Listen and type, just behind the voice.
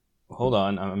hold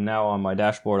on. I'm now on my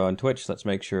dashboard on Twitch. Let's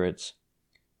make sure it's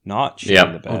not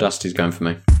shitting the bed. Audacity's going for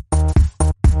me.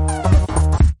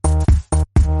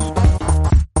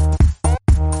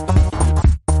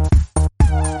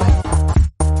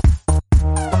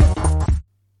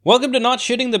 Welcome to Not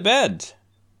Shitting the Bed.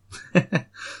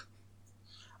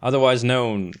 Otherwise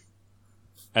known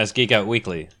as Geek Out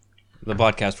Weekly, the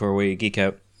podcast where we geek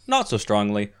out not so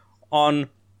strongly on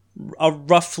a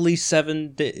roughly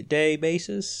 7-day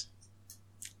basis.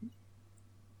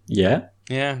 Yeah?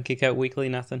 Yeah, Geek Out Weekly,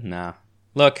 nothing? Nah.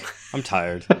 Look, I'm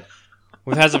tired.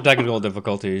 We've had some technical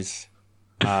difficulties.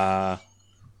 I'm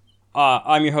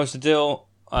your host, Adil.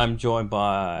 I'm joined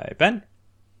by Ben.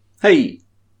 Hey!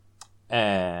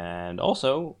 And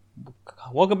also,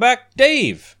 welcome back,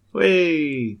 Dave.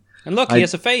 Whee! And look, he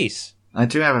has a face. I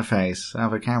do have a face. I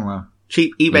have a camera.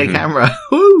 Cheap eBay camera.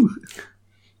 Woo!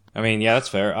 I mean, yeah, that's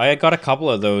fair. I got a couple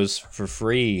of those for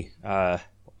free. For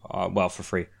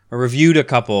free. I reviewed a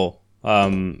couple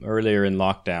earlier in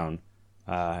lockdown,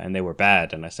 and they were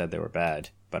bad, and I said they were bad.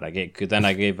 But I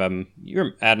gave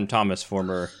you're Adam Thomas,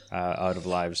 former Out of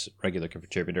Live's regular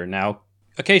contributor, now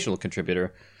occasional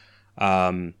contributor.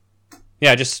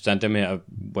 Yeah, I just sent him a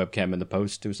webcam in the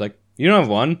post. It was like, you don't have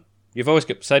one. You've always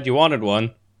said you wanted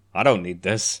one. I don't need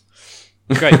this.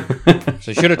 Great.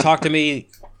 So you should have talked to me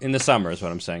in the summer is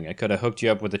what I'm saying. I could have hooked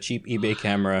you up with a cheap eBay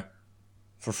camera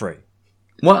for free.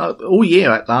 Well, all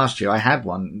year, last year, I had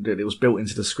one. It was built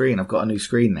into the screen. I've got a new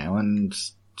screen now and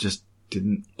just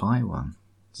didn't buy one.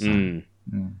 So, yeah.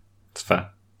 It's fair.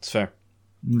 It's fair.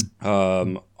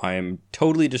 I am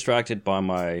totally distracted by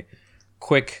my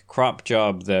quick crop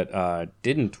job that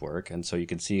didn't work, and so you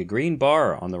can see a green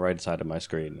bar on the right side of my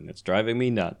screen, and it's driving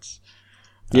me nuts.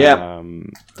 Yeah,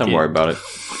 don't worry about it.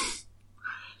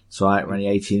 It's alright, we're only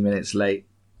 18 minutes late.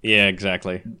 Yeah,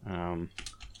 exactly.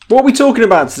 What are we talking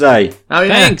about today? Oh,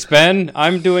 yeah. Thanks, Ben.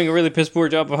 I'm doing a really piss poor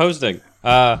job of hosting.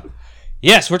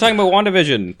 Yes, we're talking about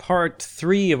WandaVision, part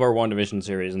 3 of our WandaVision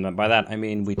series, and by that I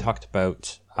mean we talked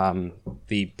about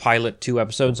the pilot 2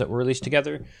 episodes that were released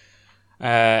together.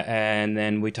 And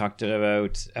then we talked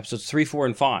about episodes 3, 4,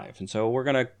 and 5. And so we're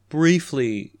going to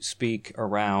briefly speak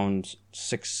around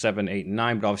 6, 7, 8, and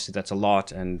 9, but obviously that's a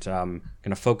lot. And going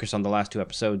to focus on the last 2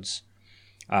 episodes,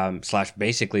 /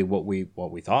 basically what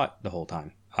we thought the whole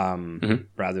time,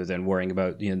 rather than worrying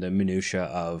about the minutia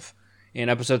of, in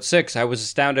episode 6, I was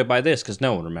astounded by this because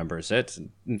no one remembers it.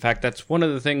 In fact, that's one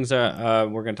of the things we're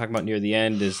going to talk about near the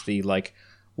end is the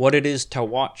what it is to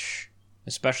watch,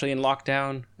 especially in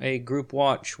lockdown, a group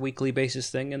watch weekly basis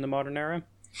thing in the modern era.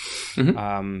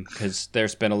 Because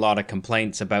there's been a lot of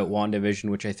complaints about WandaVision,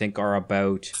 which I think are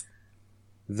about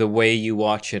the way you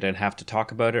watch it and have to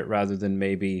talk about it rather than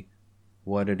maybe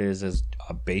what it is as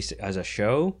a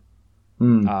show.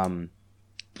 But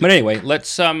anyway,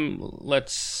 let's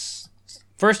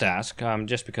first ask,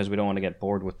 just because we don't want to get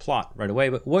bored with plot right away,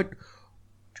 but what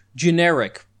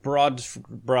generic broad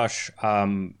brush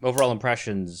overall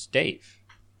impressions, Dave?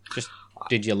 Just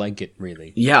did you like it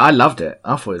really? Yeah, I loved it.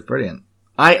 I thought it was brilliant.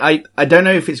 I don't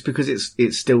know if it's because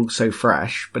it's still so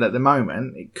fresh, but at the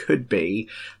moment it could be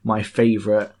my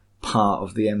favourite part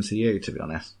of the MCU, to be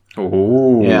honest.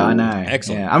 Oh, yeah, I know.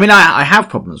 Excellent. Yeah. I mean, I have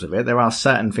problems with it. There are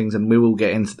certain things, and we will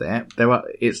get into that.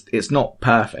 It's not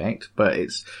perfect, but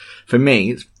for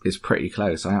me it's pretty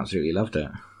close. I absolutely loved it.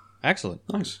 Excellent.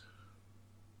 nice.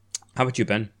 How about you,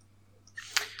 Ben?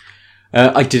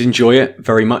 I did enjoy it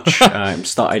very much.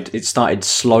 It started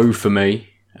slow for me,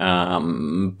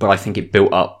 but I think it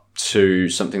built up to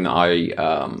something that I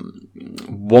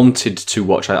wanted to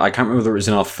watch. I can't remember whether it was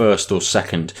in our first or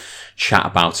second chat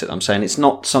about it. I'm saying it's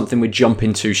not something we jump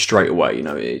into straight away.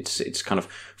 It's kind of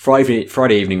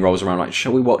Friday evening rolls around like,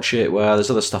 shall we watch it? Well, there's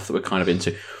other stuff that we're kind of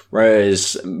into.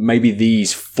 Whereas maybe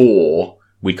these 4,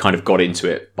 we kind of got into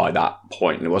it by that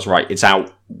point. And it was right, it's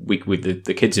out with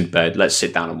the kids in bed. Let's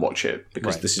sit down and watch it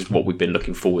because This is what we've been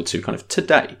looking forward to kind of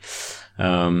today.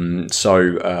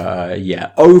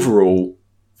 Overall,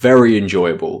 very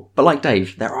enjoyable. But like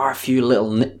Dave, there are a few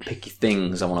little nitpicky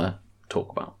things I want to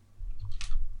talk about.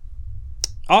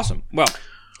 Awesome. Well,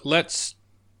 let's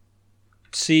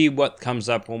see what comes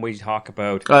up when we talk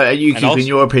about... Are you keeping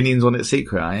your opinions on it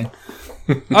secret, are you?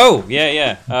 Oh,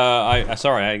 yeah.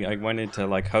 I went into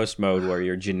host mode where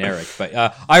you're generic, but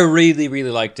I really,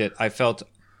 really liked it. I felt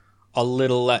a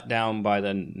little let down by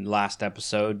the last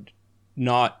episode,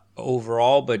 not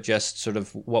overall, but just sort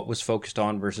of what was focused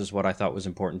on versus what I thought was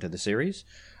important to the series.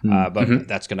 But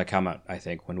that's going to come out, I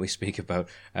think, when we speak about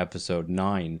episode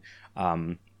 9.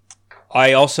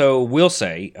 I also will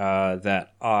say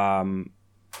that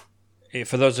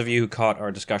for those of you who caught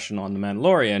our discussion on The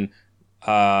Mandalorian,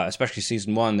 especially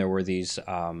season 1, there were these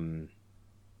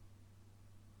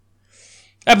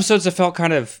episodes that felt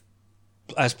kind of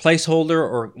as placeholder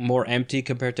or more empty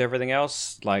compared to everything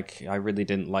else. Like, I really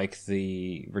didn't like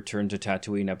the Return to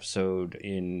Tatooine episode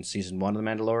in season 1 of The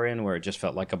Mandalorian, where it just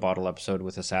felt like a bottle episode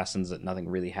with assassins that nothing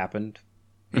really happened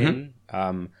in.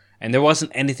 And there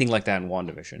wasn't anything like that in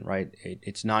WandaVision, right?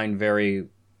 It's 9 very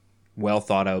well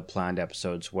thought out, planned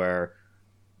episodes where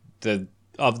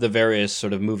of the various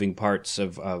sort of moving parts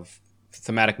of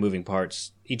thematic moving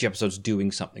parts, each episode's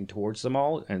doing something towards them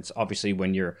all. And it's obviously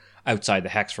when you're outside the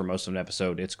hex for most of an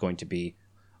episode, it's going to be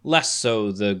less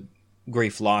so the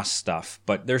grief loss stuff,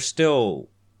 but there's still,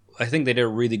 I think they did a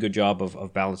really good job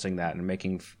of balancing that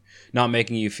and not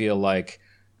making you feel like,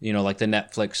 like the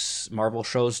Netflix Marvel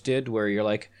shows did, where you're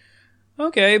like,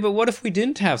 okay, but what if we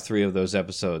didn't have 3 of those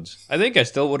episodes? I think I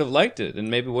still would have liked it and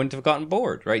maybe wouldn't have gotten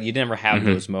bored, right? You never have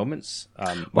those moments.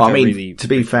 Well, I mean, to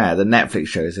be fair, the Netflix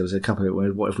shows, there was a couple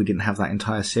of, what if we didn't have that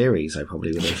entire series? I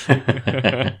probably would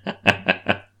have.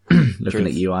 Looking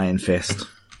at you, Iron Fist.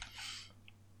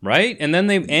 Right? And then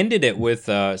they ended it with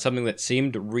something that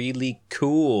seemed really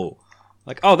cool.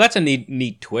 Like, oh, that's a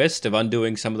neat twist of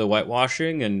undoing some of the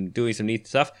whitewashing and doing some neat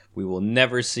stuff. We will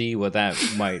never see what that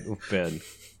might have been.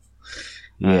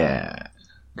 Yeah.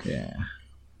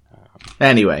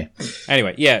 Anyway,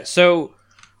 yeah. So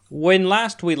when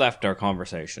last we left our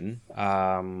conversation,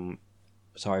 so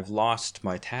I've lost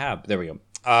my tab. There we go.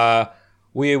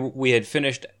 We had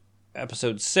finished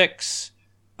episode 6,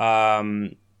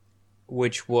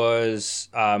 which was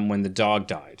when the dog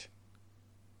died,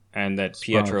 and that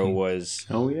Pietro was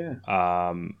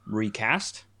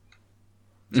recast.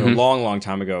 So a long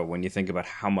time ago, when you think about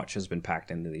how much has been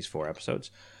packed into these 4 episodes.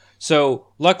 So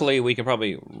luckily, we can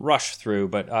probably rush through,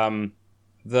 but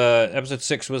the episode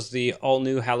 6 was the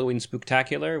all-new Halloween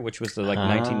Spooktacular, which was the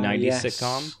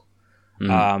 1990s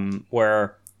sitcom,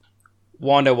 where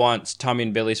Wanda wants Tommy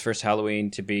and Billy's first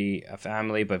Halloween to be a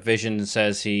family, but Vision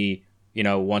says he,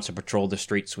 wants to patrol the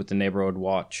streets with the neighborhood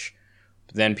watch.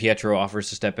 Then Pietro offers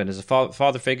to step in as a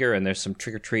father figure, and there's some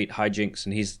trick-or-treat hijinks,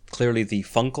 and he's clearly the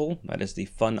Funkle, that is the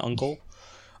fun uncle.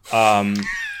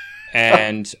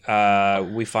 And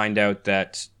we find out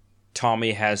that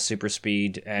Tommy has super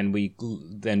speed, and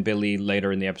then Billy,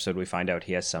 later in the episode, we find out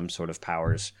he has some sort of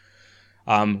powers.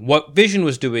 What Vision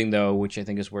was doing, though, which I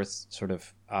think is worth sort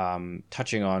of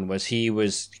touching on, was he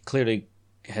was clearly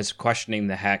questioning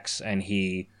the hex, and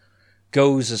he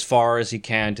goes as far as he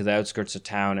can to the outskirts of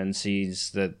town and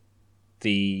sees that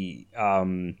the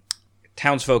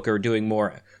townsfolk are being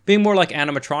more like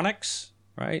animatronics.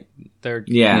 Right? They're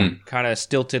kind of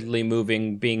stiltedly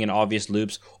moving, being in obvious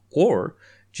loops, or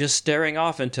just staring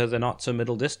off into the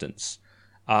not-so-middle distance.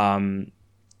 And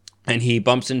he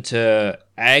bumps into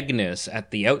Agnes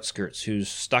at the outskirts, who's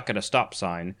stuck at a stop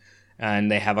sign, and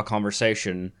they have a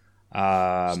conversation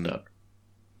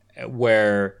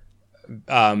where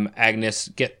Agnes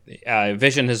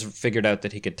Vision has figured out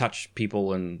that he could touch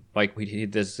people, and like we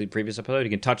did this the previous episode, he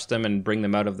can touch them and bring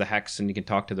them out of the hex, and he can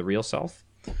talk to the real self.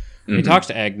 He talks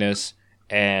to Agnes,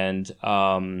 and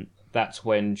that's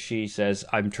when she says,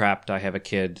 "I'm trapped. I have a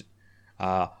kid.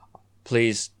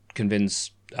 Please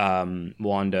convince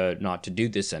Wanda not to do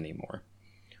this anymore."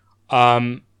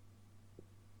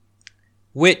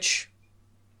 Which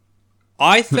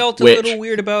I felt a little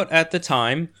weird about at the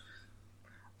time,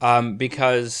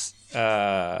 because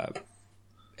everyone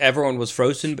was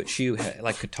frozen, but she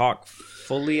could talk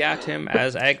fully at him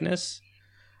as Agnes.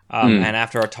 And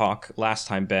after our talk last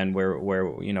time, Ben, where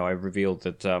I revealed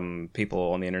that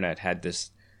people on the internet had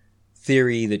this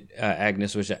theory that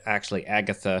Agnes was actually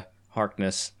Agatha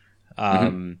Harkness,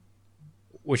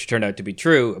 which turned out to be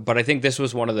true. But I think this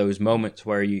was one of those moments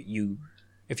where you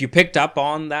if you picked up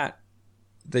on that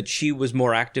she was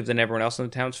more active than everyone else in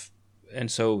the towns, and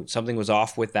so something was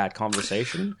off with that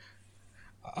conversation,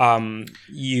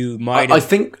 you might. I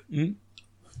think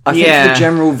for the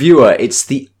general viewer, it's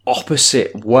the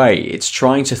opposite way. It's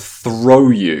trying to throw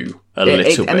you a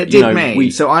little bit. And it did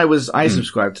me. So I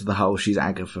subscribed to the whole she's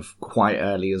Agatha quite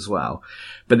early as well.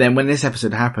 But then when this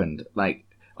episode happened,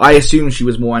 I assumed she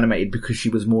was more animated because she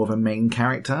was more of a main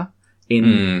character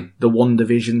in the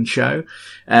WandaVision show.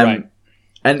 Right.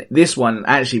 And this one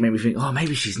actually made me think, oh,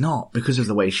 maybe she's not, because of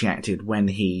the way she acted when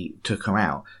he took her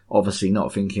out. Obviously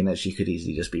not thinking that she could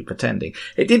easily just be pretending.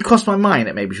 It did cross my mind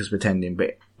that maybe she was pretending,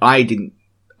 but I didn't.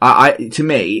 To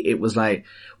me, it was like,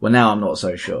 well, now I'm not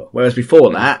so sure. Whereas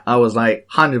before that, I was like,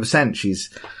 100%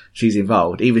 she's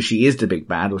involved. Either she is the big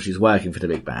bad or she's working for the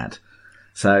big bad.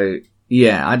 So,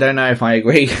 yeah, I don't know if I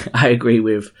agree. I agree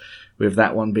with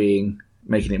that one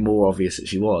making it more obvious that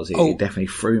she was. It definitely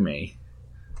threw me.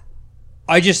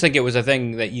 I just think it was a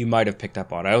thing that you might have picked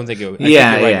up on. I don't think it was. I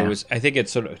Yeah, think you're right. yeah. It was. I think it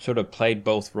sort of played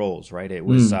both roles, right? It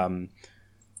was.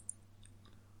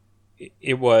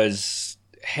 It was.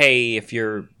 Hey, if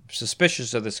you're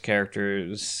suspicious of this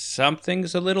character,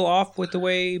 something's a little off with the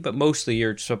way, but mostly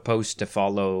you're supposed to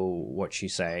follow what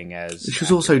she's saying. As She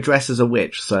was also dressed as a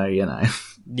witch, so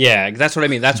Yeah, that's what I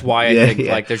mean. That's why I Yeah, think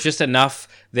yeah. like there's just enough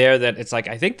there that it's like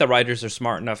I think the writers are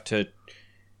smart enough to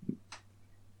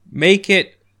make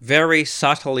it very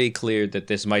subtly clear that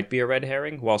this might be a red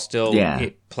herring, while still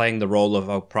playing the role of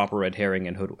a proper red herring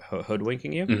and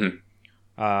hoodwinking you.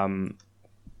 Mm-hmm.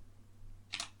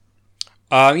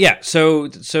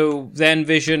 So then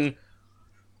Vision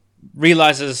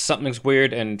realizes something's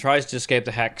weird and tries to escape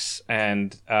the hex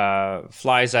and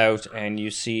flies out, and you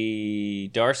see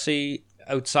Darcy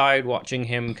outside watching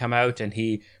him come out, and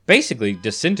he basically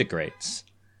disintegrates.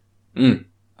 And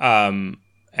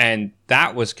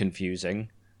that was confusing.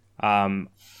 So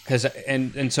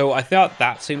I thought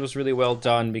that scene was really well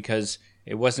done because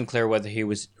it wasn't clear whether he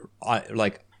was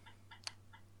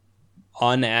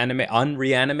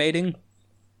unreanimating,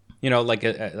 like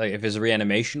if his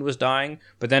reanimation was dying,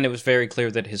 but then it was very clear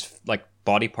that his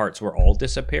body parts were all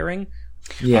disappearing.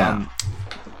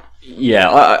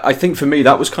 I think for me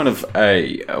that was kind of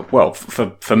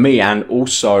for me, and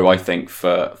also I think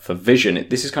for Vision,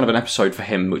 this is kind of an episode for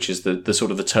him, which is the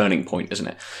sort of the turning point, isn't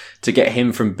it? To get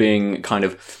him from being kind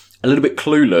of a little bit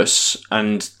clueless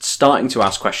and starting to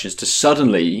ask questions to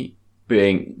suddenly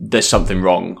being, there's something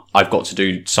wrong, I've got to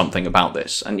do something about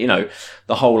this. And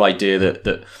the whole idea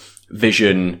that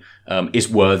Vision is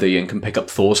worthy and can pick up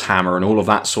Thor's hammer and all of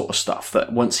that sort of stuff,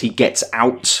 that once he gets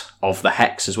out of the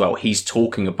hex as well, he's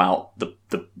talking about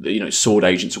the sword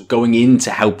agents going in to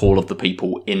help all of the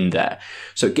people in there.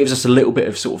 So it gives us a little bit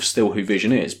of sort of still who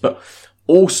Vision is, but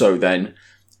also then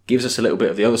gives us a little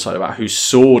bit of the other side about who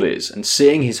Sword is, and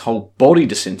seeing his whole body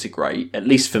disintegrate. At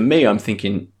least for me, I'm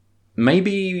thinking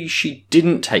maybe she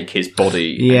didn't take his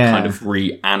body and kind of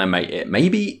reanimate it.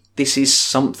 Maybe this is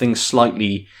something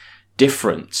slightly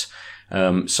different.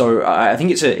 So I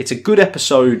think it's a good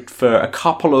episode for a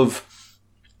couple of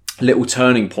little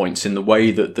turning points in the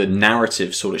way that the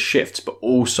narrative sort of shifts, but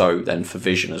also then for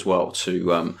Vision as well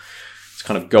to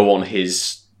kind of go on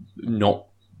his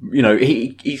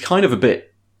he's kind of a bit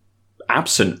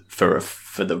absent for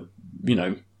the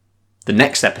the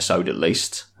next episode at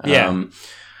least.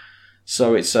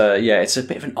 So it's a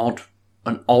bit of an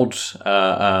odd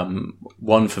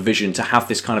one for Vision to have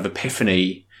this kind of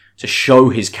epiphany to show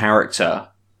his character,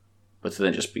 but to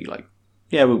then just be like,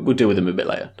 yeah, we'll deal with him a bit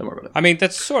later. Don't worry about it. I mean,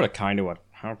 that's sort of kind of what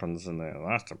happens in the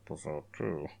last episode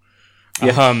too.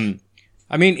 Yeah.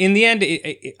 I mean, in the end,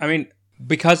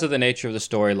 because of the nature of the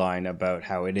storyline about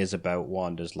how it is about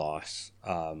Wanda's loss,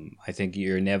 I think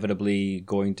you're inevitably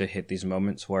going to hit these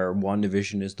moments where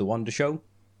WandaVision is the one to show.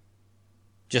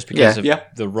 Just because of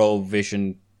the role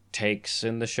Vision takes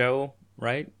in the show,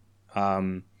 right?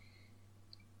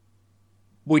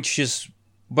 Which is,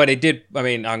 but it did. I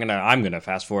mean, I'm gonna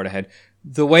fast forward ahead.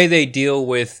 The way they deal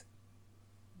with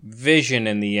Vision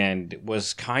in the end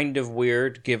was kind of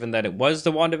weird, given that it was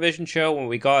the WandaVision show when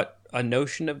we got a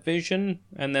notion of Vision,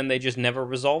 and then they just never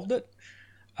resolved it.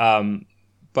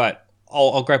 But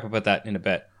I'll gripe about that in a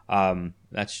bit.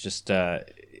 That's just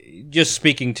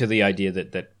speaking to the idea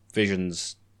that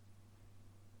Vision's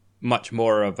much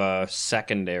more of a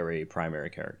secondary primary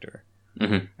character.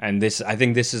 Mm-hmm. And I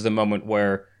think this is the moment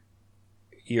where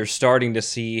you're starting to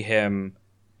see him.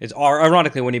 It's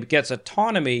ironically, when he gets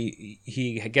autonomy,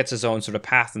 he gets his own sort of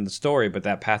path in the story, but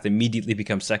that path immediately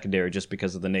becomes secondary just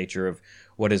because of the nature of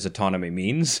what his autonomy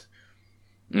means,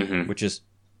 which is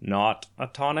not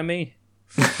autonomy.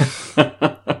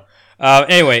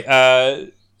 Anyway,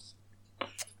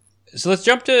 so let's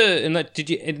jump to,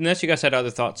 unless you guys had other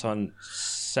thoughts on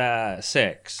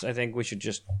 6, I think we should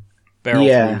just barrel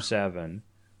through 7.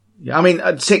 Yeah, I mean,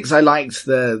 6, I liked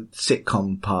the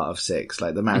sitcom part of 6,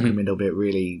 like the Malcolm Middle bit.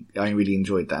 I really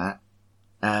enjoyed that.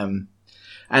 And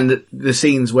the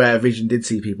scenes where Vision did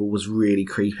see people was really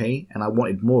creepy, and I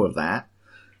wanted more of that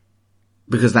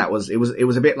because it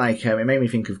was a bit like it made me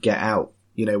think of Get Out.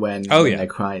 When they're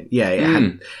crying.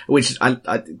 Which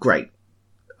great.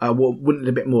 I wanted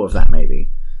a bit more of that maybe,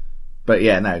 but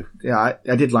I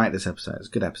did like this episode. It's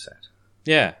a good episode.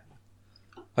 Yeah.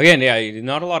 Again,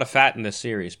 not a lot of fat in this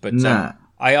series, but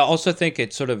I also think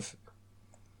it's sort of,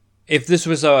 if this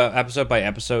was a episode by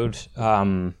episode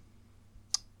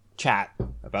chat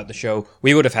about the show,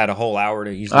 we would have had a whole hour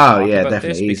to easily talk about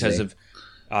this because of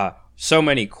so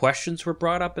many questions were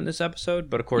brought up in this episode.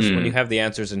 But of course, when you have the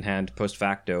answers in hand post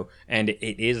facto, and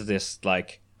it is this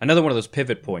another one of those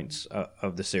pivot points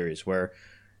of the series where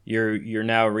you're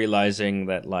now realizing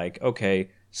that, like,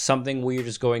 okay, something weird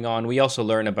is going on. We also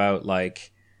learn about,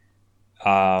 like,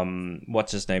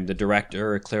 what's his name? The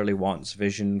director clearly wants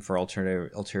Vision for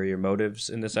ulterior motives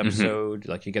in this episode.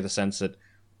 Like, you get the sense that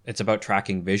it's about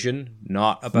tracking Vision,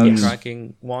 not about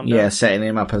tracking Wanda. Yeah, setting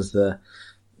him up as the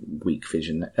weak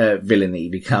villain that he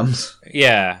becomes.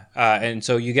 Yeah, and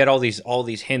so you get all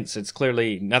these hints. It's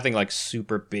clearly nothing like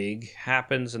super big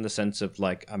happens in the sense of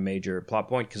like a major plot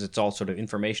point, because it's all sort of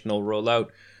informational rollout,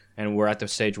 and we're at the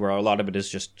stage where a lot of it is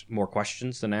just more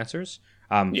questions than answers.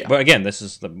 But again, this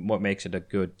is what makes it a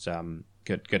good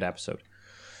episode.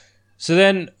 So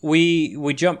then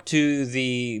we jump to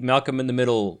the Malcolm in the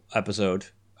Middle episode,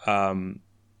 the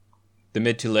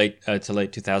mid to late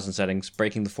 2000 settings,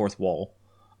 breaking the fourth wall.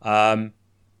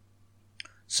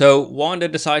 So Wanda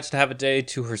decides to have a day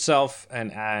to herself,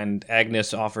 and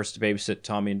Agnes offers to babysit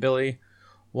Tommy and Billy.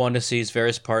 Wanda sees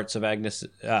various parts of Agnes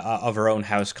of her own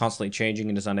house constantly changing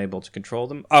and is unable to control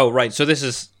them. Oh, right. So this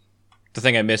is the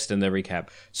thing I missed in the recap.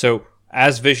 So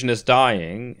as Vision is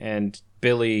dying and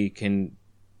Billy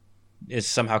is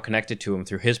somehow connected to him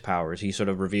through his powers, he sort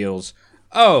of reveals,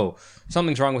 oh,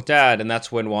 something's wrong with Dad, and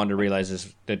that's when Wanda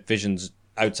realizes that Vision's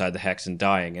outside the hex and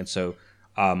dying, and so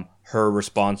her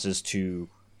response is to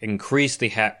increase the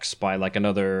hex by like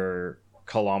another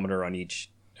kilometer on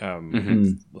each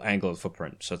angle of the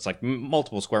footprint. So it's like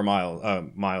multiple square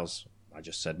miles. I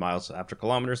just said miles after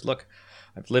kilometers. Look,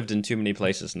 I've lived in too many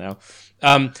places now.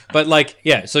 But like,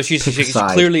 yeah, so she's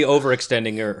clearly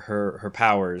overextending her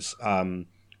powers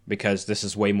because this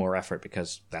is way more effort,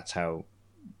 because that's how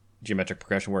geometric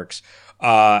progression works.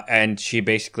 And she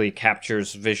basically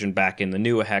captures Vision back in the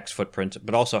new hex footprint,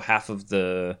 but also half of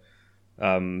the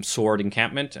sword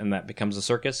encampment, and that becomes a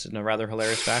circus in a rather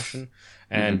hilarious fashion.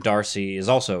 And Darcy is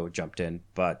also jumped in,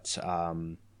 but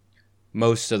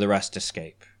most of the rest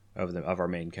escape of our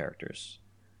main characters,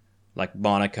 like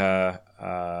Monica,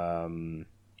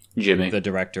 Jimmy, the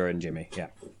director, and Jimmy.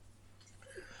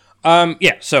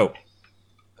 So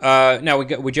now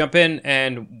we jump in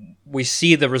and we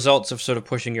see the results of sort of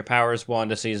pushing your powers.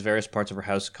 Wanda sees various parts of her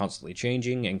house constantly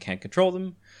changing and can't control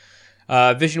them.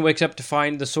 Vision wakes up to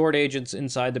find the sword agents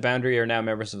inside the boundary are now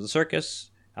members of the circus.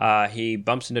 He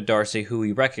bumps into Darcy, who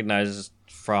he recognizes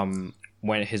from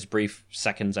when his brief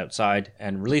seconds outside,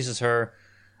 and releases her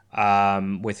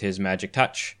with his magic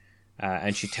touch.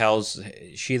 And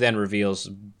she then reveals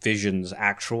Vision's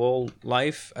actual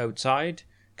life outside,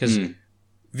 because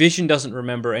Vision doesn't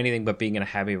remember anything but being in a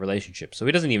happy relationship. So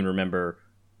he doesn't even remember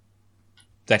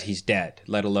that he's dead,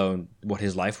 let alone what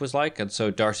his life was like. And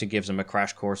so Darcy gives him a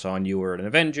crash course on, you were an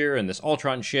Avenger and this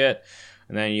Ultron shit,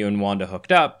 and then you and Wanda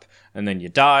hooked up, and then you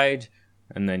died,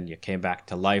 and then you came back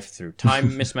to life through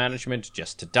time mismanagement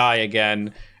just to die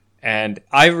again. And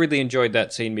I really enjoyed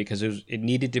that scene because it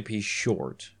needed to be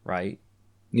short, right?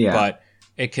 Yeah. But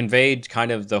it conveyed kind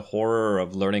of the horror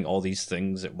of learning all these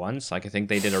things at once. Like, I think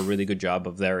they did a really good job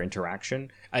of their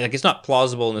interaction. It's not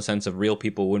plausible in the sense of real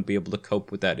people wouldn't be able to cope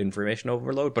with that information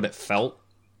overload, but it felt.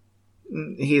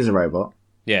 He's a robot.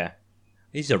 Yeah.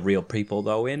 He's a real people,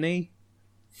 though, isn't he?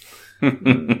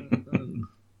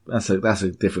 That's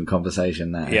a different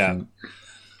conversation there. Yeah.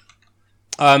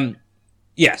 I think.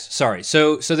 Yes, sorry.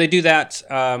 So they do that.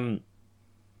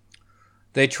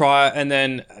 They try, and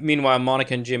then meanwhile,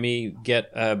 Monica and Jimmy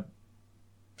get a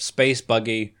space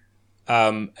buggy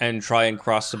and try and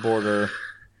cross the border,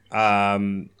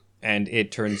 and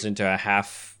it turns into a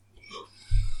half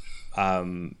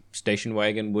station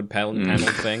wagon wood panel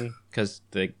thing because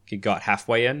they got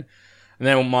halfway in, and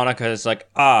then Monica is like,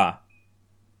 but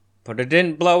it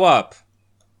didn't blow up.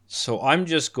 So I'm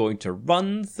just going to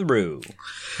run through.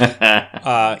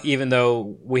 Even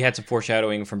though we had some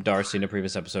foreshadowing from Darcy in a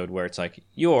previous episode where it's like,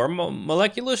 your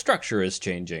molecular structure is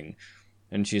changing.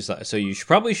 And she's like, so you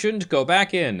probably shouldn't go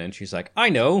back in. And she's like, I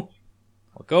know.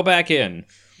 I'll go back in.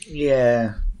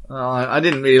 Yeah. I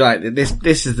didn't really like it.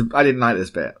 I didn't like this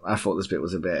bit. I thought this bit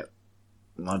was a bit,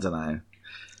 I don't know.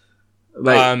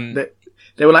 Like,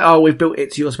 they were like, oh, we've built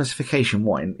it to your specification.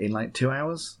 What, in like 2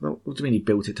 hours? What do you mean you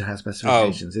built it to her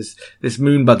specifications? This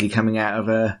moon buggy coming out of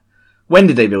her... When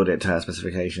did they build it to her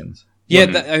specifications?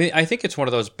 Yeah, I think it's one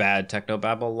of those bad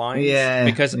technobabble lines. Yeah.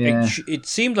 Because it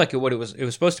seemed like it was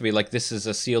supposed to be like, this is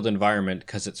a sealed environment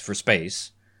because it's for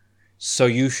space. So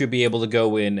you should be able to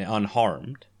go in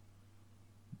unharmed.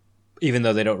 Even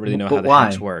though they don't really know how the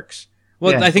hex works.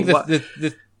 Well, yeah, I think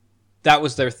that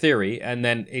was their theory, and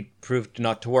then it proved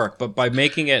not to work. But by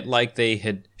making it like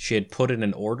she had put in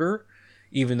an order,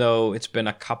 even though it's been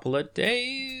a couple of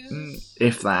days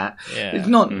if that. Yeah. It's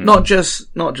not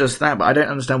just that, but I don't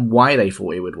understand why they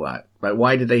thought it would work. Like,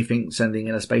 why did they think sending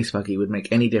in a space buggy would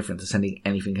make any difference to sending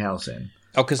anything else in?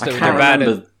 Oh, because they're can't bad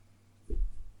remember at...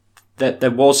 that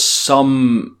there was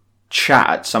some chat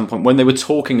at some point when they were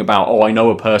talking about, I know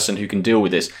a person who can deal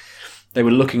with this. They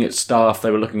were looking at stuff,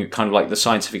 they were looking at kind of like the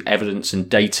scientific evidence and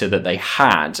data that they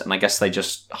had, and I guess they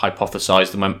just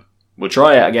hypothesized and went, we'll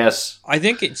try it, I guess. I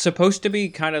think it's supposed to be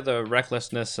kind of the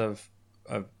recklessness of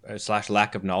 /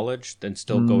 lack of knowledge and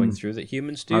still going through that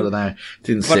humans do. I don't know.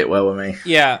 Didn't sit well with me.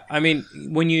 Yeah, I mean,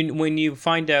 when you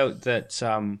find out that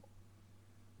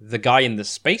the guy in the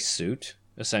spacesuit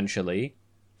essentially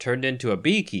turned into a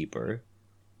beekeeper,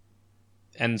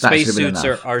 and spacesuits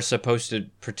are supposed to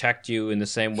protect you in the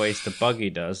same ways the buggy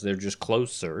does. They're just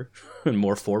closer and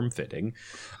more form-fitting.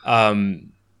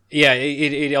 Yeah,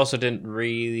 it also didn't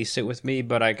really sit with me,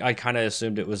 but I kind of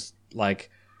assumed it was like,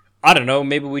 I don't know,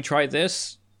 maybe we try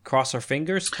this, cross our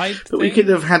fingers type But thing. we could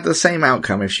have had the same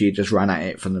outcome if she had just run at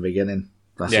it from the beginning.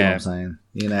 That's what I'm saying.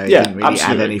 You know, it didn't really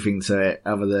add anything to it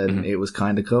other than it was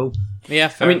kind of cool. Yeah,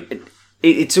 fair. I mean,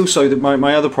 it's also that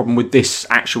my other problem with this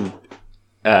actual...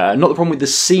 not the problem with the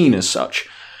scene as such,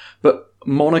 but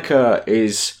Monica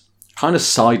is kind of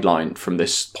sidelined from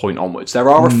this point onwards. There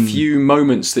are a few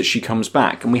moments that she comes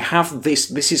back, and we have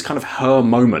this is kind of her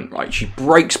moment, right? She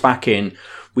breaks back in,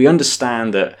 we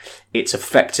understand that it's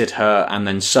affected her, and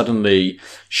then suddenly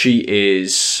she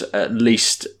is at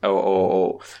least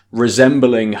or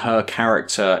resembling her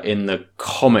character in the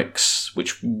comics,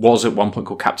 which was at one point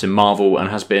called Captain Marvel and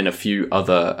has been a few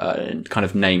other kind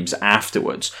of names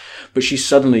afterwards. But she's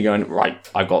suddenly going, right,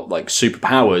 I've got like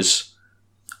superpowers,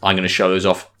 I'm going to show those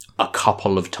off a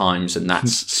couple of times, and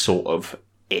that's sort of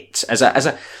it. As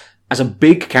a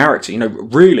big character, you know,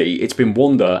 really, it's been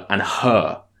Wanda and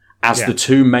her as the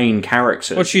two main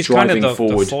characters. Well, she's driving kind of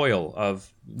forward. the foil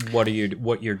of what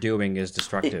you're doing is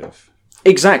destructive.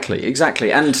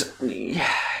 Exactly, and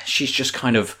she's just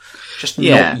kind of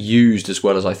not used as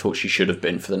well as I thought she should have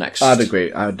been for the next. I'd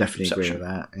agree. I would definitely agree with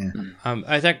that. Yeah.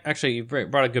 I think actually you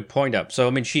brought a good point up. So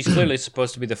I mean, she's clearly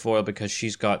supposed to be the foil because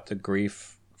she's got the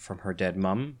grief from her dead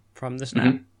mum from the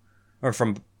snap, or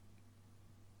from.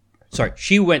 Sorry,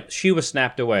 she was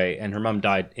snapped away, and her mum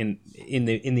died in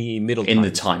the middle in times.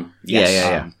 the time.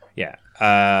 Yes.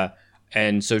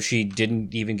 And so she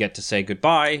didn't even get to say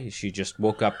goodbye. She just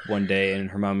woke up one day, and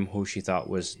her mum, who she thought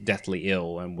was deathly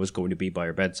ill and was going to be by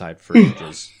her bedside for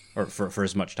ages, or for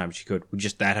as much time as she could,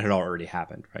 just that had already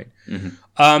happened, right?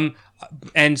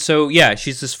 And so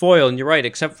she's this foil, and you're right,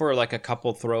 except for like a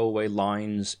couple throwaway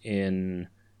lines in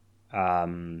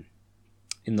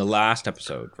the last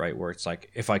episode, right, where it's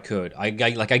like, if I could, I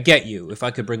get you. If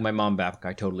I could bring my mom back,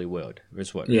 I totally would.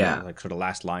 Is what like sort of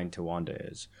last line to Wanda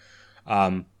is.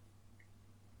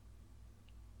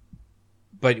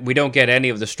 But we don't get any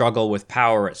of the struggle with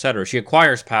power, etc. She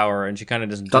acquires power, and she kind of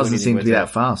doesn't seem to be that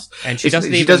fast. And she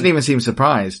doesn't even seem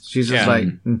surprised. She's just like,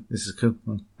 this is cool.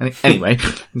 Anyway,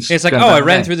 it's like, I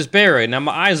ran through this barrier, and now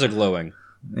my eyes are glowing.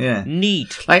 Yeah,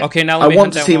 neat. Like, okay, now I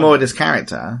want to see more of this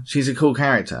character. She's a cool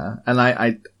character, and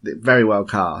I very well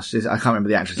cast. I can't remember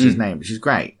the actress's name, but she's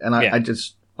great, and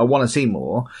I want to see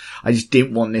more. I just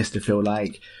didn't want this to feel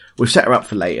like we've set her up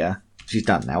for later. She's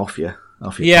done now. Off you.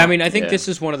 Yeah, I mean, I think this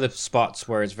is one of the spots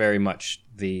where it's very much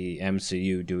the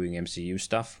MCU doing MCU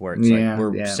stuff, where it's like,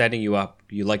 we're setting you up,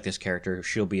 you like this character,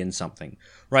 she'll be in something,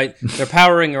 right? They're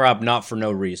powering her up not for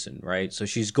no reason, right? So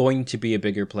she's going to be a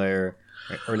bigger player,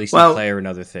 or at least a player in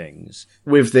other things.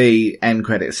 With the end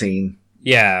credit scene,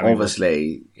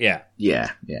 obviously. Yeah.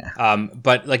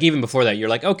 But like even before that, you're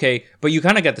like, okay, but you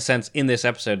kind of get the sense in this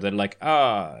episode that like,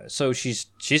 so she's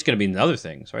going to be in other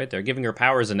things, right? They're giving her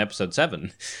powers in episode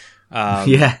 7.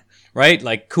 Right?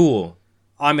 Like, cool.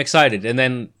 I'm excited. And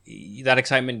then that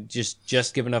excitement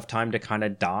just give enough time to kind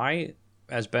of die,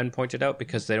 as Ben pointed out,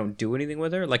 because they don't do anything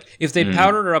with her. Like, if they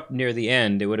powdered her up near the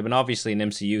end, it would have been obviously an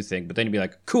MCU thing, but then you'd be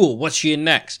like, cool, what's she in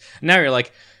next? And now you're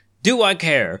like, do I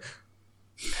care?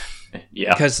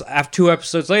 Yeah. Because after 2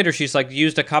 episodes later, she's like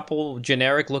used a couple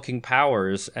generic looking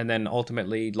powers, and then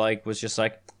ultimately like was just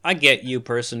like, I get you,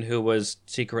 person who was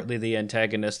secretly the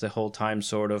antagonist the whole time,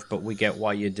 sort of, but we get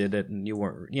why you did it, and you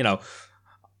weren't,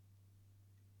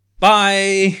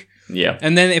 bye. Yeah.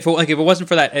 And then if it wasn't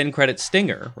for that end credit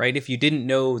stinger, right? If you didn't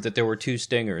know that there were 2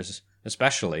 stingers,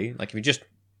 especially, like if you just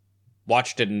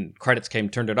watched it and credits came,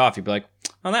 turned it off, you'd be like,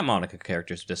 oh, that Monica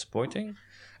character is disappointing.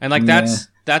 And like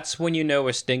that's when you know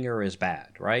a stinger is bad,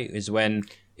 right? Is when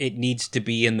it needs to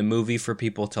be in the movie for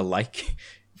people to like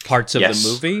parts of the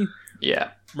movie.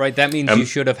 Yeah. Right, that means you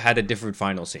should have had a different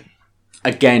final scene.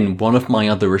 Again, one of my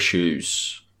other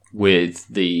issues with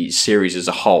the series as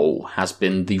a whole has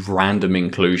been the random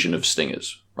inclusion of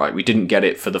stingers, right? We didn't get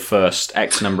it for the first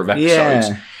X number of episodes,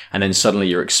 and then suddenly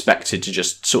you're expected to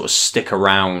just sort of stick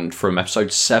around from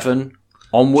episode 7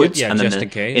 onwards, and then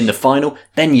in the final,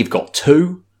 then you've got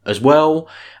 2 as well.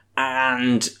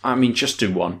 And I mean, just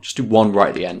do one right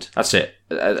at the end. That's it.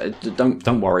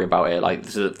 Don't worry about it. Like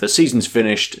the season's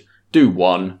finished. Do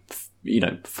one,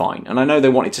 fine. And I know they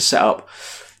wanted to set up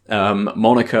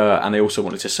Monica, and they also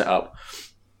wanted to set up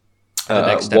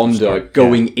Wanda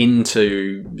going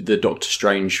into the Doctor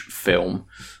Strange film,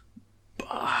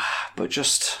 but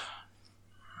just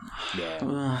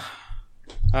So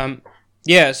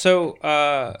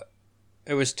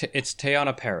it's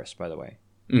Teyana Paris, by the way.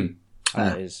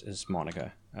 Is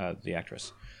Monica, the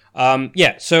actress.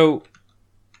 So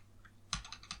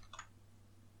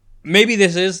maybe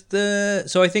this is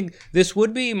so I think this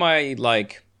would be my,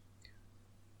 like,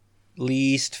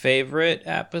 least favorite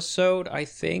episode, I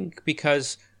think,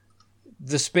 because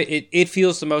it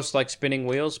feels the most like spinning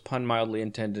wheels, pun mildly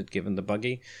intended given the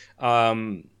buggy.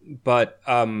 But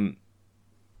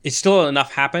it's still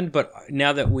enough happened, but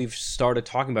now that we've started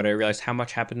talking about it, I realized how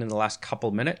much happened in the last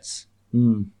couple minutes.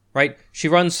 Right? She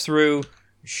runs through,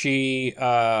 she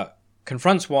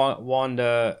confronts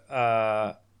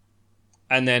Wanda,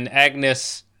 and then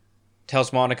Agnes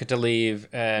tells Monica to leave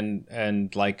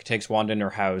and like takes Wanda in her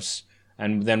house,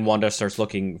 and then Wanda starts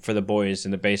looking for the boys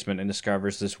in the basement and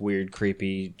discovers this weird,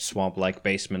 creepy, swamp-like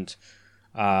basement.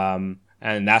 And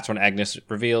that's when Agnes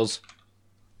reveals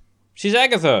she's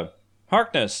Agatha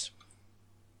Harkness.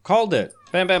 Called it.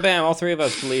 Bam, bam, bam. All three of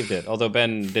us believed it. Although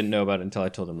Ben didn't know about it until I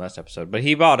told him last episode. But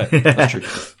he bought it. That's true.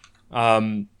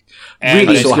 And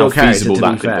really it's how feasible that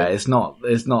to be fair. It's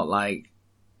not like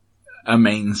a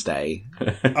mainstay.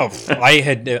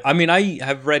 I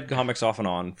have read comics off and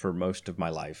on for most of my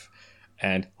life,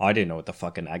 and I didn't know what the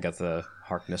fucking Agatha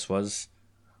Harkness was.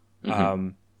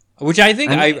 Which I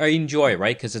think I enjoy,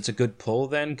 right? Because it's a good pull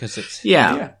then, because it's...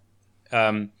 Yeah.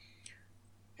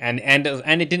 And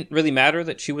it didn't really matter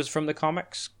that she was from the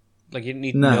comics. Like, you didn't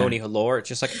need to know any lore. It's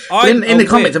just like, in the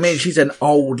comics, I mean, she's an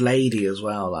old lady as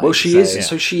well. Like, well, she is. Yeah.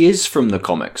 So she is from the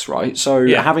comics, right? So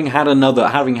having had a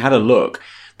look,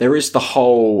 there is the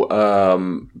whole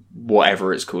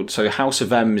whatever it's called. So House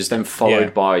of M is then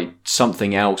followed by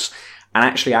something else, and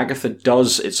actually Agatha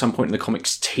does at some point in the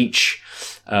comics teach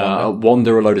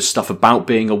Wanda a load of stuff about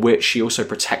being a witch. She also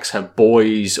protects her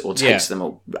boys, or takes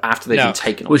them after they've been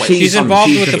taken away. She's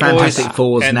involved with the Fantastic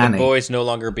Four's and nanny. The boys no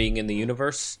longer being in the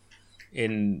universe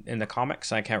in the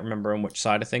comics. I can't remember on which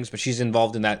side of things, but she's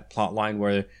involved in that plot line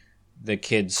where the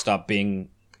kids stop being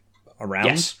around.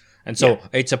 Yes. And so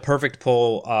it's a perfect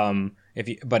pull. I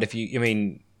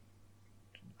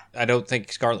don't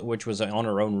think Scarlet Witch was on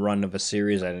her own run of a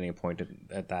series at any point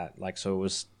at that. Like, so it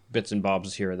was bits and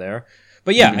bobs here or there.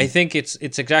 But yeah, I think it's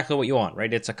exactly what you want,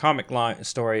 right? It's a comic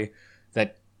story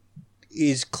that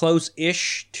is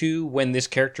close-ish to when this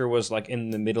character was like in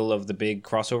the middle of the big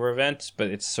crossover event, but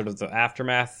it's sort of the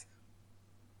aftermath.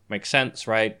 Makes sense,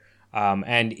 right?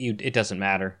 And it doesn't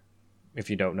matter if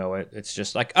you don't know it. It's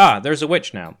just like, there's a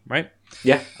witch now, right?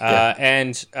 Yeah.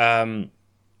 And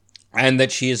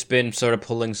that she has been sort of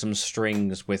pulling some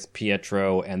strings with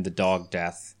Pietro and the dog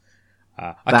death.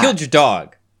 I killed your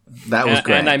dog. That was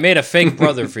great. And I made a fake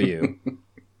brother for you.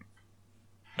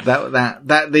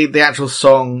 The actual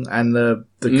song and the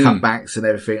cutbacks and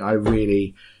everything, I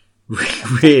really,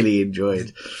 really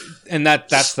enjoyed. And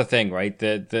that's the thing, right?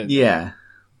 That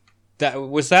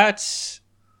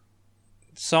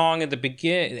song at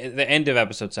the end of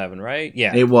episode 7, right?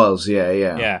 Yeah, it was.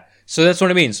 Yeah. So that's what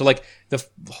I mean. So like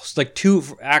two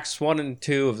acts 1 and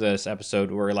 2 of this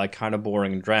episode were like kind of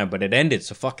boring and drab, but it ended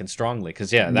so fucking strongly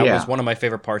because that was one of my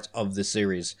favorite parts of the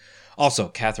series. Also,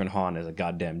 Catherine Hahn is a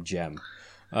goddamn gem.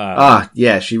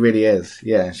 Yeah, she really is.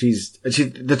 Yeah,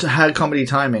 her comedy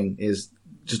timing is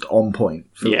just on point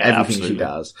for everything she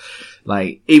does.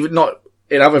 Like, even not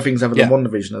in other things other than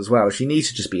WandaVision as well. She needs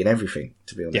to just be in everything,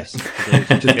 to be honest. Yes,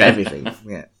 just everything.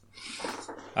 Yeah.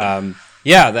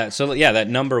 That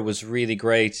number was really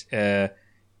great.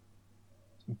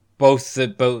 Both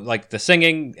like the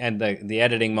singing and the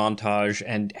editing montage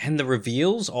and the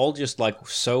reveals all just like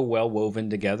so well woven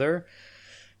together.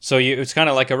 So it's kind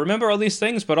of like I remember all these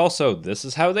things, but also this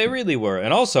is how they really were,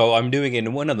 and also I'm doing it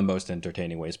in one of the most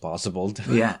entertaining ways possible.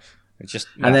 Yeah, it's just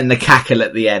and then the cackle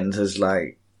at the end is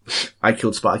like, I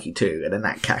killed Sparky too, and then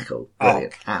that cackle,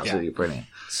 brilliant, absolutely brilliant,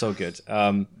 so good.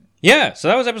 So that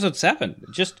was episode 7.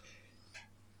 Just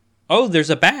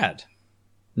there's a bad.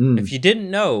 If you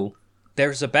didn't know,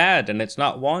 there's a bad, and it's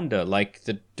not Wanda. Like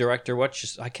the director, I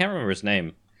can't remember his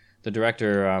name, the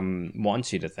director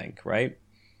wants you to think, right?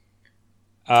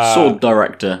 Sword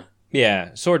director.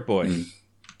 Yeah, Sword Boy.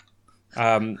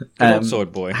 Good old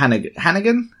Sword Boy.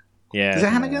 Hannigan? Yeah. Is it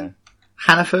Hannigan?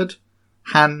 Hannaford?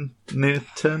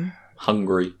 Hannington?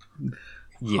 Hungry.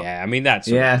 Yeah, I mean, that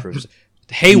sort Yeah. of proves it.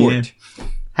 Hayward.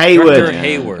 Hayward. Director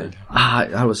Hayward.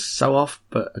 I was so off,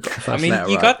 but I got the first I mean, letter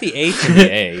you right. got the H and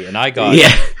the A, and I got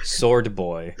Yeah. Sword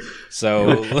Boy.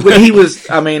 So But he was,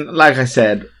 I mean, like I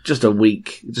said, just a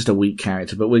weak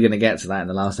character, but we're going to get to that in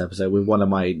the last episode with one of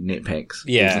my nitpicks.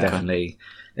 Yeah. It's definitely,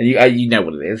 and you know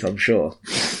what it is, I'm sure,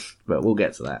 but we'll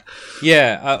get to that.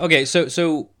 yeah, okay.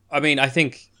 So I mean, I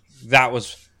think that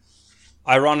was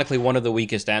ironically one of the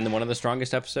weakest and one of the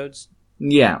strongest episodes.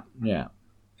 Yeah.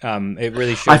 It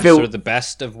really shows feel- sort of the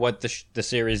best of what the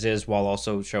series is, while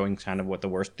also showing kind of what the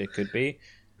worst it could be.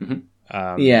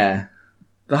 Yeah.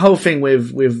 The whole thing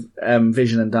with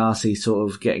Vision and Darcy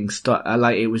sort of getting stuck,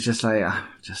 it was just like,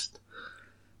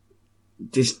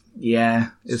 yeah,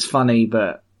 it's funny,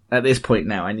 but at this point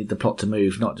now, I need the plot to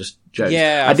move, not just jokes.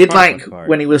 Yeah, I did fun like part.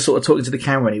 when he was sort of talking to the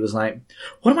camera and he was like,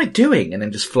 "What am I doing?" and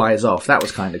then just flies off. That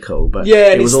was kind of cool, but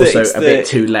Yeah, it was also a bit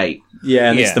too late. Yeah,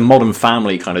 and Yeah. it's the Modern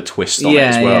Family kind of twist on it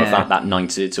as well. Yeah. That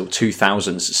 90s or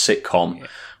 2000s sitcom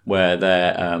where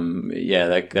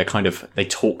they're kind of, they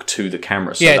talk to the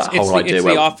camera. So Yeah, that whole idea it's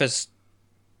where, The Office,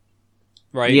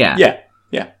 right? Yeah. yeah.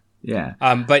 Yeah.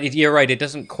 You're right. It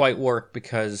doesn't quite work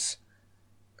because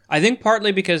I think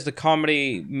partly because the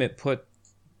comedy put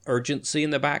urgency in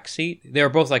the back seat. They were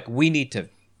both like, we need to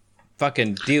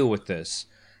fucking deal with this.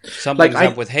 Something's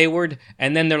up with Hayward,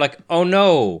 and then they're like, oh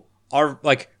no,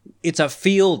 it's a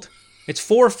field. It's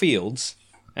 4 fields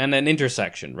and an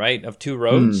intersection, right, of 2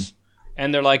 roads,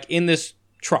 and they're like in this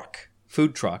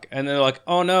food truck, and they're like,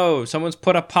 oh no, someone's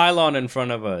put a pylon in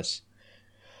front of us.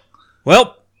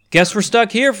 Well, guess we're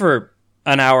stuck here for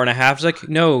an hour and a half. It's like,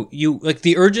 no,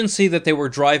 the urgency that they were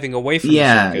driving away from the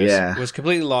circus was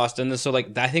completely lost. And so,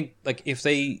 I think, if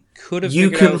they could have You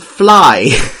figured can out... fly.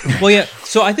 Well, yeah.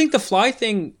 So I think the fly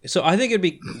thing... So I think it'd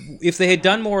be... If they had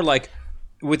done more,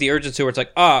 with the urgency where it's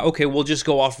like, okay, we'll just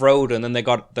go off-road, and then they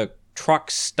got the truck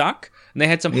stuck, and they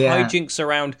had some hijinks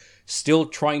around still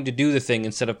trying to do the thing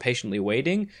instead of patiently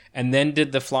waiting, and then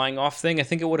did the flying off thing, I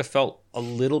think it would have felt a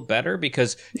little better,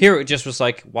 because here it just was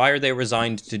like, why are they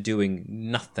resigned to doing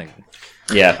nothing?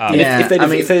 Yeah. If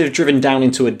they'd have driven down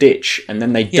into a ditch and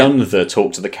then they'd done the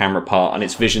talk to the camera part and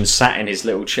it's Vision sat in his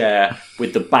little chair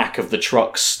with the back of the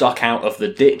truck stuck out of the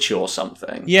ditch or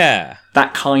something. Yeah.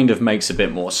 That kind of makes a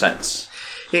bit more sense.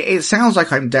 It sounds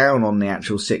like I'm down on the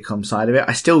actual sitcom side of it.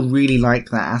 I still really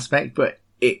like that aspect, but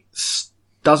it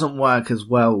doesn't work as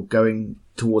well going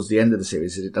towards the end of the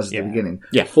series as it does at the beginning.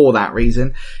 Yeah. For that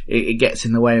reason, it gets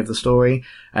in the way of the story.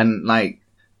 And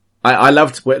I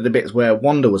loved the bits where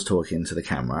Wanda was talking to the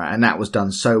camera, and that was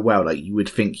done so well. You would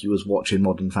think you was watching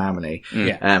Modern Family.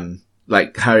 Yeah.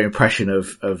 Her impression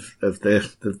of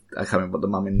the I can't remember what the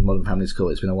mum in Modern Family is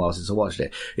called. It's been a while since I watched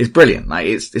it. It's brilliant.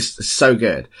 It's so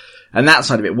good. And that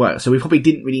side of it works. So we probably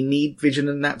didn't really need Vision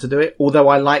and that to do it. Although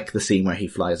I like the scene where he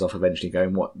flies off eventually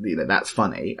going, that's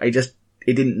funny. It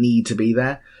didn't need to be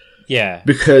there. Yeah.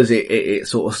 Because it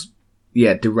sort of,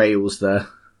 derails the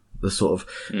sort of,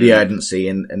 the urgency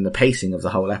and the pacing of the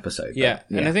whole episode. Yeah.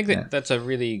 And I think that's a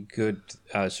really good,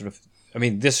 sort of, I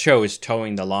mean, this show is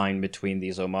towing the line between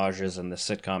these homages and the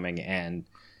sitcomming and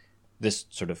this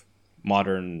sort of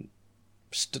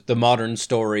the modern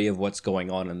story of what's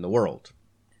going on in the world.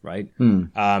 Right?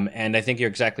 And I think you're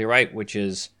exactly right, which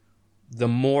is the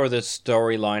more the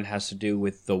storyline has to do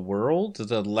with the world,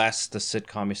 the less the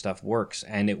sitcom stuff works.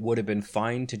 And it would have been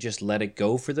fine to just let it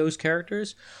go for those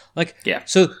characters.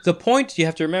 So the point you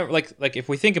have to remember, if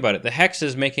we think about it, the Hex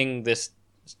is making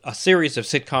a series of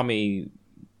sitcom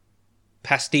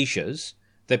pastiches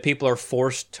that people are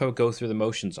forced to go through the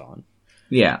motions on.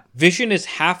 Yeah. Vision is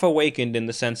half awakened in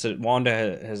the sense that Wanda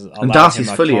has allowed and Darcy's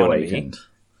him fully autonomy. awakened.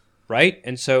 Right?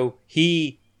 And so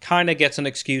he kind of gets an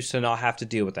excuse to not have to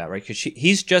deal with that, right? Because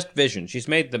he's just Vision. She's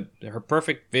made her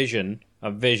perfect vision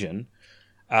of Vision.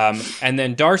 And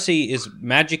then Darcy is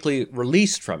magically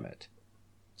released from it.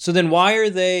 So then why are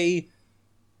they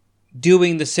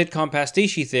doing the sitcom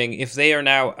pastiche thing if they are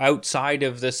now outside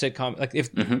of the sitcom?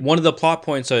 If one of the plot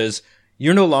points is,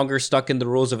 you're no longer stuck in the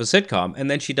rules of a sitcom, and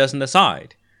then she doesn't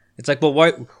aside. It's like,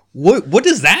 well, what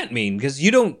does that mean? Because you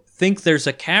don't think there's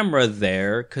a camera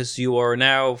there because you are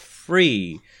now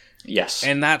free. Yes.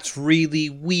 And that's really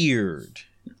weird.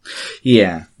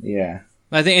 Yeah.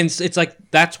 I think it's like,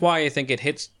 that's why I think it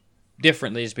hits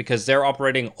differently, is because they're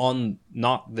operating on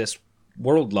not this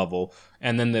world level,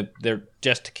 and then they're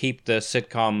just to keep the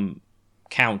sitcom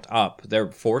count up,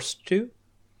 they're forced to.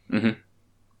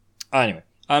 Mm-hmm. Anyway,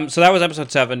 so that was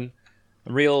episode 7.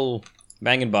 A real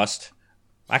bang and bust.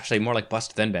 Actually, more like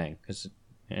bust than bang, because it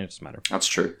doesn't matter. That's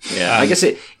true. Yeah, I guess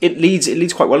it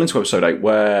leads quite well into episode 8,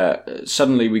 where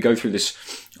suddenly we go through this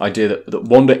idea that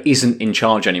Wanda isn't in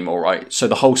charge anymore, right? So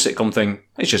the whole sitcom thing,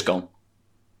 it's just gone.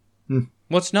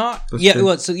 Well, it's not. That's Yeah, true.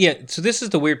 well, so this is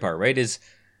the weird part, right? Is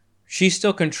she's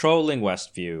still controlling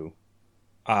Westview,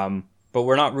 but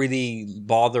we're not really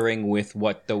bothering with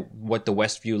what the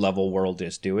Westview level world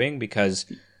is doing, because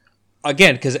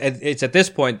it's at this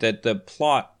point that the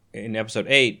plot in episode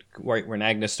 8, when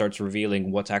Agnes starts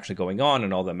revealing what's actually going on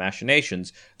and all the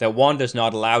machinations, that Wanda's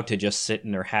not allowed to just sit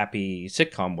in her happy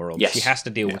sitcom world. Yes. She has to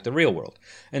deal with the real world.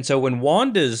 And so when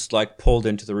Wanda's like pulled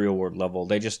into the real world level,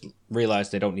 they just realize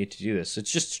they don't need to do this. It's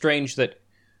just strange that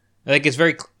I think it's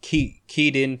very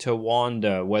keyed into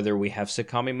Wanda whether we have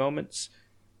sitcom moments,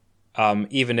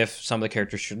 even if some of the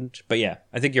characters shouldn't. But yeah,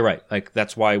 I think you're right. Like,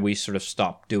 that's why we sort of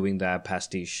stopped doing that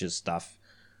pastiche stuff,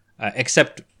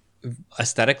 except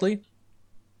aesthetically,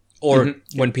 or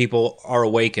when people are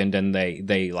awakened and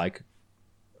they like,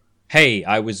 hey,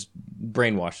 I was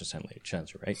brainwashed essentially,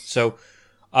 right? So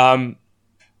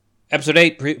episode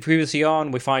 8, previously on,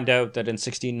 we find out that in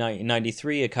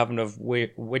 1693 a coven of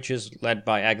witches led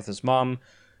by Agatha's mom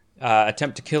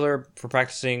attempt to kill her for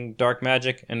practicing dark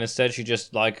magic, and instead she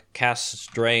just like casts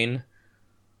drain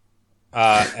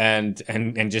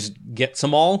and just gets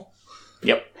them all.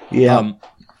 Yep. Yeah.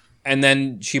 And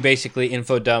then she basically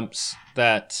info dumps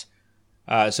that,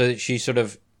 so that she sort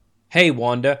of, hey,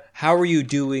 Wanda, how are you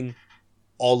doing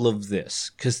all of this?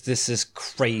 Because this is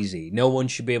crazy. No one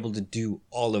should be able to do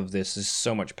all of this. There's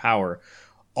so much power.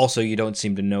 Also, you don't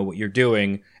seem to know what you're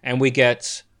doing. And we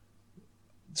get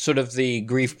sort of the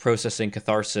grief processing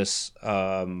catharsis,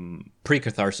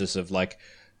 pre-catharsis of like,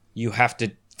 you have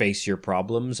to face your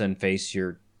problems and face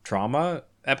your trauma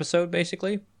episode,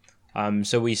 basically.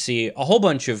 So we see a whole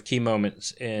bunch of key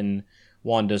moments in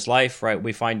Wanda's life, right?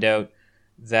 We find out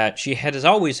that she has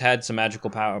always had some magical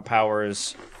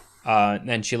powers,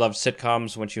 and she loved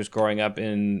sitcoms when she was growing up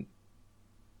in...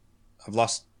 I've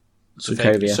lost...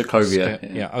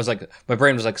 Sokovia. Yeah, I was like... My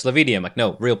brain was like, Slovenia. I'm like,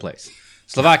 no, real place.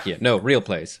 Slovakia. No, real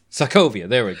place. Sokovia.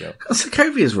 There we go.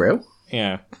 Sokovia's real.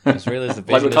 Yeah. As real as the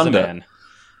vision is a man.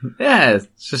 Yeah,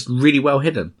 it's just really well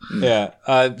hidden. Yeah.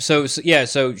 So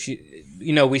she...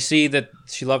 we see that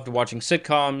she loved watching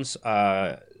sitcoms,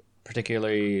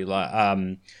 particularly,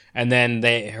 and then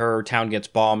her town gets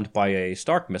bombed by a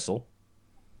Stark missile.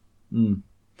 And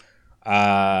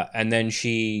then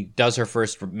she does her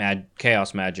first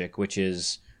chaos magic, which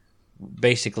is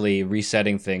basically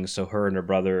resetting things. So her and her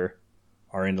brother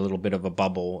are in a little bit of a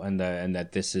bubble, and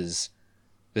that this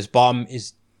bomb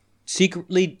is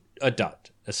secretly a dud.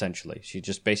 Essentially, she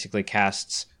just basically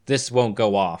casts this won't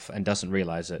go off and doesn't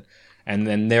realize it. And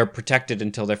then they're protected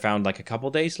until they're found like a couple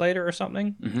days later or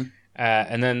something. Mm-hmm.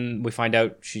 And then we find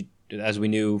out she, as we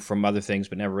knew from other things,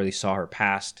 but never really saw her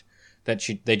past, that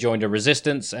they joined a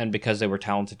resistance, and because they were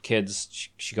talented kids,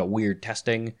 she got weird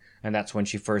testing, and that's when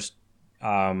she first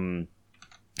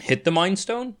hit the Mind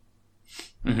Stone.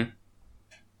 Mm-hmm.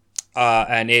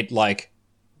 And it like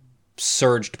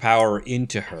surged power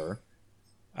into her.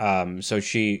 So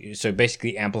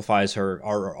basically amplifies her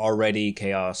already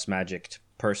chaos magicked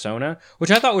persona, which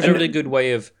I thought was a really good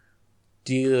way of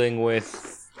dealing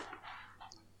with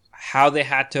how they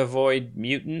had to avoid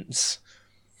mutants.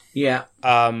 Yeah.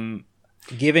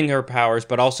 Giving her powers,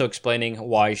 but also explaining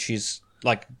why she's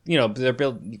like,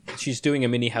 she's doing a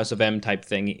mini House of M type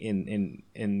thing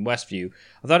in Westview.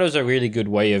 I thought it was a really good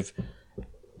way of,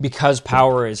 because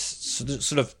power is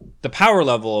sort of the power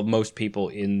level of most people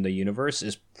in the universe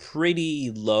is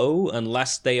pretty low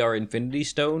unless they are Infinity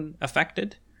Stone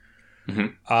affected.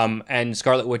 Mm-hmm. And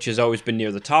Scarlet Witch has always been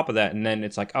near the top of that, and then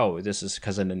it's like, oh, this is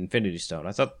because of an Infinity Stone.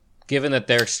 I thought, given that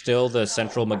they're still the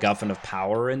central MacGuffin of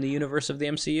power in the universe of the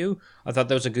MCU, I thought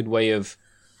that was a good way of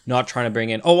not trying to bring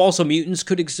in, also mutants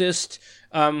could exist,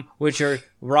 which are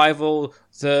rival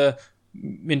the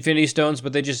Infinity Stones,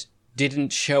 but they just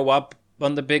didn't show up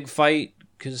on the big fight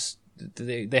because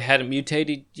they hadn't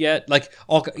mutated yet. Like,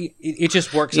 it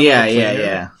just works. Yeah,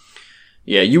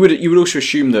 you would also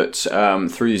assume that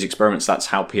through these experiments, that's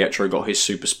how Pietro got his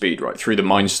super speed, right? Through the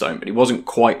Mind Stone. But he wasn't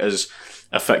quite as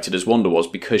affected as Wanda was,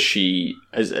 because she,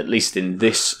 at least in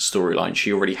this storyline,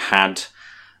 she already had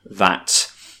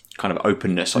that kind of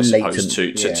openness, I suppose,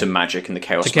 to magic and the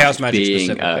chaos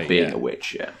magic being a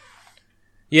witch, yeah.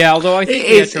 Yeah, although I think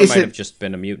Pietro might have just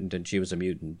been a mutant and she was a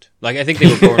mutant. Like, I think they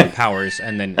were born with powers,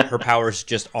 and then her powers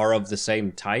just are of the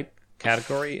same type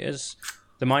category as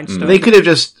The Mind Stone. They could have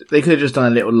just done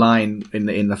a little line in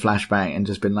the flashback and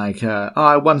just been like, "Oh,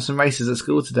 I won some races at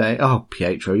school today. Oh,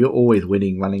 Pietro, you're always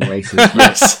winning running races."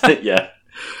 Yes, yeah.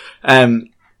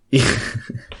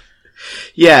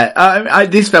 Yeah,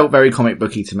 this felt very comic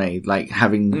booky to me, like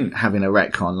having a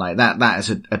retcon like that. That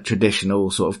is a traditional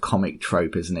sort of comic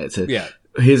trope, isn't it?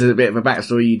 Here's a bit of a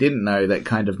backstory you didn't know that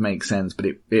kind of makes sense, but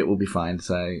it will be fine.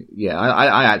 So yeah,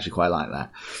 I actually quite like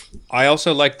that. I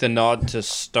also like the nod to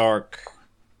Stark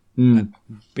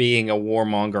being a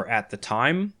warmonger at the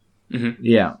time. Mm-hmm.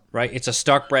 Yeah, right. It's a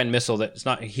Stark brand missile that it's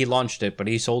not. He launched it, but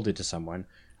he sold it to someone.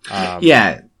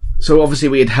 Yeah. So obviously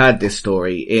we had heard this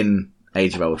story in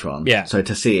Age of Ultron. Yeah. So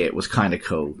to see it was kind of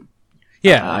cool.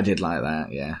 Yeah, I did like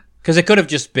that. Yeah. Because it could have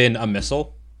just been a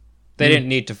missile. They didn't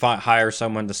need to hire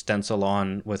someone to stencil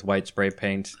on with white spray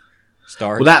paint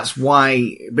Stark. Well, that's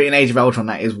why, but in Age of Ultron,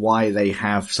 that is why they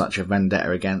have such a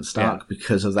vendetta against Stark,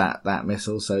 because of that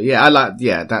missile. So yeah,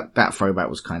 that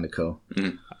throwback was kind of cool.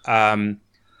 And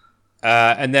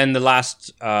then the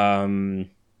last flashback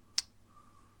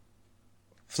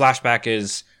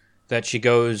is that she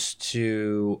goes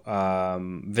to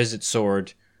visit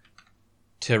Sword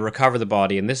to recover the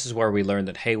body, and this is where we learn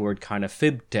that Hayward kind of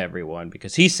fibbed to everyone,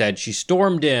 because he said she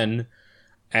stormed in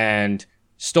and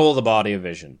stole the body of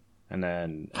Vision, and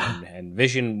then and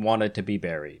Vision wanted to be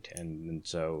buried, and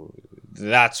so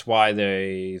that's why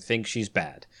they think she's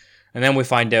bad. And then we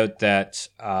find out that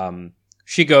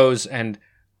she goes, and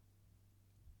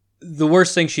the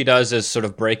worst thing she does is sort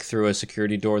of break through a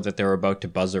security door that they're about to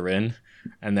buzzer in,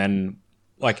 and then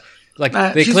they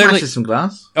she clearly smashes some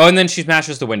glass. Oh, and then she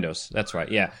smashes the windows. That's right.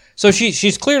 Yeah. So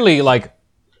she's clearly like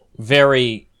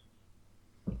very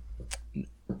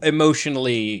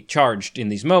emotionally charged in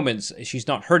these moments. She's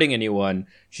not hurting anyone.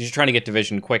 She's trying to get to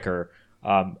Vision quicker.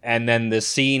 And then the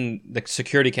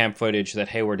security cam footage that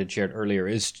Hayward had shared earlier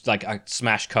is like a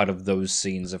smash cut of those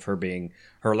scenes of her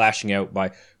lashing out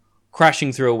by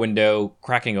crashing through a window,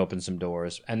 cracking open some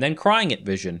doors, and then crying at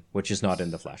Vision, which is not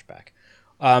in the flashback.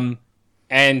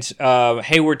 And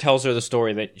Hayward tells her the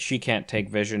story that she can't take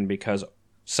Vision because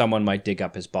someone might dig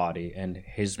up his body, and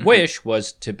his wish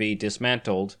was to be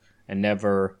dismantled and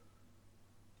never.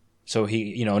 So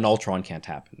an Ultron can't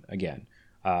happen again.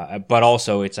 But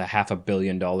also it's $500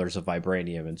 million of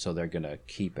vibranium, and so they're gonna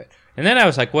keep it. And then I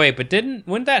was like, wait, but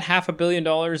wouldn't that $500 million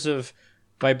of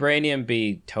vibranium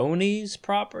be Tony's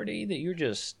property that you're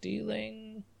just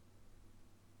stealing?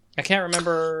 I can't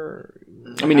remember.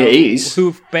 I mean, it is.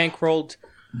 Who bankrolled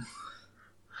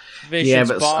Vision's Yeah,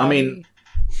 but body. I mean,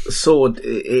 Sword,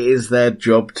 it is their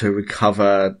job to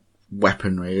recover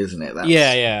weaponry, isn't it?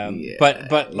 Yeah.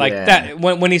 But like that,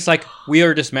 when he's like, we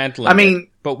are dismantling. I mean,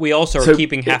 but we also are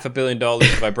keeping $500 million of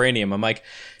vibranium. I'm like,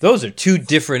 those are two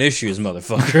different issues,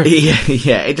 motherfucker.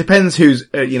 Yeah. It depends who's,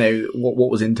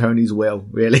 what was in Tony's will,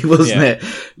 really, wasn't it?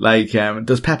 Like,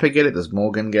 does Pepper get it? Does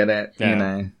Morgan get it?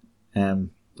 Yeah. Yeah.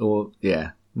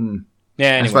 Yeah. Anyway,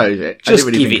 I suppose Just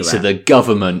really give it to the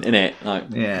government, innit?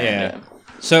 Like, Yeah.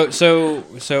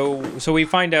 So we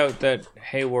find out that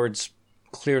Hayward's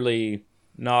clearly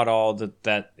not all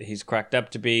that he's cracked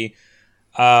up to be.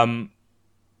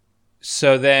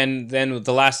 So then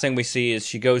the last thing we see is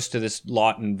she goes to this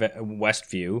lot in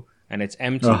Westview, and it's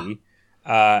empty.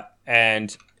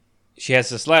 And she has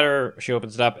this letter. She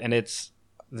opens it up, and it's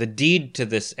the deed to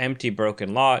this empty,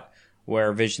 broken lot,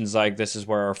 where Vision's like, this is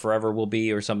where our forever will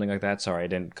be, or something like that. Sorry, I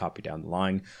didn't copy down the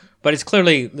line. But it's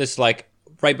clearly this, like,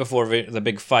 right before the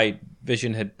big fight,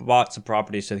 Vision had bought some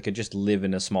property so they could just live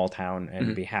in a small town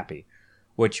and be happy.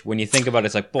 Which, when you think about it,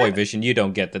 it's like, boy, Vision, you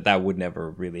don't get that would never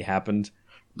really happened.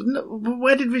 No,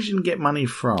 where did Vision get money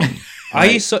from?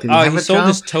 He sold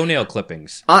his toenail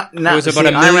clippings. It was about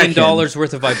 $1 million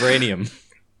worth of vibranium.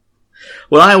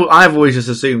 Well, I've always just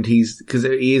assumed because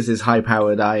he is this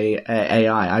high-powered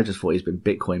AI. I just thought he's been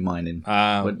Bitcoin mining.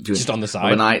 Just on the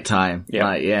side. Night time.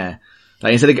 Yeah.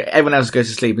 Like, instead of everyone else goes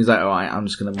to sleep, he's like, all right, I'm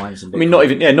just going to mine some Bitcoin. I mean,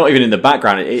 not even in the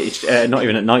background. It's not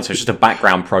even at night, so it's just a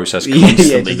background process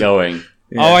constantly going.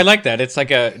 Yeah. Oh, I like that. It's like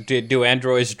do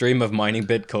androids dream of mining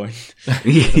Bitcoin?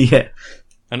 Yeah.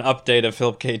 An update of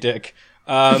Philip K. Dick.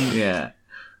 Yeah.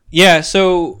 Yeah,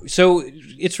 so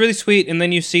it's really sweet, and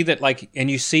then you see that, like,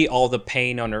 and you see all the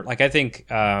pain on her. Like, I think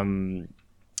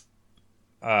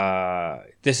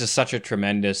this is such a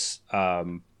tremendous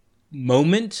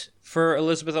moment for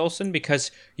Elizabeth Olsen,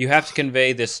 because you have to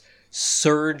convey this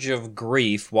surge of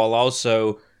grief while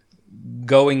also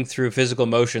going through physical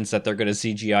motions that they're going to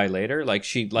CGI later. Like,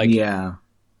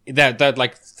 that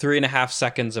like 3.5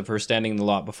 seconds of her standing in the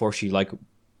lot before she, like,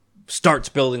 starts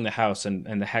building the house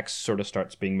and the hex sort of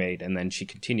starts being made, and then she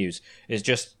continues, is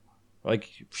just like,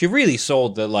 she really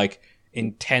sold the, like,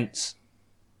 intense,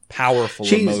 powerful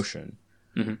emotion.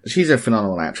 She's a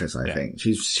phenomenal actress, I think.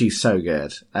 She's so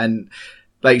good. And,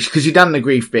 like, because she done the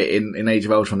grief bit in Age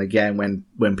of Ultron again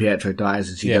when Pietro dies,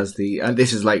 and she does and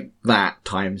this is like that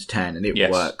times 10, and it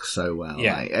works so well.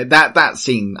 Yeah. Like, that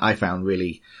scene I found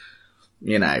really,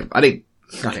 I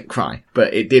didn't cry,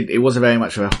 but it was very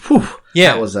much of a, whew,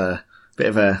 that was a bit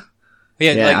of a,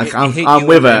 I'm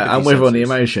with her on the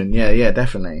emotion. Yeah,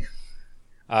 definitely.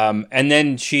 And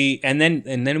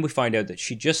then we find out that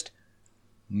she just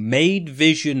made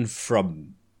Vision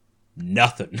from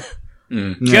nothing.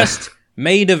 Just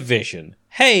made a vision.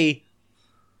 Hey,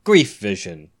 grief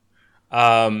vision.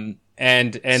 And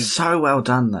so well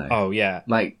done though. Oh yeah.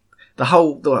 Like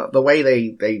the way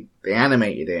they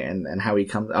animated it and how he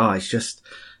comes. Oh, it's just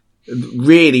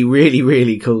really, really,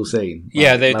 really cool scene.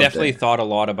 Yeah, they definitely thought a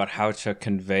lot about how to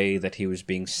convey that he was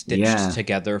being stitched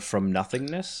together from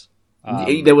nothingness.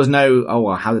 There was no,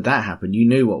 well, how did that happen? You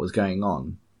knew what was going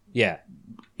on. Yeah.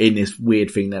 In this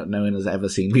weird thing that no one has ever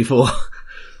seen before.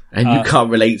 And you can't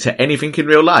relate to anything in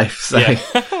real life. So,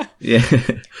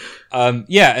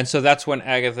 and so that's when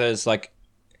Agatha is like,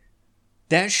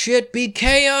 that shit be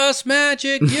chaos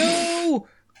magic, yo!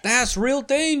 That's real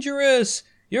dangerous!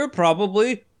 You're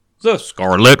probably the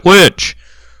Scarlet Witch!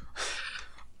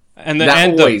 And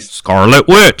the Scarlet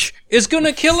Witch is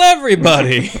gonna kill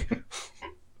everybody!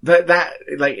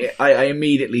 I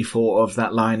immediately thought of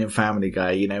that line in Family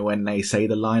Guy, when they say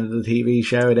the line of the TV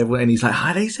show and he's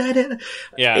like, they said it.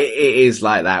 Yeah. It is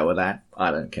like that with that. I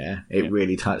don't care. It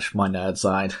really touched my nerd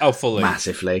side. Oh, fully.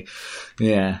 Massively.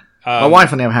 Yeah. My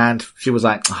wife, on the other hand, she was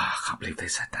like, I can't believe they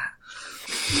said that.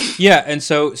 Yeah, and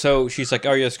so she's like,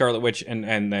 oh, you're the Scarlet Witch, and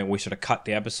then we sort of cut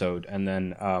the episode, and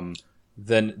then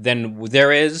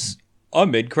there is a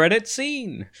mid-credit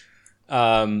scene.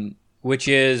 Which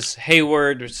is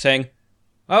Hayward saying,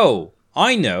 oh,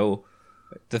 I know.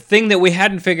 The thing that we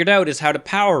hadn't figured out is how to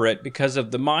power it because of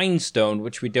the Mind Stone,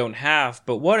 which we don't have.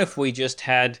 But what if we just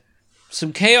had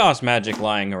some chaos magic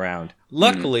lying around?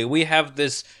 Luckily, we have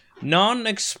this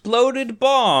non-exploded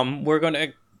bomb we're going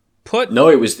to put... No,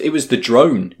 it was the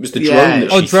drone. It was the drone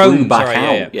that she threw back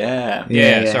out.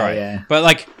 Yeah, sorry. Yeah.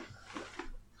 But,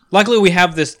 luckily we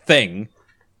have this thing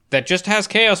that just has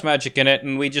chaos magic in it,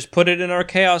 and we just put it in our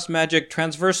chaos magic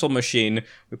transversal machine.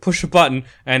 We push a button,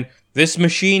 and this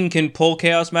machine can pull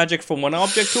chaos magic from one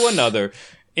object to another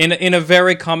in a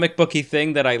very comic booky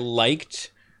thing that I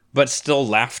liked, but still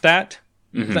laughed at.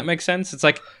 Does that make sense? It's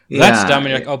like, that's dumb,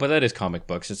 and you're like, oh, but that is comic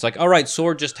books. It's like, all right,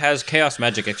 Sword just has chaos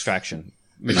magic extraction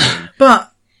machine.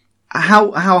 But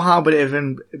how hard would it have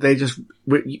been? They just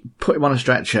put him on a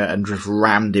stretcher and just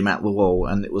rammed him at the wall,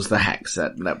 and it was the hex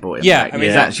that brought him back. I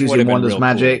mean, that's using Wanda's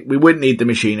magic. Cool. We wouldn't need the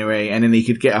machinery, and then he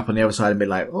could get up on the other side and be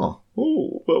like, oh,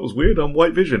 that was weird. I'm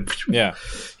White Vision. Yeah.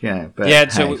 But hey.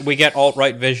 So we get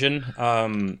alt-right Vision.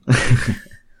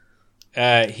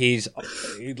 He's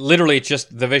literally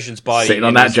just the Vision's body. Sitting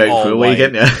on that joke for a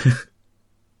weekend,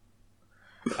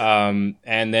 and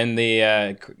then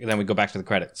then we go back to the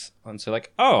credits. And so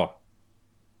oh,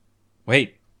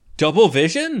 wait, double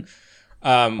Vision?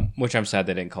 Which I'm sad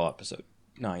they didn't call episode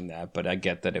 9 that, but I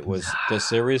get that it was the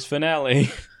series finale.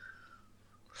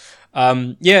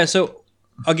 So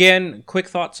again, quick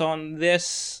thoughts on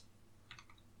this.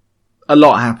 A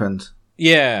lot happened.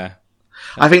 Yeah.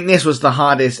 I think this was the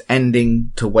hardest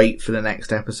ending to wait for the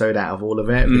next episode out of all of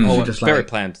it. Oh, just very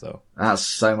planned though. That's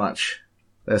so much.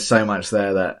 There's so much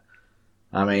there that,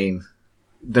 I mean,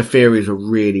 the theories were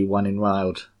really running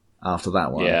wild after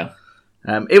that one. Yeah.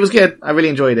 It was good. I really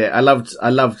enjoyed it. I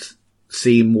loved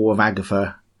seeing more of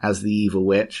Agatha as the evil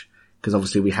witch, because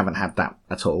obviously we haven't had that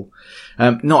at all.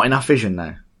 Not enough Vision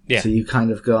though. Yeah. So you kind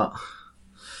of got,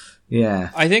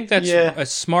 I think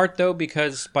that's smart though,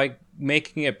 because by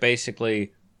making it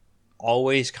basically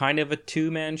always kind of a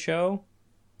two-man show,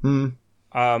 and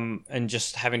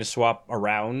just having to swap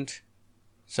around.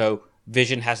 So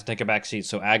Vision has to take a backseat,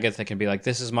 so Agatha can be like,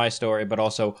 "This is my story," but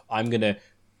also I'm gonna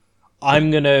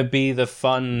be the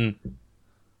fun,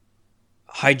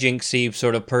 hijinksy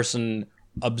sort of person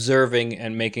observing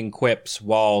and making quips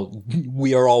while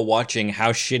we are all watching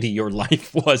how shitty your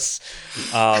life was.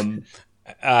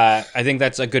 I think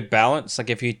that's a good balance. Like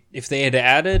if they had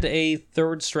added a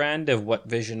third strand of what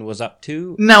Vision was up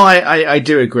to. No, I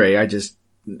do agree. I just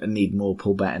need more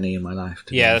Paul Bettany in my life.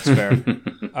 That's fair.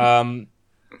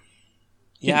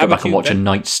 Go back and watch A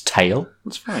Knight's Tale.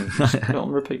 That's fine. Just put it on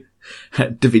repeat.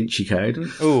 Da Vinci Code.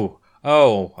 Ooh.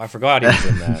 Oh, I forgot he was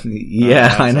in that.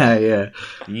 I know, yeah.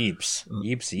 Yeeps.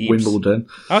 Wimbledon.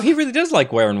 Oh, he really does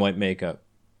like wearing white makeup.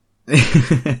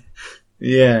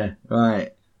 Yeah,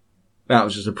 right. That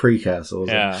was just a precursor,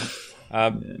 wasn't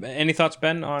Any thoughts,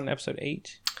 Ben, on episode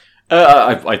 8?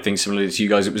 I think similarly to you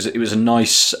guys, it was a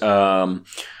nice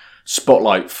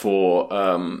spotlight for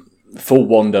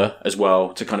Wanda as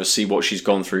well, to kind of see what she's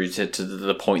gone through to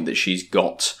the point that she's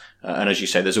got. And as you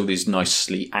say, there's all these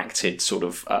nicely acted sort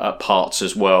of parts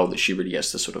as well that she really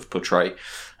gets to sort of portray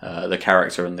the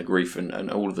character and the grief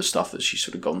and all of the stuff that she's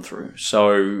sort of gone through.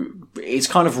 So it's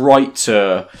kind of right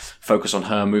to focus on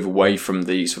her, move away from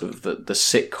the sort of the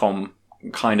sitcom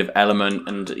kind of element,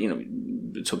 and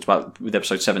we talked about with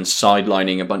episode 7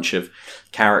 sidelining a bunch of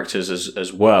characters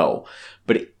as well.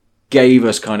 But it gave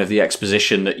us kind of the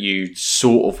exposition that you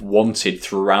sort of wanted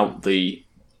throughout the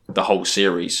whole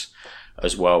series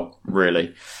as well,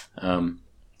 really. So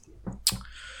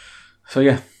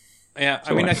yeah. Yeah,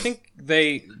 I think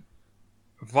because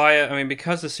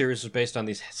the series was based on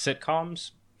these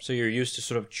sitcoms, so you're used to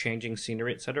sort of changing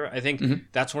scenery, etc. I think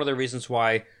that's one of the reasons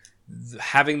why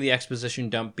having the exposition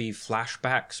dump be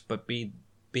flashbacks, but be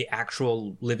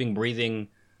actual living, breathing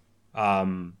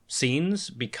scenes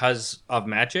because of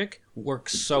magic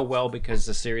works so well, because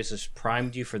the series has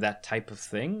primed you for that type of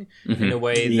thing in a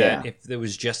way that if there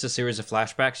was just a series of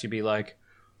flashbacks, you'd be like,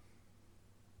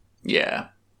 yeah,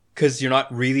 because you're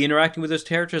not really interacting with those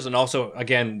characters. And also,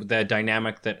 again, the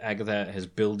dynamic that Agatha is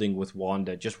building with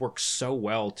Wanda just works so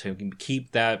well to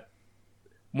keep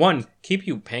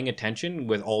you paying attention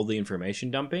with all the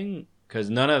information dumping, because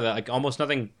none of that, like almost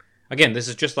nothing, again, this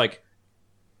is just like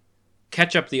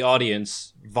catch up the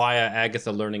audience via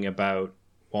Agatha learning about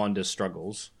Wanda's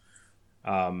struggles,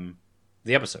 the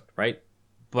episode, right?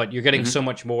 But you're getting so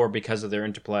much more because of their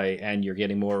interplay, and you're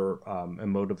getting more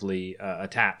emotively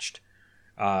attached.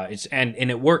 And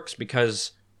it works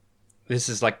because this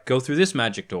is like, go through this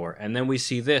magic door, and then we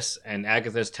see this, and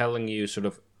Agatha's telling you, sort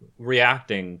of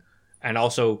reacting, and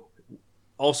also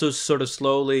sort of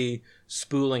slowly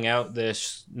spooling out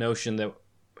this notion that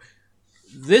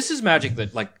this is magic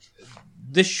that, like,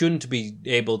 this shouldn't be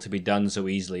able to be done so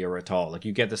easily or at all. Like,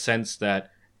 you get the sense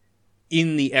that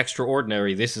in the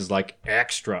extraordinary, this is like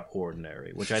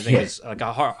extraordinary, which I think is like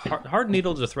a hard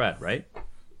needle to thread, right?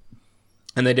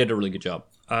 And they did a really good job.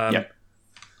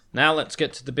 Now let's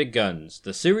get to the big guns,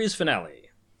 the series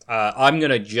finale. I'm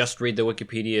going to just read the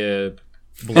Wikipedia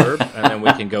blurb, and then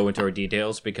we can go into our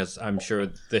details, because I'm sure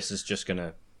this is just going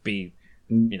to be,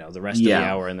 the rest of the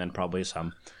hour, and then probably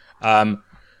some.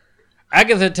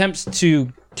 Agatha attempts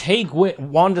to take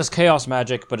Wanda's chaos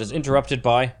magic, but is interrupted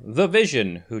by the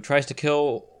Vision, who tries to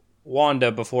kill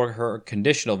Wanda before her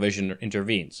conditional vision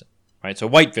intervenes. Right, so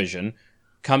White Vision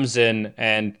comes in,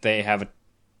 and they have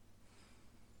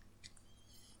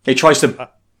He tries to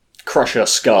crush her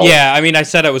skull. Yeah, I mean, I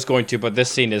said I was going to, but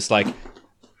this scene is like,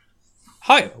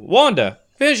 hi, Wanda,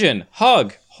 Vision,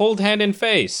 hug, hold hand in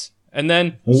face, and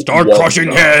then start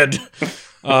crushing head.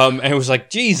 And it was like,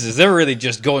 Jesus, they're really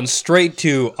just going straight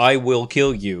to I will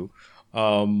kill you.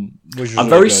 I'm really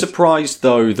very surprised,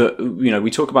 though, that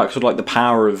we talk about sort of like the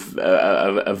power of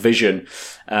Vision,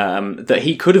 that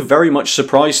he could have very much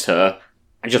surprised her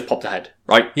and just popped her head,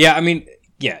 right? Yeah, I mean,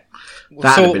 yeah.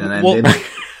 That would have been an ending.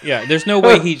 Yeah, there's no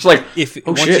way he like,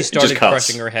 once he started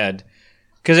crushing her head,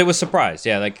 because it was surprised.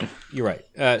 Yeah, like, you're right.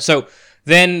 So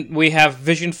then we have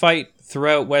Vision fight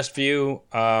throughout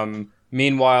Westview.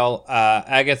 Meanwhile,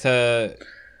 Agatha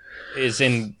is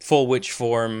in full witch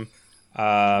form.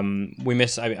 We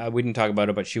didn't talk about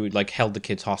it, but she held the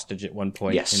kids hostage at one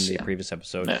point in the previous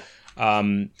episode.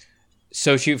 Yeah.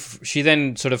 So she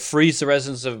then sort of frees the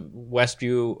residents of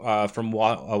Westview from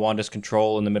Wanda's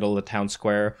control in the middle of the town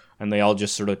square, and they all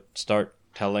just sort of start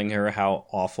telling her how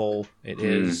awful it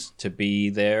is to be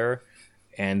there,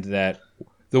 and that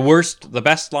the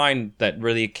best line that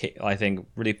really, I think,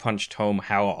 really punched home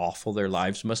how awful their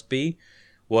lives must be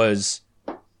was,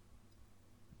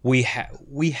 we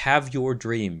have your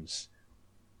dreams.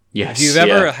 Yes. If you've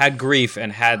ever had grief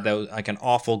and had those, like, an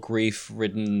awful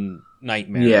grief-ridden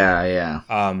nightmare.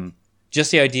 Yeah.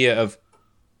 Just the idea of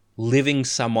living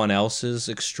someone else's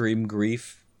extreme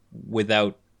grief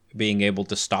without being able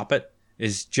to stop it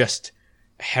is just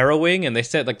harrowing. And they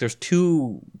said, like, there's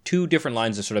two different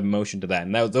lines of sort of emotion to that,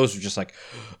 and those were just like,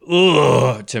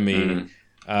 ugh, to me.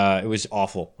 It was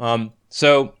awful.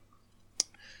 So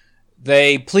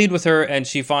they plead with her, and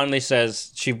she finally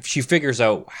says she figures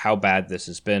out how bad this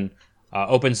has been.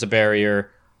 Opens the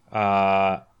barrier,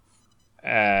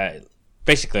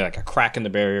 basically like a crack in the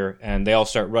barrier, and they all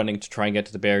start running to try and get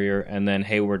to the barrier. And then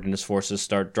Hayward and his forces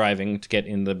start driving to get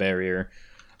in the barrier.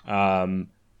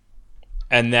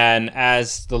 And then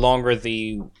as the longer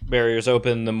the barriers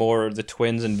open, the more the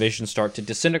twins and Vision start to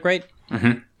disintegrate.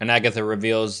 And Agatha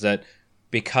reveals that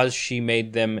because she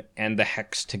made them and the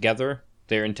Hex together,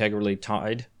 they're integrally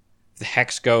tied. If the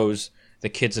hex goes, the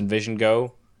kids and Vision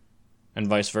go, and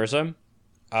vice versa.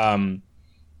 And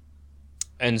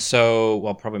so,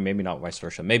 well, probably maybe not vice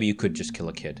versa. Maybe you could just kill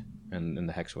a kid, and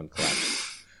the hex wouldn't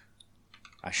collapse.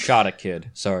 I shot a kid.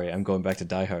 Sorry, I'm going back to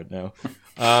Die Hard now.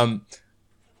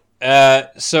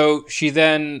 So she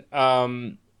then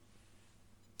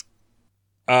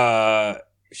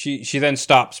she then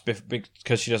stops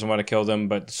because she doesn't want to kill them,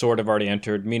 but the sword have already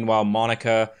entered. Meanwhile,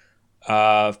 Monica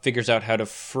figures out how to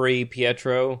free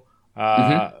Pietro,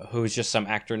 who's just some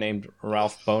actor named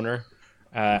Ralph Boner,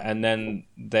 and then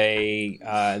they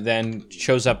then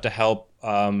shows up to help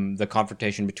the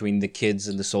confrontation between the kids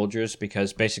and the soldiers,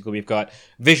 because basically we've got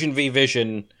Vision v.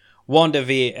 Vision, Wanda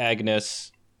v.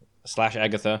 Agnes /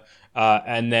 Agatha,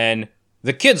 and then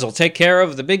the kids will take care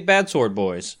of the big bad sword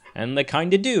boys, and they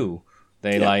kind of do.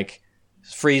 They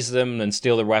freeze them and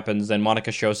steal their weapons. Then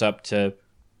Monica shows up to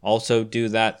also do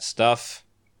that stuff.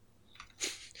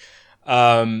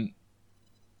 And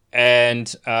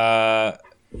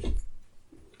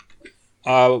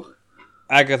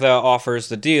Agatha offers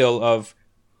the deal of,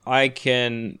 I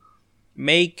can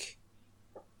make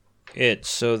it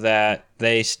so that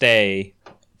they stay.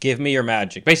 Give me your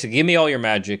magic. Basically, give me all your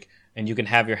magic, and you can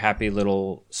have your happy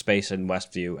little space in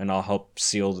Westview, and I'll help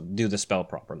do the spell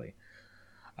properly.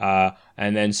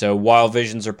 And then, so while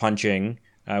Visions are punching,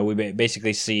 we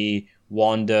basically see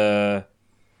Wanda.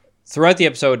 Throughout the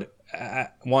episode,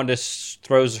 Wanda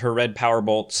throws her red power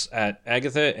bolts at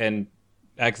Agatha, and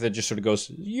Agatha just sort of goes,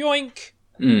 yoink!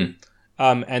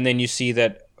 And then you see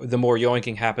that the more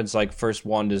yoinking happens, like first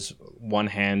Wanda's one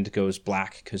hand goes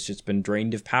black because it's been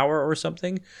drained of power or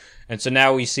something. And so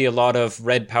now we see a lot of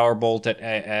red power bolt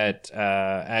at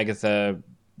Agatha,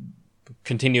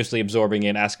 continuously absorbing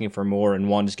it, asking for more, and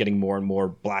Wanda's getting more and more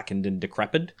blackened and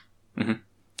decrepit.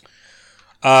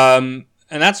 And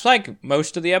that's like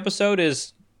most of the episode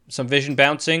is some Vision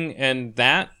bouncing and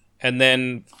that. And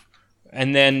then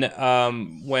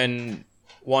when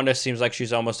Wanda seems like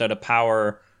she's almost out of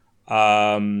power,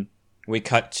 we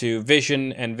cut to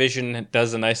Vision, and Vision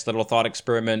does a nice little thought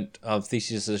experiment of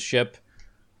Theseus's ship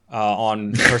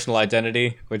on personal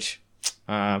identity, which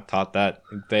taught that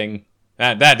thing.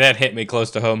 That hit me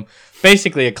close to home.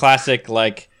 Basically a classic,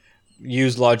 like,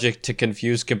 use logic to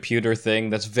confuse computer thing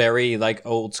that's very, like,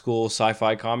 old school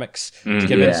sci-fi comics. To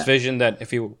convince Vision that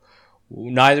if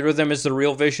neither of them is the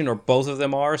real Vision, or both of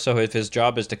them are, so if his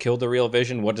job is to kill the real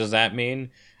Vision, what does that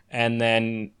mean? And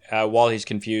then while he's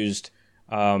confused,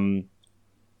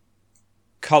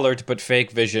 colored but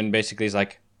fake Vision basically is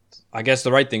like, I guess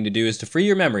the right thing to do is to free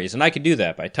your memories, and I can do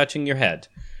that by touching your head.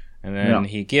 And then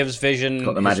he gives Vision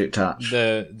got the magic touch,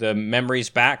 the memories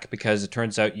back, because it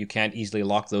turns out you can't easily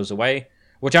lock those away,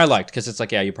 which I liked, because it's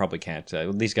like, yeah, you probably can't.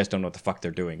 These guys don't know what the fuck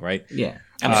they're doing, right? Yeah,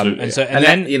 absolutely. And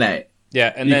then you know,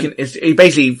 yeah, and then it's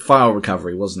basically file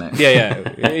recovery, wasn't it?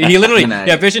 Yeah. He literally,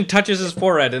 Vision touches his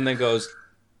forehead and then goes,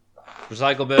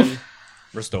 recycle bin,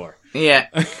 restore. Yeah.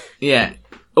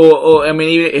 Or I mean,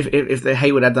 even if the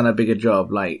Hayward had done a bigger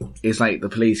job, like, it's like the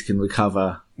police can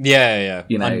recover. Yeah.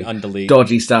 You know, undelete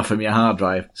dodgy stuff from your hard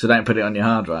drive, so don't put it on your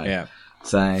hard drive. Yeah.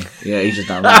 So yeah, he's just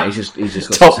done that. He's just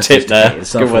got top tip there.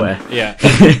 Software. Good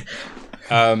one.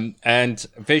 Yeah. And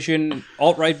Vision,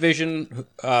 alt-right Vision,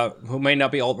 who may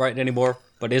not be alt-right anymore,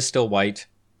 but is still white,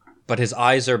 but his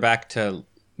eyes are back to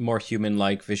more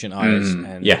human-like Vision eyes.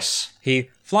 And yes. He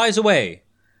flies away,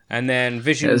 and then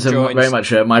Vision it's joins. Very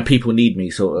much my people need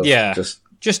me sort of. Yeah. Just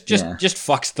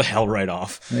fucks the hell right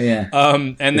off. Yeah.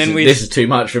 And then this is too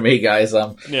much for me, guys.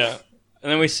 Yeah.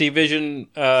 And then we see Vision,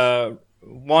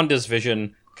 Wanda's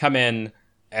Vision come in,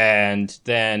 and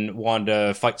then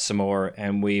Wanda fights some more,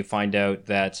 and we find out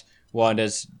that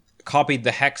Wanda's copied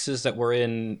the hexes that were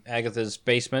in Agatha's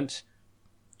basement,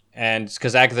 and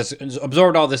because Agatha's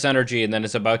absorbed all this energy and then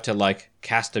is about to, like,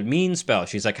 cast a mean spell.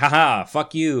 She's like, haha,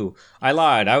 fuck you, I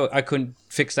lied, I couldn't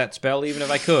fix that spell even if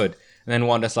I could. And then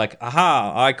Wanda's like,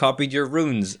 aha, I copied your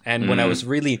runes, and when I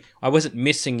wasn't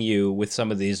missing you with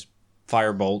some of these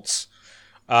firebolts,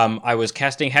 I was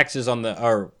casting hexes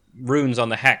or runes on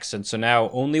the hex, and so now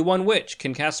only one witch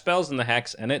can cast spells in the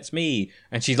hex, and it's me.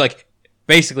 And she's like,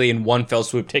 basically in one fell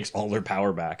swoop takes all her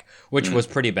power back, which was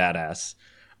pretty badass.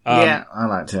 Yeah, I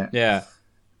liked it. Yeah.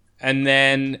 And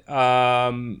then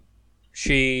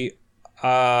she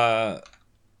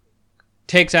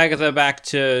takes Agatha back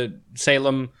to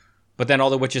Salem, but then all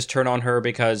the witches turn on her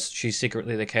because she's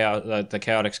secretly the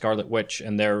chaotic Scarlet Witch,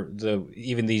 and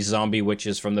even these zombie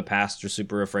witches from the past are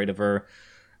super afraid of her.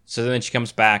 So then she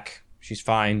comes back, she's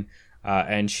fine,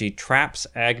 and she traps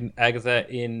Agatha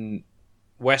in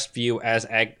Westview as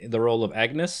the role of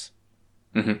Agnes,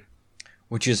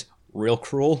 which is real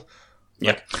cruel.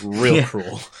 Like, real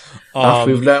cruel.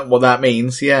 After we've learnt what that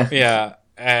means, yeah. Yeah,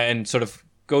 and sort of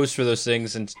goes through those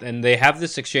things, and they have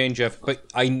this exchange of, but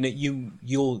you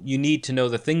need to know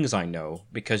the things I know,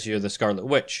 because you're the Scarlet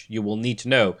Witch. You will need to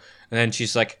know. And then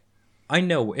she's like, I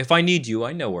know. If I need you,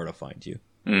 I know where to find you.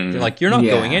 You're like, you're not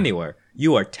going anywhere.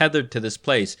 You are tethered to this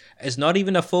place as not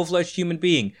even a full-fledged human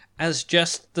being, as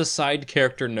just the side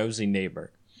character nosy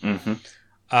neighbor. Mm-hmm.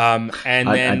 And then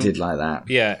I did like that.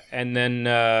 Yeah, and then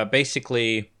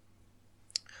basically,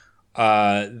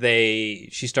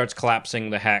 she starts collapsing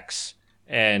the hex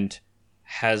and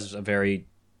has a very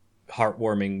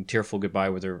heartwarming, tearful goodbye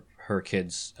with her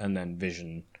kids, and then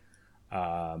Vision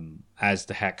as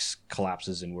the hex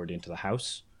collapses inward into the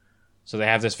house. So they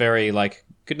have this very, like,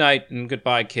 good night and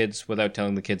goodbye, kids, without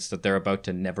telling the kids that they're about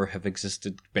to never have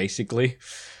existed, basically.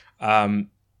 And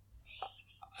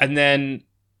then,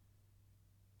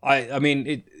 I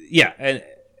mean,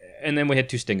 and then we had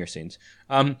 2 stinger scenes.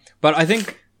 But I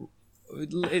think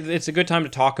it's a good time to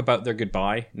talk about their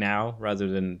goodbye now, rather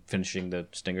than finishing the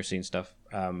stinger scene stuff,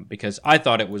 because I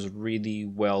thought it was really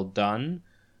well done.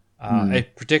 I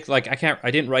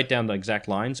didn't write down the exact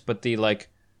lines, but the, like,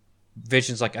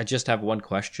 Vision's like, I just have one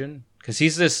question, because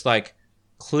he's this, like,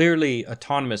 clearly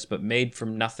autonomous but made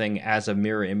from nothing as a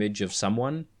mirror image of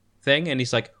someone thing, and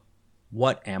he's like,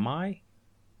 what am I?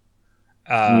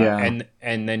 And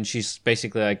then she's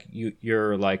basically like,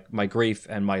 you're like my grief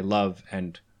and my love,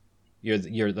 and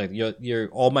you're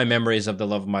all my memories of the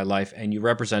love of my life, and you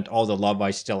represent all the love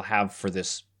I still have for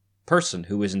this person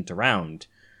who isn't around.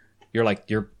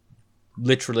 You're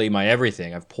literally my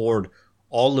everything. I've poured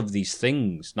all of these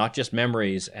things, not just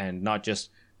memories and not just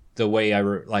the way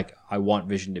I want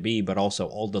Vision to be, but also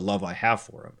all the love I have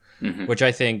for him, which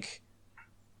I think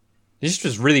this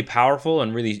was really powerful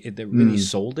and really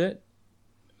sold it.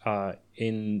 I got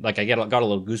a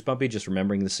little goosebumpy just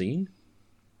remembering the scene.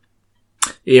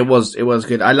 It was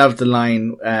good. I loved the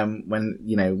line when,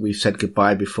 we've said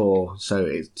goodbye before, so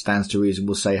it stands to reason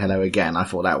we'll say hello again. I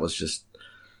thought that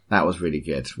was really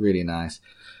good, really nice.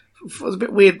 It was a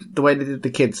bit weird the way they did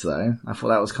the kids, though. I thought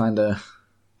that was kind of,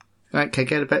 okay,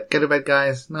 go to bed,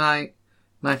 guys. Night.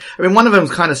 I mean, one of them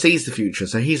kind of sees the future,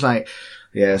 so he's like,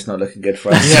 yeah, it's not looking good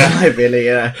for us. Yeah,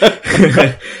 Billy.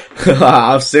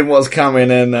 I've seen what's coming,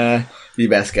 and you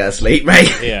best go to sleep,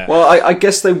 mate. Yeah. Well, I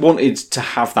guess they wanted to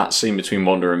have that scene between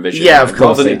Wanda and Vision. Yeah, of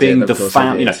course. Rather than it being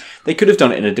they could have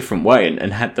done it in a different way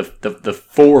and had the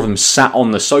 4 of them sat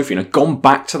on the sofa, gone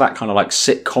back to that kind of like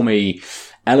sitcom-y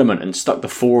element and stuck the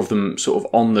 4 of them sort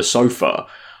of on the sofa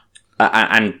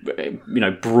and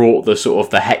brought the sort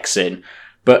of the hex in.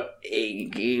 But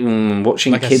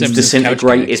watching like kids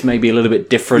disintegrate is maybe a little bit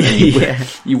different.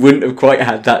 And you wouldn't have quite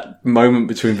had that moment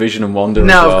between Vision and Wanda.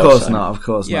 No, of course not. Of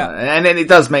course not. And then it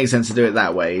does make sense to do it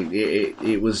that way.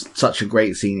 It was such a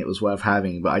great scene; it was worth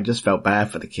having. But I just felt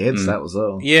bad for the kids. That was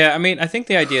all. Yeah, I mean, I think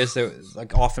the idea is that,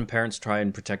 like, often parents try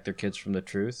and protect their kids from the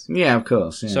truth. Yeah, of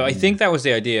course. Yeah, so I think that was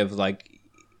the idea of, like,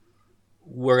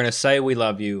 we're going to say we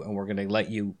love you and we're going to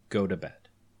let you go to bed.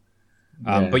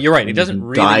 But you're right, it doesn't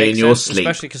really die make in sense, your sleep.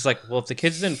 Especially because, like, well, if the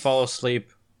kids didn't fall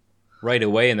asleep right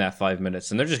away in that 5 minutes,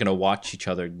 then they're just going to watch each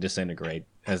other disintegrate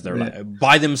as they're like,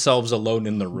 by themselves alone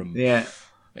in the room. Yeah.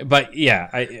 But yeah,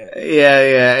 it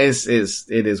is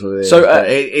what it is. So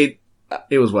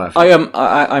it was worth it.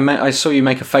 I saw you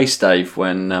make a face, Dave,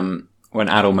 when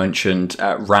Adel mentioned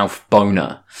Ralph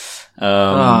Boner.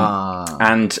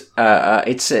 And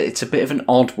it's a bit of an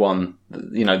odd one.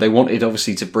 They wanted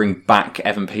obviously to bring back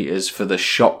Evan Peters for the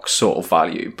shock sort of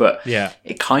value, but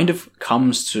it kind of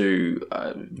comes to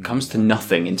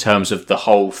nothing in terms of the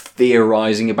whole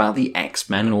theorizing about the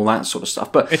X-Men and all that sort of stuff.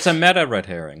 But it's a meta red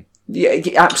herring. Yeah,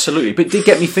 absolutely. But it did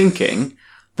get me thinking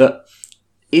that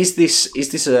is this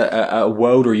a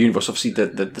world or a universe? Obviously,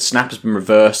 the snap has been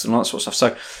reversed and all that sort of stuff.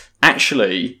 So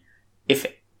actually, if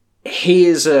he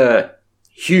is a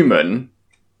human,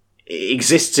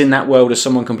 exists in that world as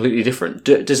someone completely different.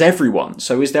 Does everyone?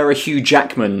 So is there a Hugh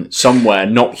Jackman somewhere,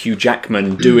 not Hugh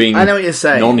Jackman, doing I know what you're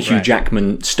saying. non-Hugh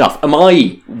Jackman stuff? Am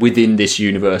I within this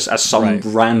universe as some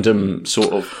random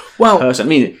sort of person? I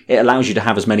mean, it allows you to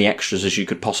have as many exters as you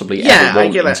could possibly ever want.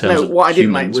 I get that. No, what I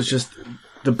didn't like was just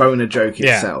the boner joke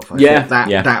itself. I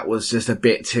thought that was just a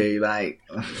bit too, like,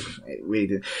 it really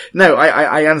did. No,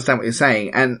 I understand what you're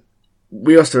saying, and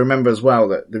we also remember as well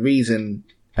that the reason,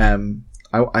 I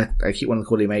keep wanting to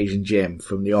call him Asian Jim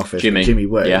from The Office. Jimmy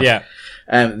Wood. Yeah.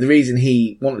 The reason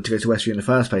he wanted to go to Westview in the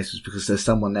first place was because there's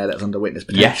someone there that's under witness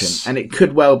protection. Yes. And it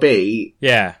could well be,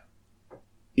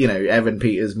 Evan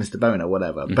Peters, Mr. Boner,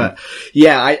 whatever. Mm-hmm. But,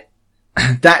 yeah,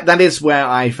 that is where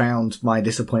I found my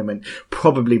disappointment,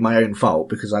 probably my own fault,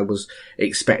 because I was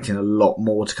expecting a lot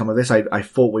more to come of this. I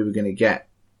thought we were going to get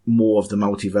more of the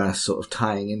multiverse sort of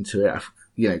tying into it,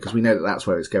 because we know that that's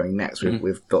where it's going next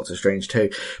with Doctor Strange 2.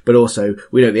 But also,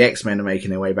 we know the X-Men are making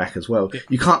their way back as well.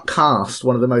 You can't cast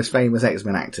one of the most famous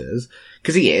X-Men actors,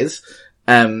 because he is,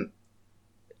 in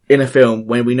a film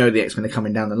when we know the X-Men are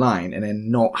coming down the line, and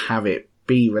then not have it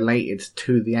be related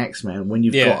to the X-Men when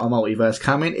you've got a multiverse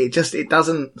coming. It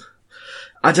doesn't,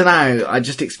 I don't know, I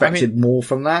just expected more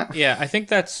from that. Yeah, I think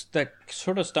that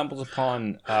sort of stumbles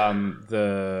upon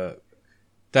the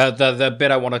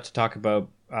bit I wanted to talk about,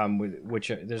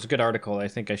 which there's a good article I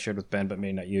think I shared with Ben, but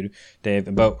maybe not you, Dave,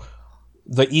 about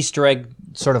the Easter egg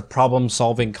sort of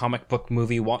problem-solving comic book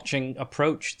movie watching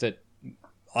approach that,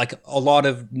 like, a lot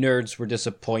of nerds were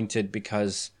disappointed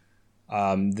because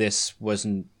this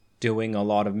wasn't doing a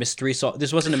lot of mystery.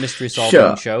 This wasn't a mystery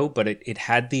solving show, but it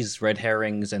had these red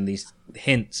herrings and these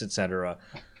hints, etc.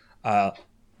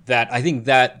 That I think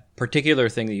that particular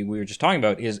thing that we were just talking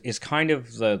about is kind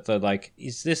of the like,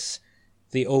 is this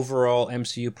the overall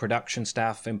MCU production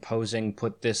staff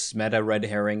put this meta red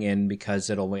herring in because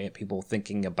it'll get people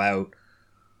thinking about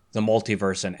the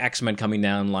multiverse and X-Men coming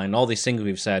down the line, all these things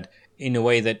we've said, in a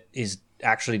way that is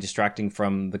actually distracting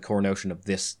from the core notion of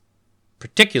this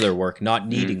particular work not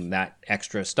needing that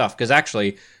extra stuff. Because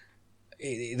actually,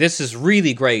 this is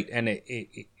really great, and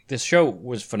this show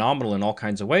was phenomenal in all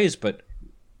kinds of ways, but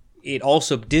it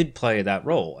also did play that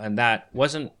role, and that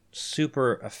wasn't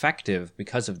super effective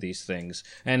because of these things,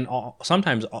 and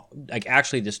sometimes like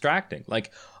actually distracting.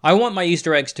 Like, I want my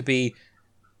Easter eggs to be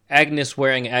Agnes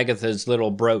wearing Agatha's little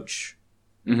brooch.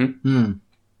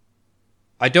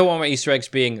 I don't want my Easter eggs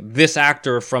being this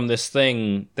actor from this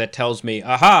thing that tells me,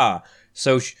 aha,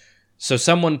 so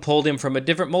someone pulled him from a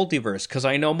different multiverse, because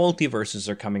I know multiverses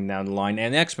are coming down the line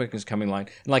and X-Men is coming line.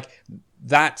 And like,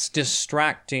 that's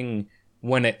distracting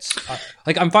when it's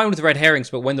like, I'm fine with red herrings,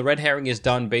 but when the red herring is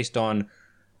done based on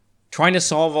trying to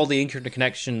solve all the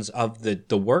interconnections of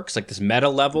the works, like this meta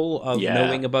level of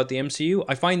knowing about the MCU,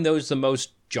 I find those the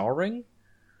most jarring.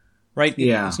 Right?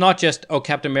 Yeah. It's not just,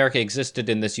 Captain America existed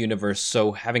in this universe,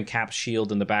 so having Cap's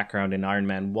shield in the background in Iron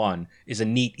Man 1 is a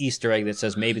neat Easter egg that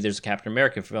says maybe there's a Captain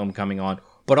America film coming on,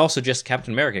 but also just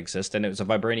Captain America exists and it was a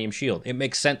vibranium shield. It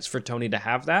makes sense for Tony to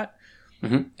have that,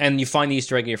 and you find the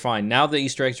Easter egg and you're fine. Now the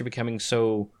Easter eggs are becoming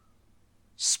so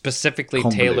specifically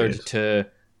tailored to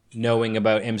knowing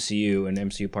about MCU and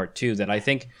MCU Part 2 that I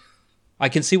think I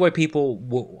can see why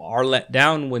people are let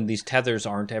down when these tethers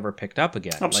aren't ever picked up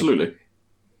again. Absolutely. Like,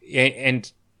 and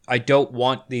I don't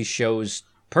want these shows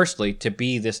personally to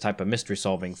be this type of mystery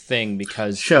solving thing,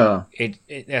 because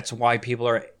that's why people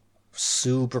are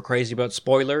super crazy about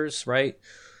spoilers, right?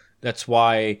 That's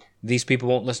why these people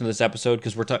won't listen to this episode,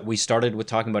 because we started with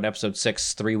talking about episode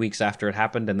 6 3 weeks after it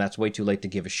happened, and that's way too late to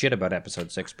give a shit about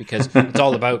episode 6, because it's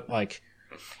all about like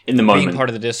in the moment, being part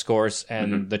of the discourse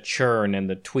and the churn and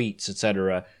the tweets,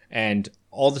 etc. And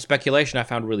all the speculation I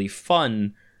found really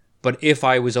fun. But if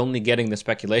I was only getting the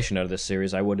speculation out of this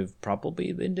series, I would have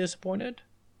probably been disappointed.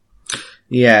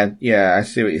 Yeah, I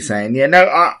see what you're saying. Yeah,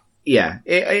 no,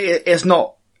 it's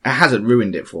not, it hasn't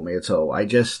ruined it for me at all. I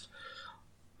just,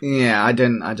 I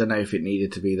don't know if it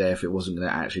needed to be there, if it wasn't going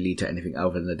to actually lead to anything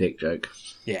other than a dick joke.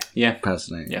 Yeah.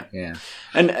 Personally. Yeah.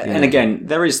 And again,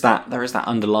 there is that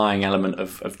underlying element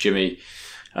of Jimmy,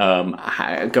 going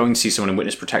to see someone in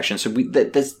witness protection. So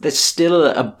there's still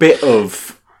a bit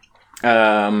of,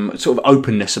 sort of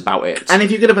openness about it. And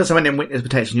if you're going to put someone in witness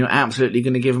protection, you're absolutely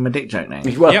going to give them a dick joke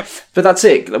name. Well, but that's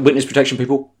it. Witness protection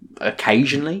people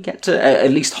occasionally get to, at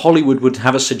least Hollywood would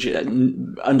have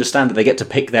understand that they get to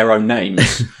pick their own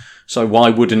names. So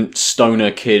why wouldn't stoner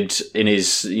kid in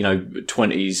his,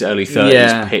 20s, early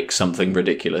 30s pick something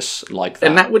ridiculous like that?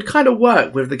 And that would kind of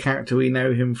work with the character we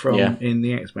know him from in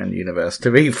the X-Men universe,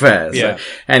 to be fair. So,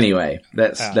 anyway,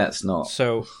 that's not.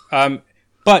 So,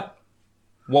 but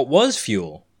what was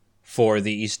fuel for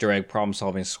the Easter egg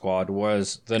problem-solving squad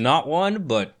was the not one,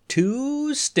 but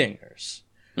 2 stingers.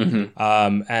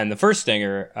 And the first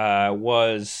stinger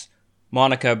was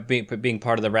Monica being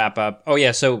part of the wrap-up. Oh,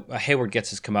 yeah, so Hayward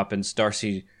gets his comeuppance,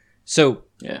 Darcy. So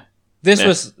this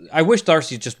was... I wish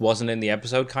Darcy just wasn't in the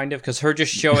episode, kind of, because her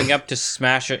just showing up to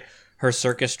smash her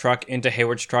circus truck into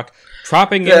Hayward's truck,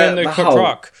 trapping him in the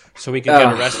truck so he could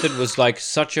get arrested, was like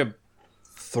such a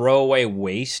throwaway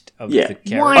waste of the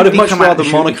character. I'd have much rather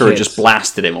Monica had just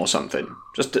blasted him or something.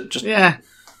 Just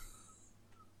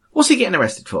What's he getting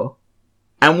arrested for?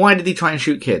 And why did he try and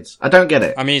shoot kids? I don't get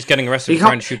it. I mean, he's getting arrested for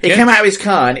trying to shoot kids. He came out of his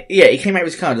car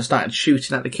and just started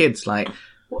shooting at the kids. Like,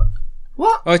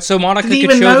 What? Oh, so Monica Didn't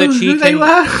could even show know that she who they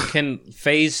were? can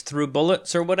phase through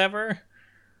bullets or whatever.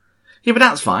 Yeah, but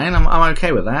that's fine. I'm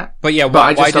okay with that. But yeah,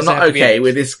 But why I'm does it not have to be okay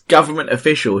with this government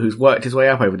official who's worked his way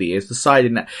up over the years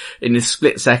deciding that in this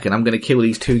split second I'm going to kill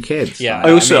these 2 kids. Yeah.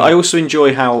 Like, I also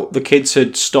enjoy how the kids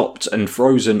had stopped and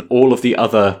frozen all of the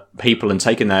other people and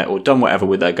taken their, or done whatever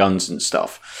with their guns and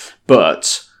stuff.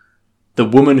 But the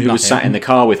woman who was sat in the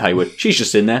car with Hayward, she's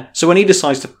just in there. So when he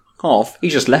decides to fuck off, he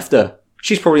just left her.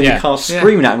 She's probably in the car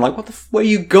screaming at him like, where are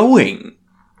you going?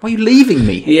 Why are you leaving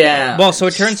me here? Yeah. Well, so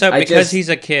it turns out because he's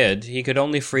a kid, he could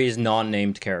only freeze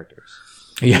non-named characters.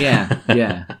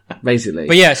 Yeah, basically.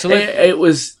 But yeah, so it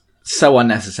was so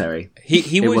unnecessary.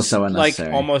 He was so like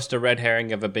unnecessary. almost a red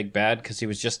herring of a big bad because he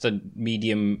was just a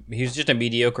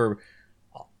mediocre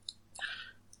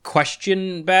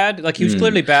question bad. Like he was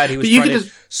clearly bad. He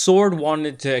was Sword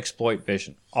wanted to exploit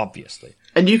Vision, obviously.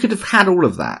 And you could have had all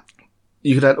of that.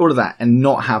 You could have had all of that and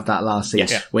not have that last scene.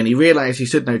 Yes. Yeah. When he realised he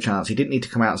stood no chance, he didn't need to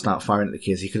come out and start firing at the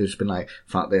kids. He could have just been like,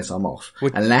 fuck this, I'm off.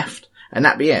 And left. And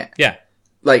that'd be it. Yeah.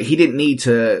 Like, he didn't need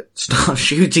to start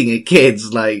shooting at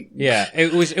kids, like... Yeah,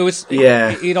 it was...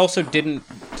 Yeah. It also didn't,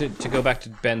 to go back to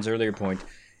Ben's earlier point,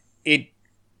 it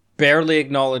barely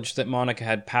acknowledged that Monica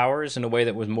had powers in a way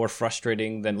that was more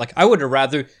frustrating than... Like, I would have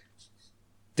rather...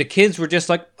 The kids were just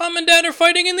like, Mom and Dad are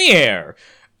fighting in the air.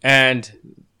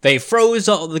 And they froze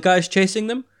all the guys chasing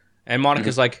them. And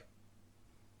Monica's like,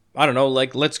 I don't know,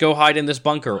 like, let's go hide in this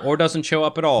bunker. Or doesn't show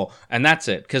up at all. And that's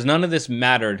it. Because none of this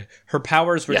mattered. Her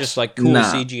powers were just like cool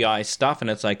CGI stuff. And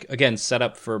it's like, again, set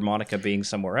up for Monica being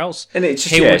somewhere else. And it's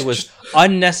just, Hayward was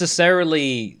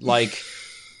unnecessarily like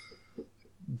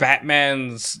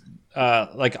Batman's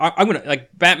I'm gonna like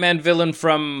Batman villain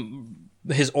from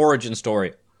his origin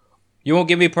story. You won't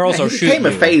give me pearls, I'll shoot you. He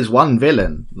became a Phase 1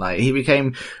 villain. Like, he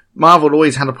became... Marvel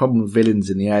always had a problem with villains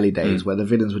in the early days, where the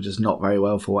villains were just not very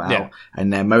well thought out,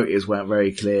 and their motives weren't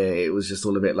very clear. It was just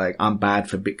all a bit like, I'm bad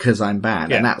because I'm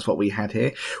bad, and that's what we had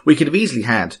here. We could have easily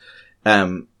had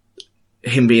him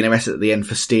being arrested at the end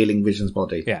for stealing Vision's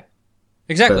body. Yeah.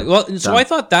 Exactly. So I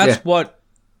thought that's what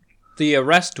the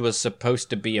arrest was supposed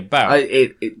to be about.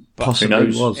 It possibly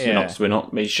was. Yeah.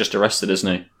 He's just arrested,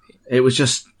 isn't he? It was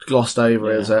just glossed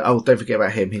over as don't forget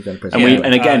about him, he's going to prison.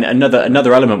 And again,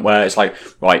 another element where it's like,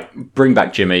 right, bring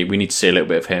back Jimmy, we need to see a little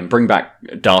bit of him. Bring back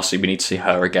Darcy, we need to see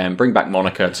her again. Bring back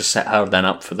Monica to set her then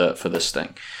up for the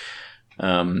sting.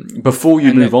 Before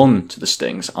you move on to the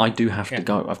stings, I do have to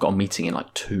go. I've got a meeting in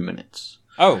like 2 minutes.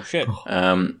 Oh, shit.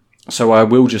 So I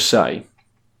will just say,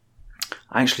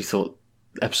 I actually thought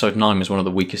episode 9 was one of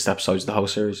the weakest episodes of the whole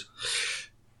series.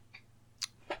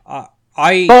 Fair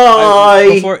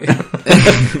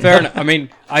enough. I mean,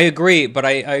 I agree, but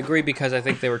I agree because I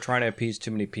think they were trying to appease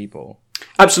too many people.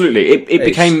 Absolutely, it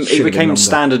became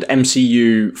standard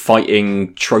MCU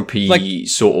fighting tropey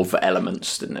sort of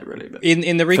elements, didn't it? Really. But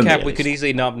in the recap, we could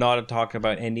easily not have talked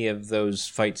about any of those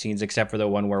fight scenes except for the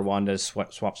one where Wanda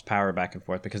swaps power back and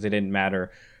forth because they didn't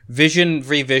matter. Vision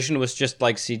was just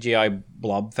like CGI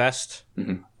blobfest.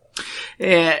 Mm-hmm.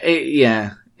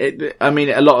 I mean,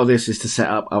 a lot of this is to set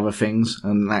up other things,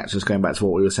 and that's just going back to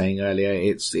what we were saying earlier.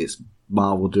 It's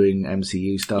Marvel doing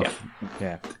MCU stuff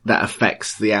that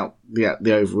affects the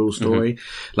overall story,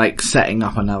 like setting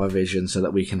up another Vision so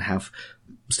that we can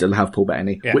still have Paul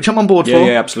Bettany, which I'm on board for.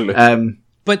 Yeah, absolutely.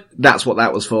 But that's what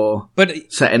that was for.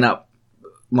 But setting up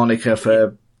Monica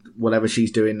for whatever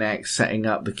she's doing next, setting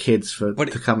up the kids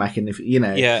to come back in.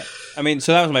 Yeah, I mean,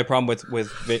 so that was my problem with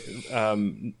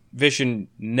Vision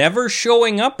never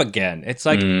showing up again. It's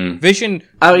like Vision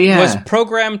was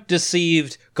programmed,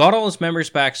 deceived, got all his memories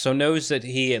back, so knows that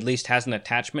he at least has an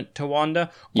attachment to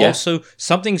Wanda. Yeah. Also,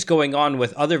 something's going on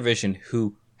with other Vision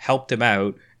who helped him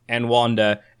out, and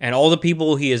Wanda, and all the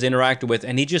people he has interacted with,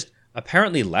 and he just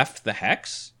apparently left the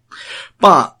Hex.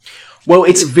 But,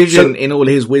 it's Vision in all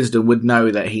his wisdom would know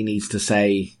that he needs to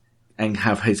say and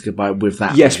have his goodbye with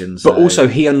that Vision. But also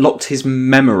he unlocked his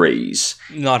memories.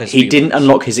 Not his He didn't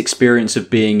unlock his experience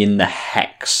of being in the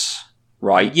Hex,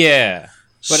 right? Yeah.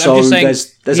 But so I'm just saying,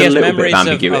 there's he a has little bit of memories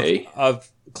ambiguity. of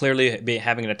clearly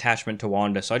having an attachment to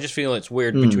Wanda. So I just feel it's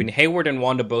weird between Hayward and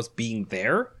Wanda both being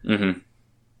there. Mm-hmm.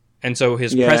 And so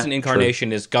his present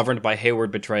incarnation is governed by Hayward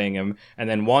betraying him. And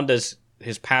then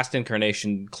his past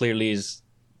incarnation clearly is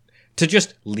to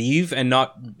just leave and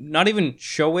not even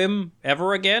show him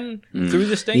ever again through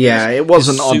this thing. Yeah, it was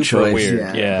an odd choice.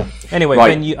 Weird. Yeah. Anyway,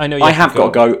 right. Ben, I know you I have got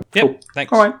to go. Yep, cool.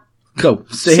 thanks. All right. Cool.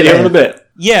 See you in a bit.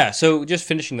 Yeah, so just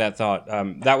finishing that thought,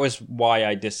 that was why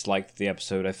I disliked the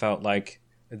episode. I felt like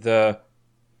the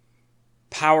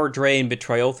power drain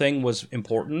betrayal thing was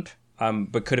important,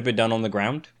 but could have been done on the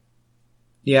ground.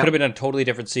 Yeah. Could have been a totally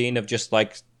different scene of just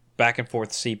like back and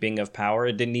forth seeping of power.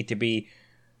 It didn't need to be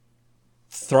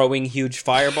throwing huge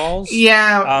fireballs.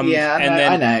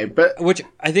 I know, but which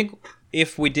I think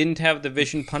if we didn't have the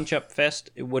Vision punch-up fest,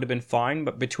 it would have been fine.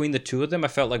 But between the two of them, I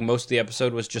felt like most of the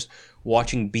episode was just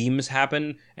watching beams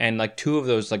happen, and like two of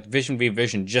those, like Vision v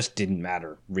Vision, just didn't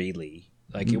matter really.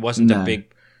 Like it wasn't a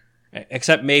big,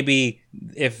 except maybe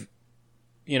if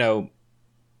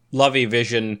Lovey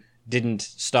Vision didn't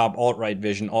stop alt-right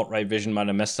Vision might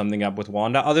have messed something up with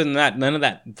Wanda. Other than that, none of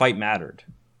that fight mattered.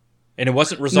 And it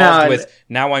wasn't resolved with,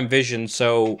 now I'm Vision,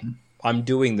 so I'm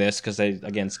doing this, because they,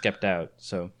 again, skipped out.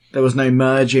 So there was no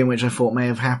merging, which I thought may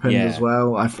have happened as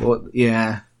well. I thought,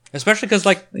 especially because,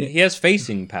 like, he has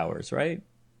facing powers, right?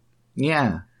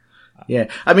 Yeah. Yeah.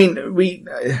 I mean,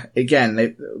 the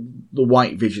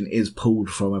White Vision is pulled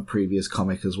from a previous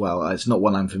comic as well. It's not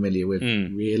one I'm familiar with,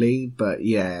 really, but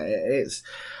yeah, it's,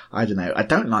 I don't know. I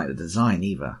don't like the design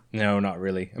either. No, not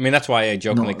really. I mean, that's why I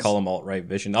jokingly call him alt-right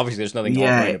Vision. Obviously, there's nothing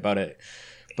alt-right about it,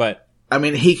 but I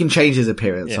mean, he can change his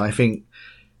appearance. So I think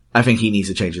he needs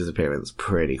to change his appearance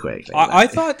pretty quickly. I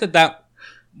thought that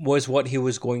was what he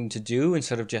was going to do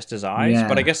instead of just his eyes,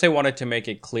 but I guess they wanted to make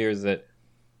it clear that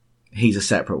he's a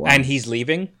separate one. And he's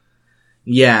leaving.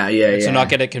 So not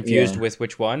get it confused with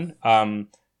which one.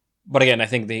 But again, I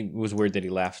think it was weird that he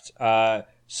left. I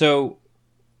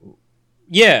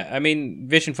mean,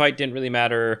 Vision fight didn't really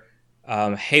matter.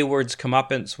 Hayward's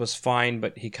comeuppance was fine,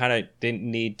 but he kind of didn't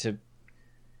need to.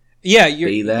 Yeah,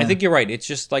 I think you're right. It's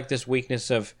just like this weakness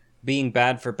of being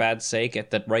bad for bad's sake at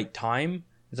the right time.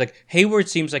 It's like Hayward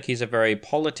seems like he's a very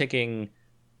politicking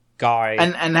guy,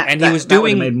 and he was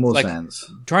doing made more sense.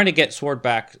 Trying to get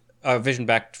Vision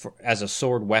back as a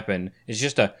sword weapon is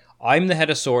just I'm the head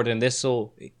of sword, and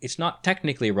it's not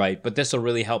technically right, but this will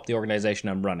really help the organization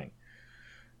I'm running.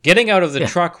 Getting out of the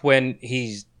truck when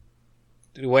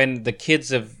the kids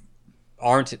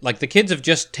the kids have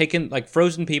just taken, like,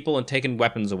 frozen people and taken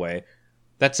weapons away.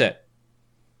 That's it.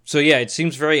 So yeah, it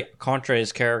seems very contra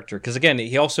his character, because again,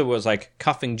 he also was like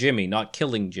cuffing Jimmy, not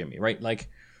killing Jimmy, right? Like,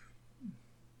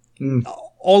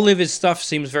 all of his stuff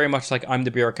seems very much like I'm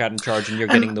the bureaucrat in charge, and you're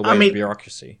getting in the way of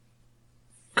bureaucracy.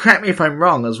 Correct me if I'm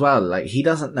wrong as well. Like, he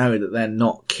doesn't know that they're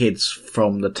not kids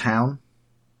from the town.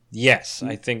 Yes,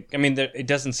 I think. I mean, it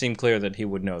doesn't seem clear that he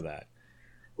would know that.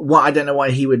 Well, I don't know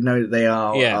why he would know that they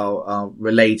are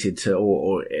related to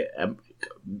or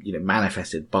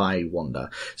manifested by Wanda.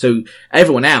 So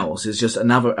everyone else is just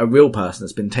a real person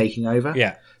that's been taking over.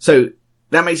 Yeah. So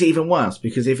that makes it even worse,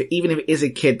 because even if it is a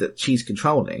kid that she's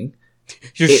controlling,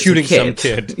 you're shooting some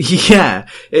kid. Yeah,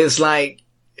 it's like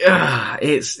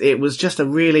it was just a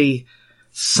really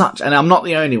and I'm not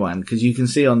the only one, because you can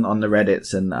see on the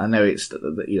Reddits, and I know it's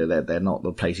they're not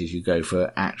the places you go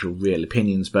for actual real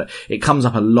opinions, but it comes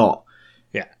up a lot.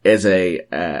 Yeah, as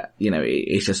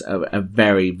it's just a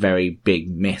very, very big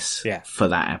miss for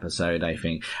that episode, I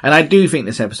think. And I do think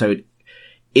this episode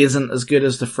isn't as good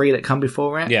as the three that come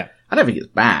before it. Yeah. I don't think it's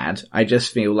bad. I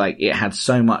just feel like it had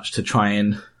so much to try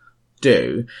and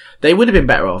do. They would have been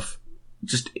better off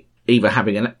just either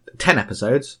having 10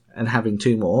 episodes and having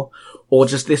 2 more, or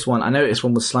just this one. I know this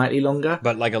one was slightly longer,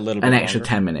 but like a little bit an extra longer.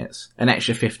 10 minutes, an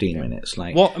extra 15 minutes.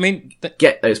 Like, well, I mean,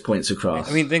 get those points across.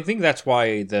 I mean, I think that's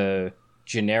why the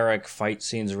generic fight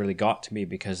scenes really got to me,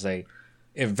 because it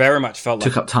very much felt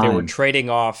took like up time. They were trading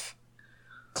off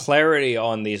clarity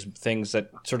on these things that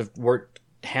sort of were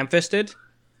ham-fisted.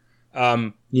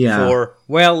 For,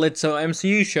 well, it's an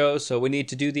MCU show, so we need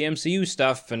to do the MCU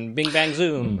stuff, and bing bang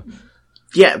zoom.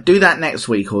 Yeah, do that next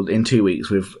week or in 2 weeks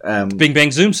with Bing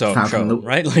Bang Zoom show,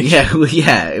 right? Like,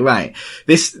 right.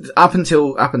 This up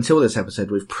until this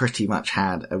episode, we've pretty much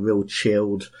had a real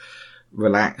chilled,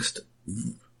 relaxed,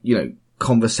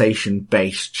 conversation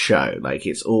based show. Like,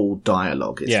 it's all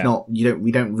dialogue. It's not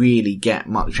we don't really get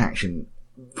much action.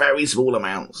 Very small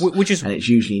amounts, which is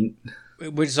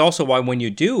also why when you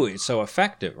do, it's so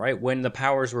effective, right? When the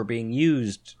powers were being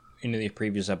used in the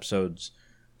previous episodes.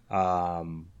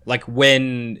 Like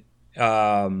when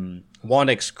Wanda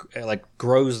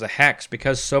grows the hex,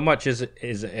 because so much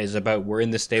is about we're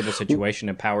in this stable situation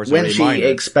and powers when are really she minor.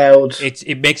 Expelled,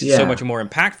 it makes it so much more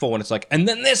impactful when it's like, and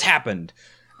then this happened,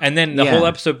 and then the whole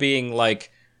episode being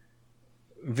like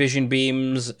vision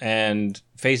beams and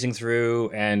phasing through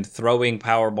and throwing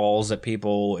power balls at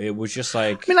people. It was just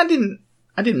like, I mean,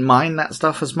 I didn't mind that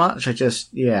stuff as much. I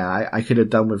just, I could have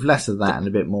done with less of that and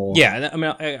a bit more. Yeah, I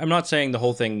mean, I'm not saying the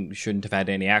whole thing shouldn't have had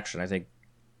any action. I think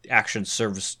action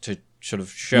serves to sort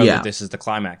of show that this is the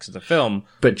climax of the film.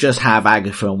 But just have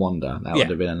Agatha and Wanda. That would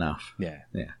have been enough. Yeah.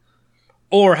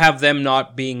 Or have them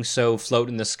not being so float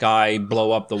in the sky,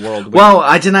 blow up the world. Well,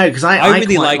 I don't know, because I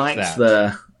really quite liked liked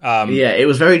that. Yeah, it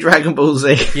was very Dragon Ball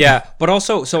Z. Yeah, but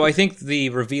also, so I think the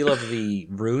reveal of the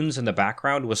runes in the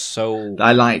background was so...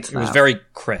 I liked that. It was very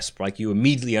crisp. Like, you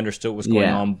immediately understood what was going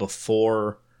on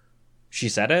before she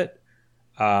said it.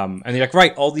 And you're like,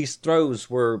 right, all these throws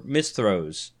were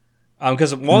misthrows.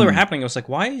 Because while they were happening, I was like,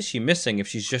 why is she missing if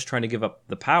she's just trying to give up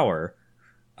the power?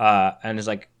 And it's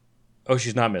like, oh,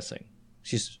 she's not missing.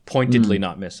 She's pointedly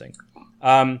not missing.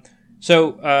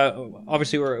 So,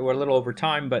 obviously, we're a little over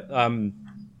time, but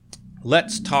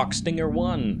let's talk Stinger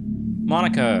 1.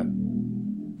 Monica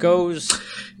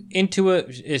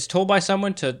is told by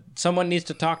someone needs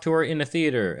to talk to her in a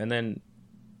theater, and then...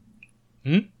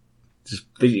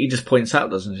 He just points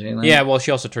out, doesn't she? Like, yeah, well, she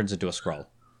also turns into a Skrull.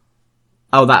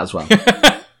 Oh, that as well.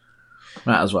 That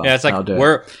as well. Yeah, it's like,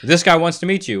 this guy wants to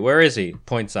meet you. Where is he?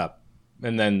 Points up.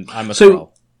 And then I'm a So-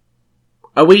 Skrull.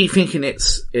 Are we thinking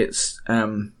it's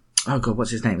oh god,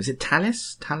 what's his name? Is it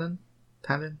Talon?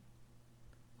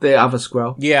 The other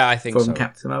Skrull Yeah, I think from so.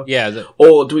 Captain Marvel? Yeah,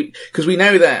 Or do we, because we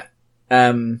know that,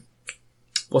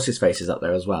 what's his face is up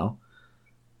there as well?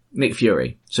 Nick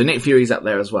Fury. So Nick Fury's up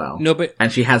there as well. no, but... And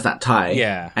she has that tie.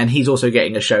 Yeah. And he's also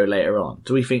getting a show later on.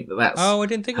 Do we think that that's Oh, I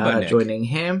didn't think her about Nick. joining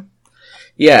him?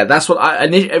 Yeah, that's what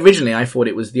originally I thought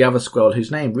it was the other Skrull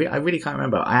whose name, I really can't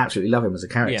remember. I absolutely love him as a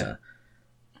character.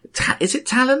 Is it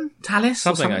Talon? Talis?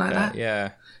 Something or something like that,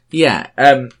 yeah. Yeah,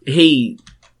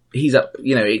 he's up,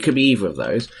 it could be either of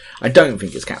those. I don't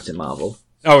think it's Captain Marvel.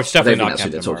 Oh, it's I definitely don't not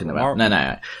think that's Captain what they're Marvel. talking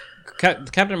about. No.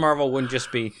 Captain Marvel wouldn't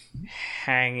just be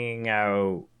hanging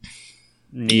out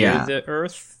near the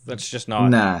Earth. That's just not...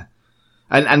 Nah.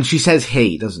 And she says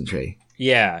he, doesn't she?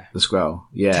 Yeah. The Skrull.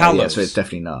 Yeah, Talos. yeah, so it's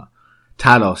definitely not.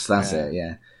 Talos, that's it,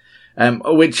 yeah.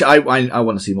 Which I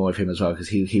want to see more of him as well, because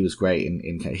he was great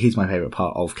he's my favourite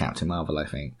part of Captain Marvel, I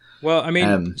think. Well, I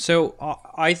mean,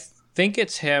 I think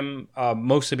it's him,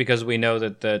 mostly because we know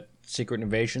that the Secret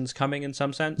Invasion's coming in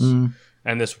some sense.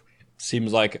 And this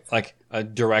seems like a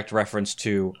direct reference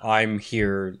to, I'm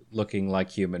here looking like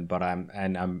human, but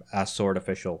I'm a sword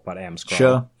official, but I am Skrull.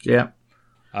 Sure, yeah.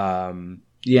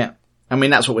 Yeah. I mean,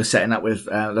 that's what we're setting up with,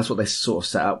 that's what they sort of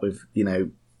set up with,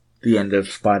 the end of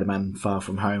Spider-Man Far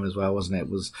From Home as well, wasn't it? It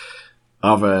was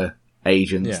other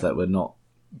agents that were not,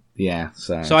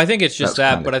 So I think it's just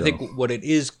that, but cool. I think what it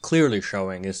is clearly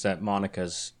showing is that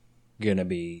Monica's gonna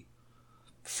be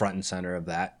front and center of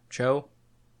that show.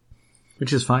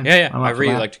 Which is fine. Yeah. I I'm up for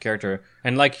really that. liked the character.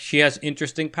 And, she has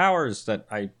interesting powers that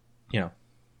I,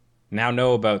 now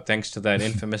know about thanks to that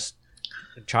infamous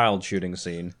child shooting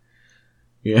scene.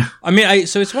 Yeah. I mean,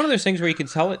 so it's one of those things where you can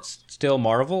tell it's still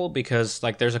Marvel because,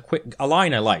 there's a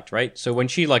line I liked, right? So when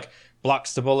she,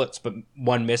 blocks the bullets but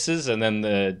one misses and then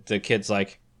the kid's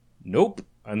like, nope.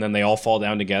 And then they all fall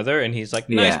down together and he's like,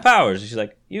 nice powers. And she's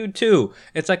like, you too.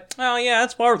 It's like, oh yeah,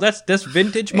 that's Marvel. That's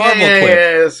vintage Marvel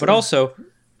quip. But also...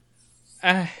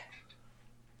 yeah.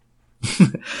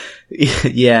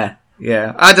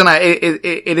 I don't know.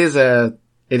 It is a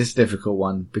difficult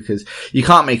one because you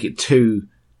can't make it too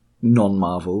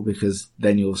non-Marvel because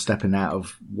then you're stepping out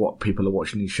of what people are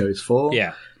watching these shows for.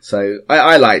 Yeah. So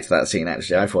I liked that scene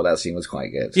actually. I thought that scene was quite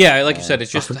good. Yeah, like you said,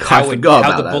 it's just how the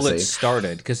bullets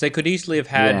started because they could easily have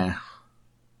had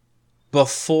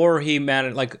before he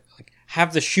managed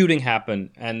have the shooting happen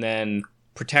and then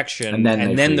protection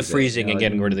and then the freezing and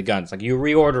getting rid of the guns. You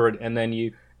reorder it and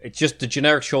then it's just the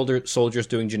generic soldiers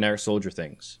doing generic soldier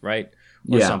things, right?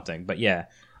 Or something. But yeah.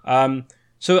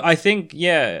 So I think,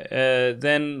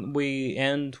 then we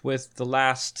end with the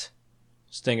last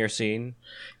Stinger scene.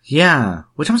 Yeah,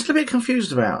 which I'm still a bit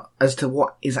confused about as to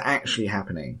what is actually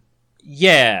happening.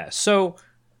 Yeah, so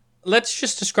let's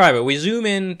just describe it. We zoom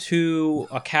into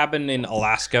a cabin in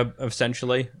Alaska,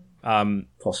 essentially.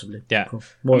 Possibly. Yeah.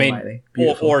 More likely.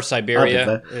 Or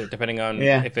Siberia, depending on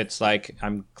if it's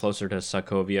I'm closer to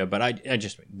Sokovia, but I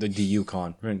just, the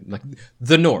Yukon,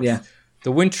 the north. Yeah.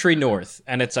 The wintry north,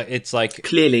 and it's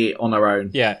clearly on our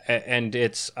own. Yeah, and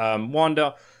it's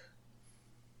Wanda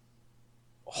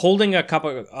holding a cup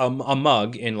of a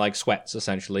mug in sweats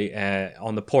essentially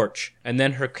on the porch, and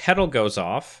then her kettle goes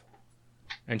off,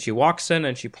 and she walks in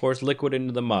and she pours liquid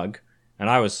into the mug, and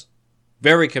I was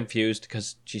very confused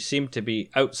because she seemed to be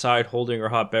outside holding her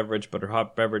hot beverage, but her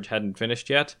hot beverage hadn't finished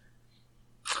yet.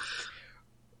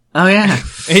 Oh yeah,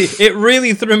 it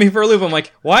really threw me for a loop. I'm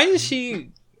like, why is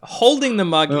she holding the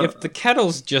mug if the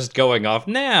kettle's just going off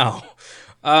now?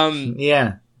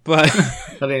 Yeah, but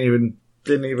I didn't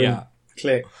even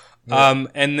click. Yeah.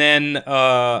 And then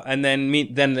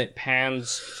it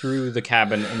pans through the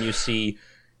cabin and you see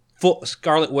full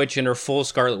Scarlet Witch in her full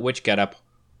Scarlet Witch getup.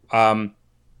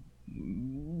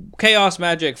 Chaos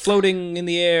magic floating in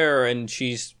the air, and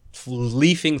she's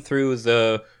leafing through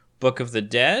the Book of the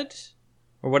Dead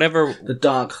or whatever. The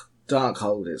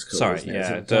Darkhold it's called. Sorry, isn't it?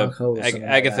 yeah, Is it Darkhold or something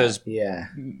Agatha's like that? Yeah.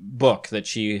 book that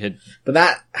she had. But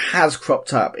that has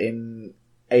cropped up in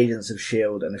Agents of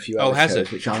S.H.I.E.L.D. and a few other has shows,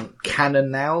 it? which aren't canon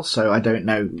now, so I don't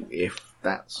know if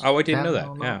that's... Oh, I didn't know that.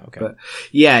 canon or Yeah, not. okay. But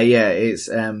yeah, it's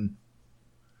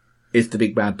the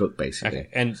big bad book, basically. Okay,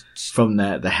 and From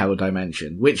the Hell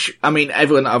Dimension, which, I mean,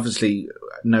 everyone obviously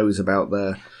knows about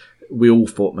we all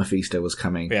thought Mephisto was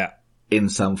coming. yeah. In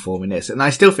some form in this. And I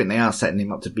still think they are setting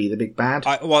him up to be the big bad.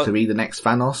 To be the next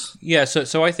Thanos. Yeah,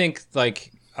 so I think,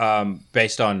 like,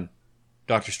 based on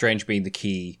Doctor Strange being the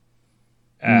key,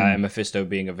 and Mephisto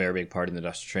being a very big part in the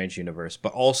Doctor Strange universe,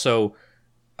 but also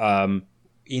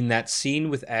in that scene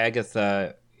with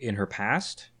Agatha in her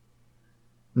past,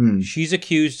 she's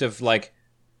accused of, like,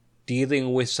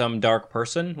 dealing with some dark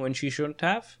person when she shouldn't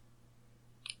have.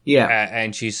 Yeah.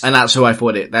 And that's who I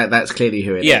thought that's clearly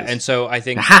who it is. Yeah, and so I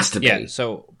think... It has to be.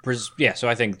 Yeah, so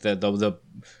I think the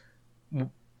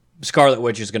Scarlet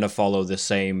Witch is going to follow the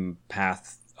same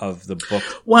path of the book.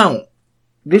 Well,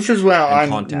 this is where I'm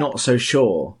Contact. not so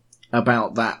sure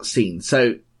about that scene.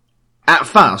 So, at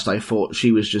first I thought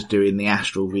she was just doing the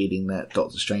astral reading that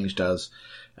Doctor Strange does.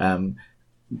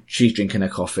 She's drinking a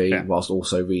coffee whilst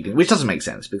also reading, which doesn't make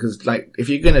sense because, like, if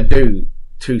you're going to do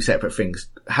two separate things,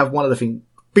 have one of the things...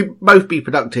 both be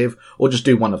productive, or just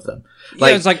do one of them.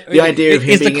 Like, it's like the idea of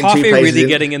him being in two places. Is the coffee really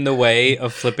getting in the way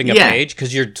of flipping a page?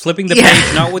 Because you're flipping the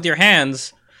page not with your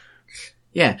hands.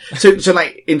 Yeah. So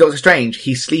like in Doctor Strange,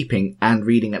 he's sleeping and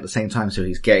reading at the same time, so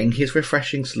he's getting his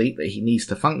refreshing sleep that he needs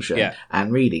to function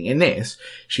and reading. In this,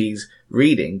 she's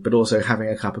reading but also having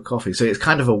a cup of coffee, so it's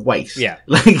kind of a waste. Yeah.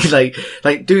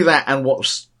 Like do that and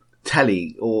watch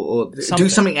telly or do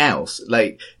something else.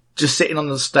 Like. Just sitting on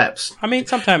the steps. I mean,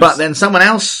 sometimes. But then someone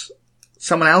else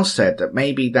said that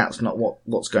maybe that's not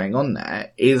what's going on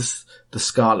there. Is the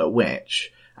Scarlet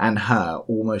Witch and her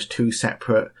almost two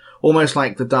separate, almost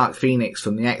like the Dark Phoenix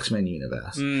from the X-Men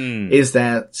universe? Is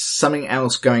there something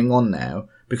else going on now?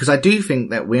 Because I do think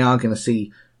that we are going to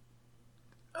see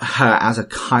her as a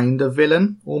kind of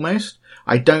villain, almost.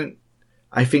 I think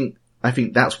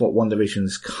that's what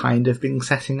WandaVision's kind of been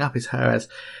setting up, is her as,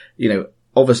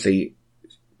 obviously,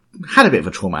 had a bit of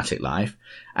a traumatic life,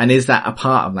 and is that a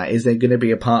part of that? Is there going to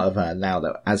be a part of her now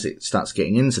that, as it starts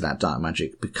getting into that dark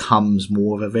magic, becomes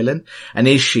more of a villain? And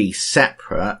is she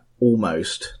separate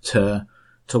almost to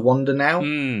Wanda now?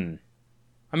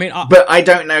 I mean, but I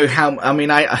don't know how. I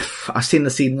mean, I've seen the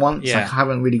scene once. I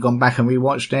haven't really gone back and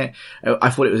rewatched it. I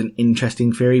thought it was an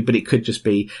interesting theory, but it could just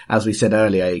be, as we said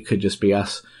earlier, it could just be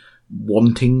us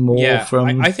wanting more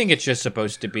from... I think it's just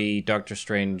supposed to be Doctor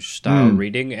Strange style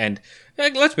reading, and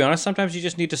let's be honest, sometimes you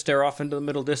just need to stare off into the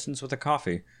middle distance with a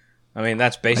coffee. I mean,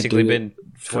 that's basically been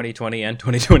 2020 and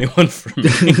 2021 for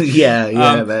me.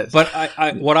 yeah. But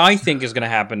I what I think is going to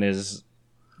happen is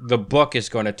the book is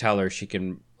going to tell her she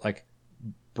can, like,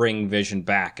 bring Vision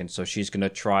back, and so she's going to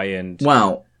try and...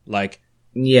 Well... Like...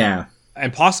 Yeah.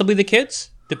 And possibly the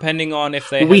kids... Depending on if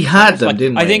they... We had them,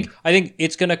 didn't we? I think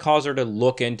it's going to cause her to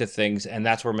look into things, and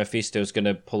that's where Mephisto's going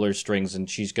to pull her strings, and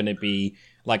she's going to be,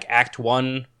 like, Act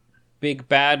 1 big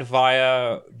bad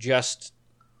via just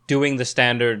doing the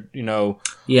standard,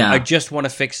 I just want to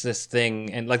fix this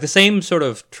thing, and, like, the same sort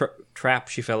of trap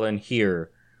she fell in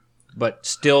here, but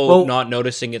still not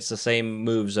noticing it's the same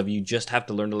moves of you just have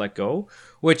to learn to let go,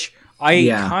 which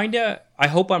I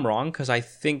hope I'm wrong, because I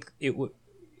think it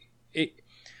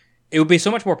would be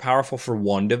so much more powerful for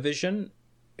WandaVision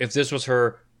if this was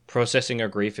her processing her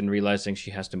grief and realizing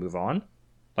she has to move on.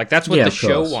 Like, that's what the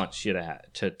show wants you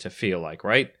to feel like,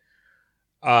 right?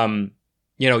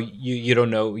 You don't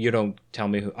know, you don't tell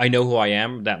me I know who I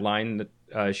am. That line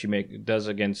that she does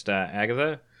against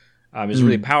Agatha is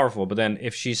really powerful. But then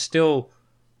if she's still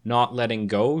not letting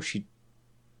go,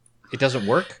 it doesn't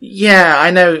work. Yeah,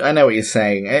 I know what you're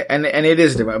saying, and it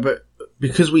is different. But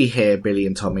because we hear Billy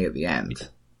and Tommy at the end.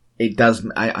 It does.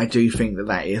 I do think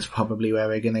that is probably where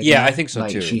we're going to go. Yeah, I think so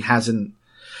too. She hasn't.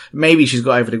 Maybe she's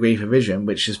got over the grief of Vision,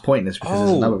 which is pointless because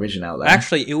there's another Vision out there.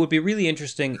 Actually, it would be really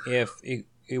interesting if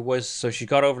it was. So she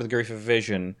got over the grief of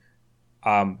Vision.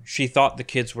 She thought the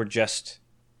kids were just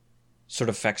sort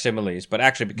of facsimiles, but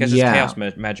actually, because it's chaos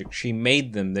magic, she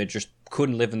made them. They just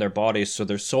couldn't live in their bodies, so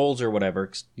their souls or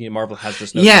whatever. Marvel has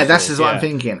this. That's what I'm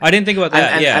thinking. I didn't think about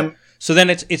that. So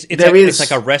then it's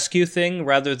like a rescue thing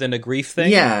rather than a grief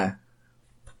thing? Yeah.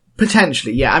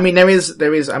 Potentially, yeah. I mean, there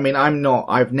is, I mean,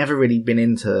 I've never really been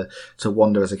into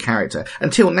Wanda as a character.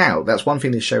 Until now, that's one thing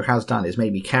this show has done, is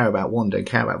made me care about Wanda and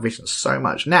care about Vision so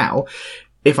much. Now,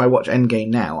 if I watch Endgame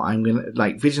now, I'm gonna,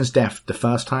 like, Vision's death the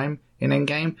first time in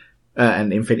Endgame,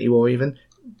 and Infinity War even,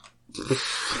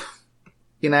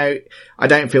 you know, I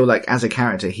don't feel like as a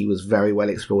character he was very well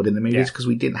explored in the movies because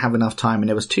we didn't have enough time and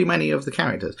there was too many of the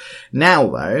characters. Now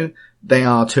though, they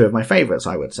are two of my favourites,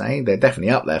 I would say. They're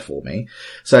definitely up there for me.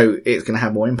 So it's going to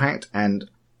have more impact.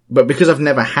 But because I've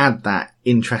never had that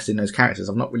interest in those characters,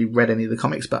 I've not really read any of the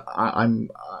comics, but and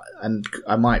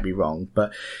I might be wrong,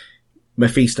 but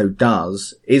Mephisto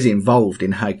is involved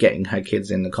in her getting her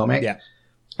kids in the comic. Yeah.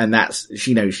 And that's,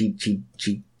 you know,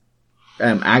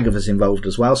 Agatha's involved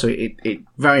as well. So it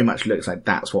very much looks like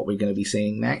that's what we're going to be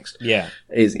seeing next. Yeah.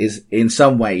 Is in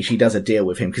some way she does a deal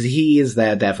with him because he is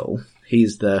their devil.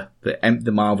 He's the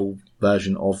Marvel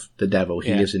version of the devil.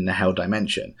 He lives in the hell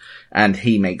dimension and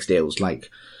he makes deals like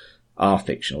our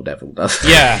fictional devil does.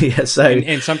 Yeah. Yeah. So,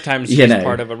 and sometimes he's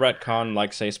part of a retcon,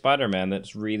 like say Spider-Man,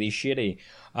 that's really shitty.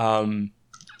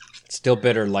 Still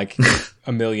bitter, like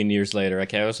a million years later.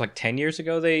 Okay, it was like 10 years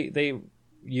ago they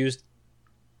used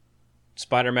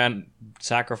Spider-Man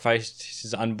sacrificed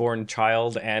his unborn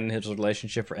child and his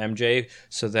relationship for MJ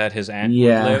so that his aunt would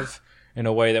live in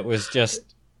a way that was just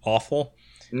awful.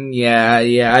 Yeah.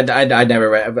 I never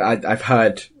read. I've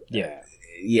heard.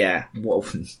 Yeah. Well,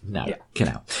 no. Get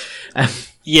out.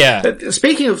 But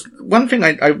speaking of one thing,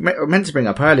 I meant to bring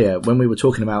up earlier when we were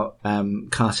talking about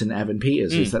casting Evan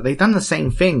Peters is that they've done the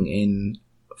same thing in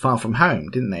Far From Home,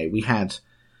 didn't they? We had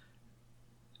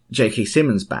J.K.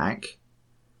 Simmons back,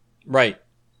 right,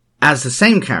 as the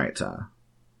same character.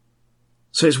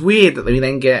 So it's weird that we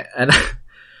then get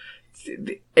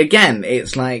again.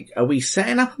 It's like, are we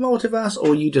setting up a multiverse,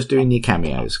 or are you just doing your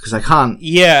cameos? Because I can't.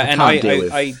 Yeah,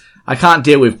 I can't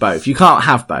deal with both. You can't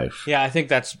have both. Yeah, I think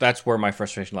that's where my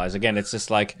frustration lies. Again, it's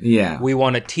just like, we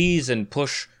want to tease and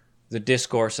push the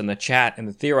discourse and the chat and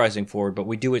the theorizing forward, but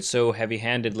we do it so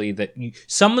heavy-handedly that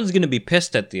someone's going to be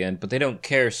pissed at the end, but they don't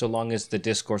care so long as the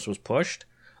discourse was pushed.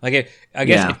 Like, I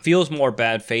guess it feels more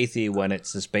bad faithy when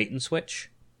it's this bait and switch.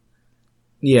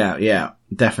 Yeah,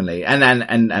 definitely. And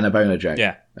a boner joke.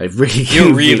 Yeah.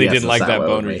 You really didn't like that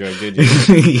boner joke, did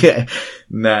you? Yeah.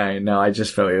 No, I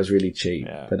just felt it was really cheap.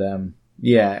 Yeah.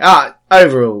 But,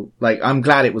 overall, like, I'm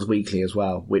glad it was weekly as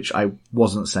well, which I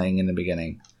wasn't saying in the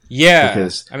beginning. Yeah.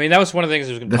 Because, I mean, that was one of the things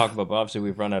I was going to talk about, but obviously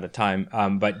we've run out of time.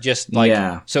 But just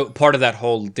like, so part of that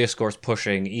whole discourse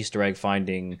pushing, Easter egg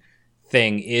finding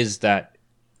thing is that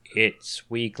it's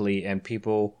weekly and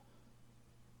people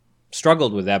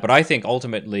struggled with that. But I think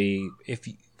ultimately,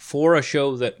 for a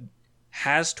show that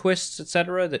has twists,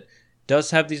 etc., that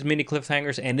does have these mini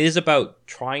cliffhangers and is about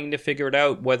trying to figure it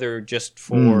out, whether just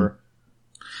for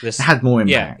this, it had more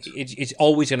impact. Yeah, it's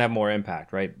always going to have more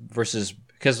impact, right? Versus,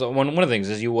 because one of the things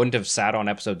is you wouldn't have sat on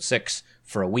episode 6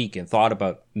 for a week and thought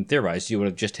about and theorized. You would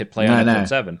have just hit play on episode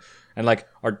 7. And like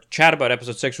our chat about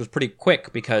episode 6 was pretty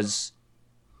quick because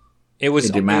it was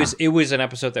an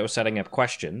episode that was setting up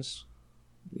questions.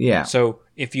 Yeah. So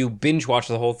if you binge watch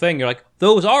the whole thing, you're like,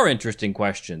 those are interesting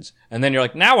questions. And then you're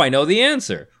like, now I know the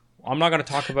answer. I'm not going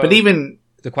to talk about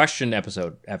the question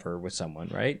episode ever with someone,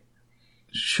 right?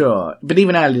 Sure. But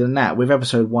even earlier than that, with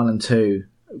episode 1 and 2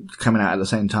 coming out at the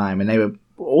same time, and they were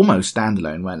almost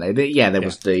standalone, weren't they? There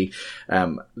was the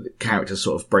character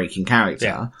sort of breaking character.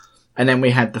 Yeah. And then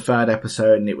we had the third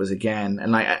episode, and it was again,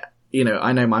 and like, you know,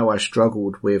 I know my wife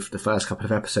struggled with the first couple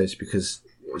of episodes because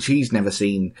she's never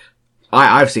seen...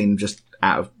 I've seen just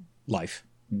out of life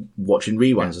watching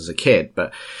reruns as a kid,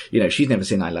 but you know, she's never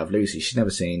seen I Love Lucy. She's never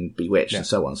seen Bewitched and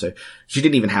so on. So she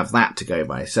didn't even have that to go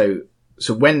by. So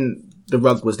when the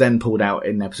rug was then pulled out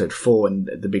in episode 4 and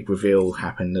the big reveal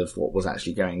happened of what was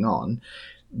actually going on,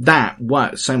 that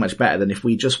worked so much better than if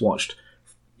we just watched,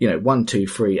 you know, 1, 2,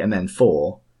 3 and then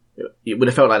 4. It would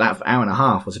have felt like that hour and a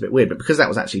half was a bit weird, but because that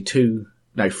was actually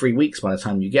 3 weeks by the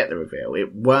time you get the reveal,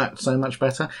 it worked so much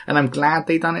better. And I'm glad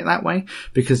they done it that way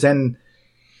because then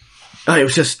it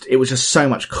was just so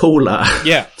much cooler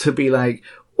to be like,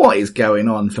 what is going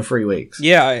on for 3 weeks?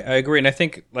 Yeah, I agree. And I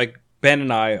think like Ben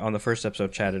and I on the first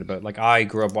episode chatted about, like, I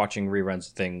grew up watching reruns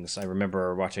of things. I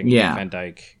remember watching Van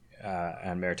Dyke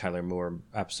and Mary Tyler Moore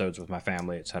episodes with my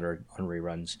family, etc., on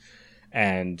reruns.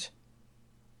 And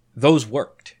those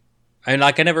worked. And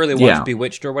like, I never really watched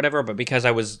Bewitched or whatever, but because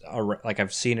I was like,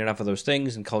 I've seen enough of those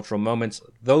things and cultural moments,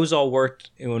 those all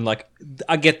worked. And like,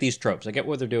 I get these tropes. I get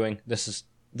what they're doing. This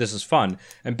is fun.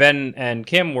 And Ben and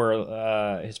Kim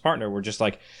were, his partner, were just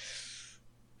like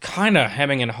kind of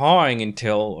hemming and hawing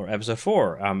until episode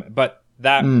 4. But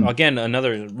that, again,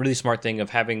 another really smart thing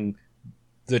of having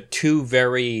the 2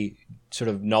 very sort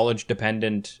of knowledge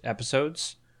dependent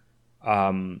episodes.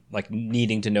 Like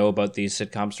needing to know about these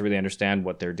sitcoms to really understand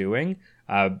what they're doing,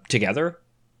 together.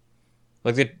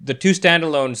 Like the 2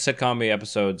 standalone sitcom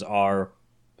episodes are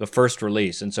the first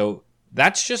release. And so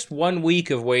that's just 1 week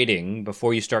of waiting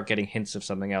before you start getting hints of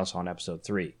something else on episode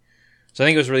 3. So I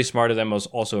think it was really smart of them, was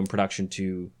also in production,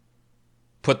 to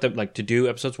put them, like, to do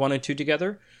episodes 1 and 2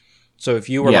 together. So if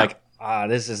you were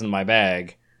this isn't my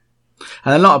bag.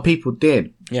 And a lot of people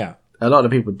did. Yeah. A lot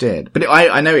of people did. But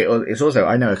I know it's also,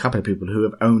 I know a couple of people who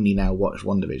have only now watched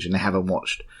WandaVision. They haven't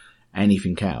watched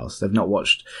anything else. They've not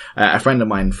watched, a friend of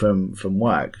mine from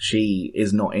work, she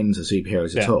is not into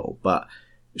superheroes at all, but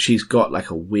she's got like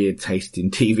a weird taste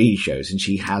in TV shows, and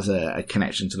she has a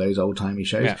connection to those old-timey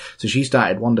shows. Yeah. So she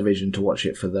started WandaVision to watch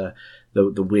it for the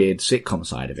weird sitcom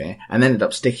side of it, and ended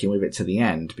up sticking with it to the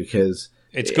end because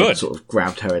it's good. It sort of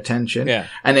grabbed her attention. Yeah.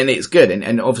 And then it's good.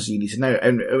 And obviously you need to know.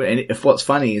 And if what's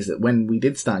funny is that when we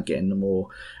did start getting the more,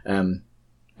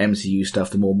 MCU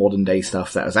stuff, the more modern day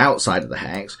stuff that was outside of the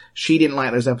Hex, she didn't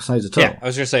like those episodes at all. Yeah, I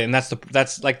was going to say, and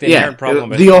that's like the inherent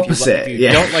problem. The opposite. If you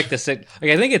don't like the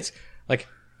I think it's like,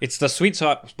 it's the sweet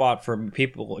spot for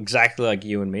people exactly like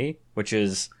you and me, which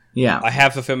is, I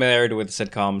have a familiarity with the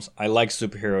sitcoms. I like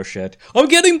superhero shit. I'm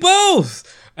getting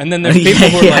both. And then there's people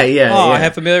who are I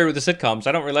have familiarity with the sitcoms.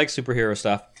 I don't really like superhero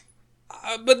stuff.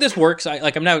 But this works.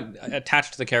 I'm now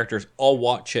attached to the characters. I'll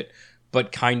watch it,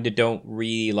 but kind of don't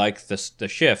really like the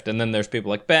shift. And then there's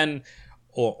people like Ben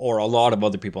or a lot of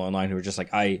other people online who are just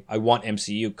like, I want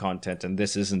MCU content, and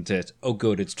this isn't it. Oh,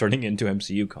 good, it's turning into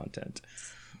MCU content.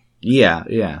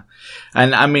 Yeah.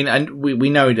 And I mean, and we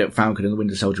know that Falcon and the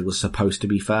Winter Soldier was supposed to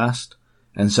be first.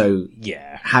 And so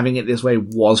having it this way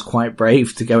was quite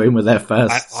brave to go in with their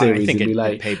first series. I think and be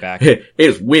like, paid back.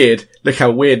 It's weird. Look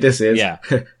how weird this is. Yeah.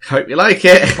 Hope you like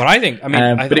it. But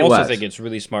I also think it's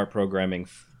really smart programming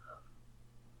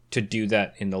to do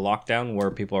that in the lockdown,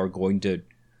 where people are going to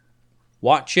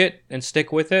watch it and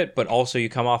stick with it, but also you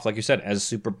come off, like you said, as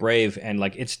super brave, and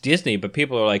like, it's Disney, but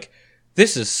people are like,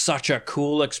 this is such a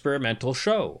cool experimental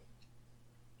show.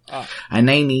 And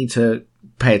they need to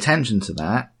pay attention to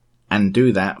that and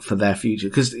do that for their future,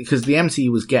 because the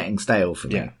MCU was getting stale for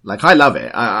me. Yeah. Like, I love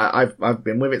it. I've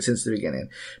been with it since the beginning,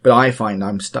 but I find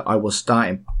I was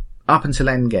starting up until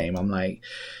Endgame. I'm like,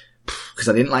 because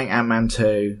I didn't like Ant-Man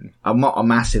 2. I'm not a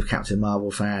massive Captain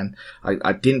Marvel fan.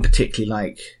 I didn't particularly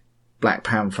like Black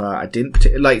Panther. I didn't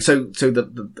particularly like, so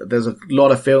there's a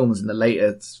lot of films in the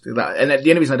later, and the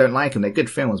only reason I don't like them, they're good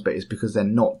films, but it's because they're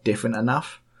not different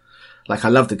enough. Like, I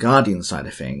love the Guardian side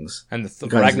of things. And the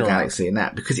Guardians of the Galaxy and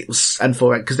that, because it was,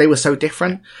 because they were so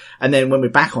different. And then when we're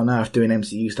back on Earth doing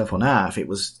MCU stuff on Earth, it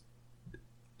was,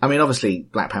 I mean, obviously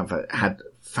Black Panther had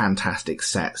fantastic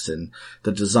sets and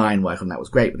the design work on that was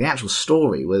great, but the actual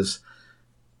story was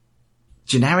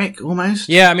generic almost.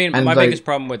 Yeah, I mean, and my biggest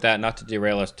problem with that, not to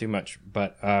derail us too much,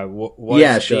 but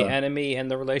was the enemy and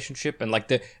the relationship, and like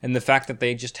the fact that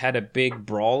they just had a big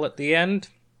brawl at the end.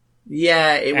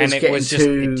 Yeah,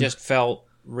 it just felt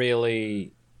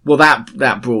really. Well,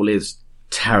 that brawl is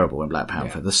terrible in Black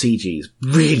Panther. Yeah. The CG is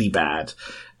really bad,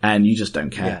 and you just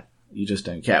don't care. Yeah. You just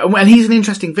don't care. And he's an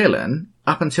interesting villain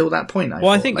up until that point.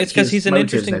 I think it's because he's an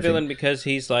interesting villain because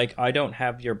he's like, I don't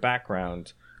have your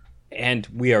background, and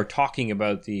we are talking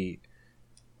about the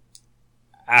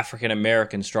African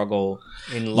American struggle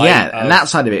in light. Yeah, and that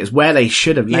side of it is where they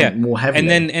should have lent more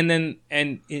heavily.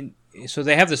 So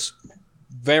they have this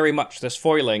very much this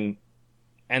foiling,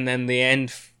 and then the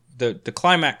end, the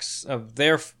climax of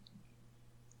their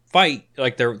fight,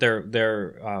 like their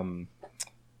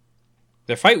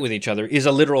fight with each other is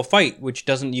a literal fight, which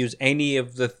doesn't use any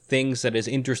of the things that is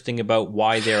interesting about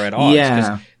why they're at odds.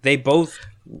 Yeah. They both,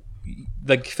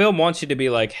 the film wants you to be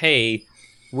like, hey,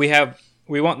 we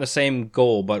want the same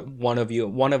goal, but one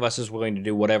of us is willing to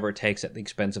do whatever it takes at the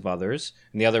expense of others,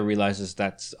 and the other realizes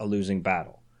that's a losing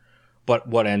battle. But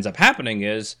what ends up happening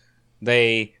is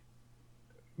they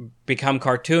become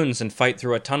cartoons and fight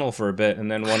through a tunnel for a bit, and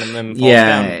then one of them falls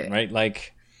down, right?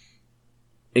 Like,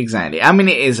 exactly. I mean,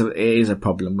 it is a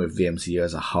problem with the MCU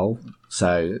as a whole.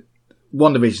 So,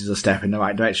 WandaVision is a step in the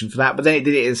right direction for that, but then it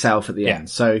did it itself at the end.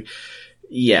 So,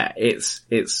 yeah, it's.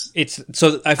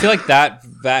 So I feel like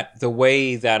that the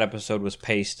way that episode was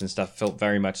paced and stuff felt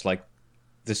very much like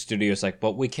the studio's like,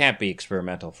 but we can't be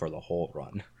experimental for the whole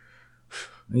run.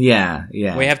 Yeah.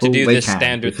 We have to do this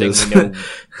standard thing we know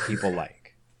people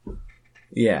like.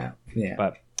 Yeah.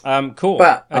 But cool.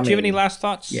 But do you have any last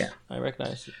thoughts? Yeah, I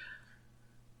recognize you.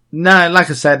 No, like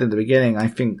I said at the beginning, I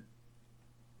think,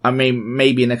 I mean,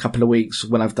 maybe in a couple of weeks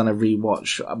when I've done a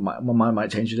rewatch, my mind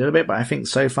might change a little bit, but I think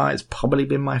so far it's probably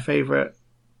been my favorite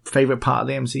part of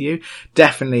the MCU.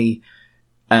 Definitely,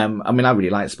 I mean, I really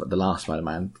liked the last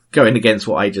Spider-Man, going against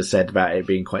what I just said about it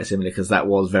being quite similar, because that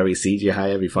was very CGI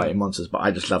heavy fighting monsters, but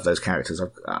I just love those characters.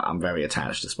 I'm very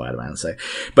attached to Spider-Man, so,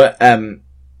 but,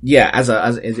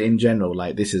 as in general,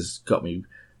 like, this has got me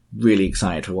really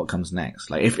excited for what comes next.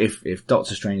 Like, if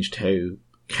Doctor Strange 2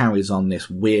 carries on this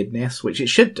weirdness, which it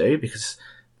should do, because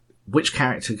which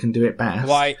character can do it best?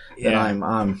 Why? Then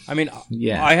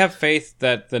I have faith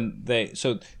that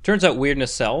so it turns out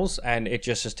weirdness sells, and it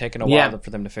just has taken a while for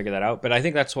them to figure that out. But I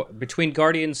think that's what, between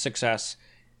Guardians' success,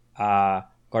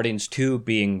 Guardians 2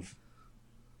 being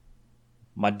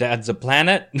My Dad's a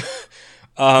Planet,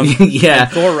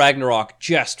 and Thor Ragnarok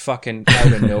just fucking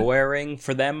out of nowhere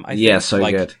for them. I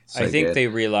think. Good. I think they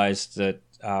realized that.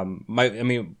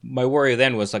 My worry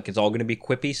then was like, it's all going to be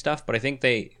quippy stuff, but I think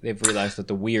they've realized that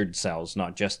the weird sells,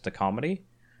 not just the comedy.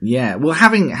 Yeah, well,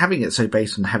 having it so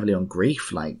based heavily on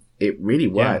grief, like, it really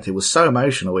worked. It was so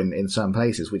emotional in certain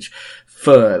places, which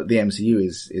for the MCU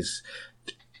is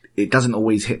it doesn't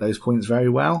always hit those points very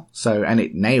well. So, and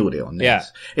it nailed it on this. Yeah.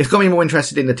 It's got me more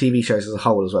interested in the TV shows as a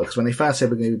whole as well, because when they first said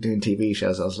we're going to be doing TV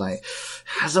shows, I was like,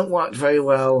 hasn't worked very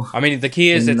well. I mean, the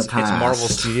key is it's Marvel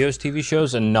Studios TV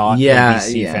shows and not the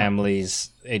DC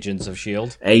Family's Agents of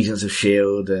S.H.I.E.L.D. Agents of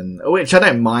S.H.I.E.L.D. which I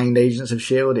don't mind Agents of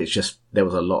S.H.I.E.L.D. It's just, there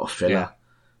was a lot of filler.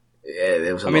 Yeah,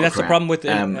 there was a lot that's of crap. the problem with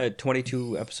a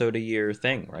 22 episode a year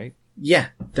thing, right? Yeah,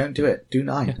 don't do it. Do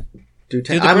 9. Yeah. Do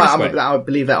 10. I would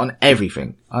believe that on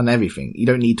everything. You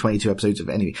don't need 22 episodes of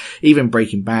anything. Even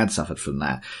Breaking Bad suffered from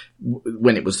that.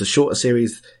 When it was the shorter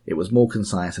series, it was more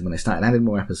concise, and when they started adding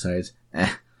more episodes,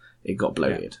 it got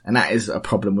bloated. And that is a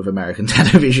problem with American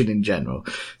television in general.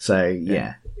 So,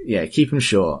 yeah, keep them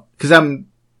short. Because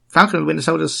Falcon and the Winter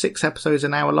Soldier is 6 episodes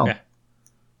an hour long. Yeah.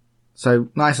 So,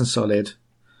 nice and solid.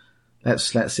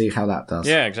 Let's see how that does.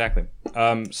 Yeah, exactly.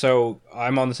 So,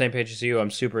 I'm on the same page as you. I'm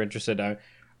super interested.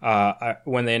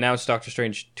 When they announced Doctor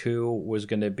Strange 2 was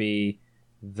going to be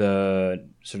the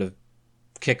sort of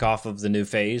kickoff of the new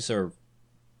phase or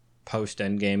post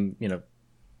Endgame,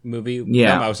 movie.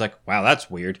 Yeah. I was like, wow, that's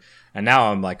weird. And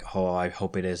now I'm like, oh, I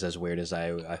hope it is as weird as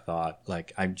I thought.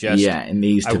 Like, I'm just... Yeah, it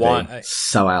needs to be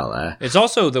so out there. It's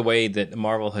also the way that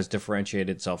Marvel has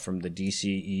differentiated itself from the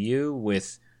DCEU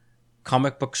with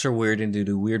comic books are weird and they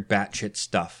do weird batshit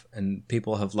stuff. And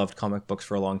people have loved comic books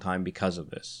for a long time because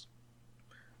of this.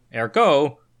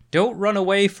 Ergo, don't run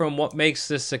away from what makes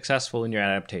this successful in your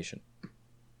adaptation.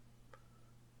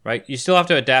 Right? You still have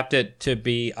to adapt it to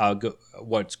be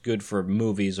what's good for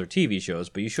movies or TV shows,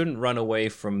 but you shouldn't run away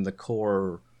from the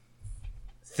core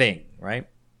thing, right?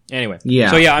 Anyway.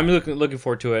 Yeah. So yeah, I'm looking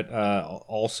forward to it.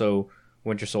 Also,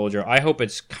 Winter Soldier. I hope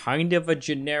it's kind of a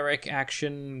generic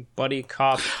action buddy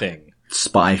cop thing.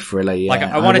 Spy thriller, yeah. Like,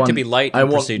 I want it to be light and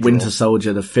procedural. I want Winter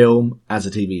Soldier, the film, as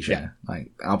a TV show. Yeah.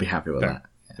 Like, I'll be happy with that.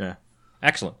 Yeah.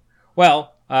 Excellent.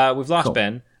 Well, we've lost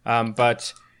Ben,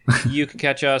 but you can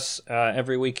catch us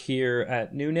every week here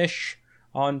at noonish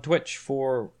on Twitch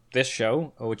for this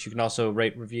show, which you can also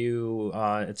rate, review,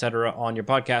 etc. on your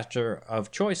podcaster of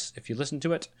choice if you listen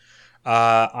to it.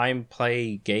 I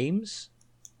play games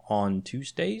on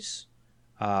Tuesdays.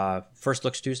 First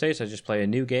Looks Tuesdays. I just play a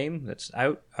new game that's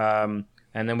out. And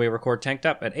then we record Tanked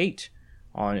Up at 8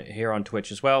 here on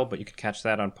Twitch as well, but you can catch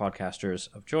that on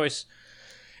podcasters of choice.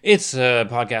 It's a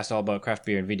podcast all about craft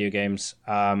beer and video games.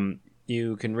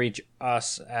 You can reach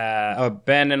us.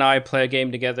 Ben and I play a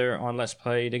game together on Let's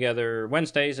Play Together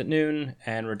Wednesdays at noon,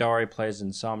 and Radari plays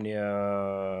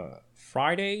Insomnia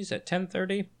Fridays at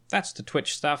 10:30. That's the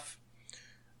Twitch stuff.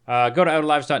 Go to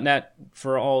outoflives.net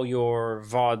for all your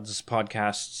VODs,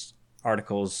 podcasts,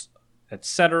 articles,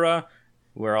 etc.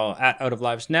 We're all at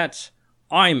outoflives.net.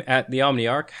 I'm at the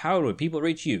Omniarch. How do people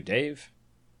reach you, Dave?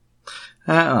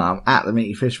 I'm at the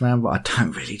Meaty Fishman, but I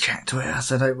don't really check Twitter,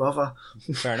 so don't bother.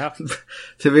 Fair enough.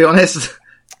 To be honest.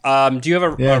 Do you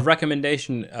have a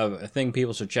recommendation of a thing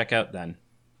people should check out then?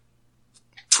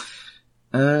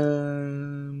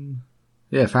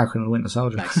 Yeah, Falcon and the Winter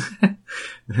Soldier. Nice.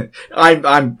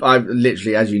 I'm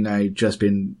literally, as you know, just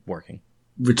been working.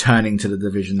 Returning to the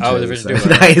Division 2. Oh, Division 2.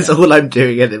 That is all I'm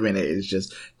doing at the minute is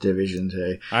just Division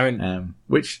 2. I mean,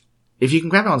 which, if you can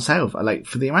grab it on sale,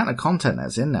 for the amount of content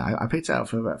that's in there, I picked it up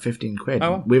for about 15 quid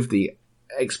with the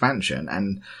expansion,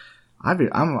 and I'm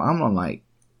on like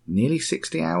nearly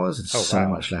 60 hours and so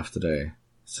much left to do.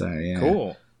 So yeah.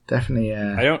 Cool. Definitely,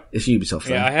 it's Ubisoft.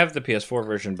 Yeah, I have the PS4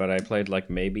 version, but I played like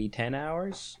maybe 10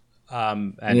 hours. I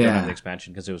don't have the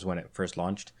expansion because it was when it first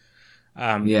launched.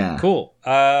 Cool.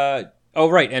 Oh,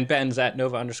 right, and Ben's at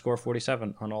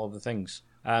Nova_47 on all of the things.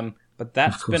 But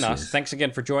that's been us. Thanks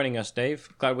again for joining us, Dave.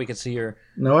 Glad we could see your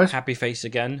happy face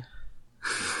again.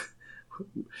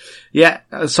 Yeah,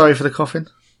 sorry for the coughing.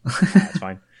 That's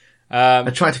fine. I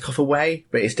tried to cough away,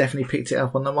 but it's definitely picked it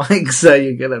up on the mic, so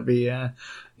you're going to be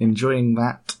enjoying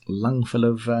that lungful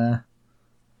of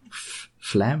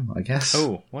phlegm, I guess.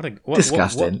 Oh,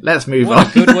 disgusting. Let's move what on.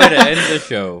 a good way to end the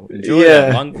show. Enjoy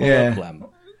that lungful of phlegm.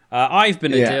 I've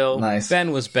been Adil. Nice.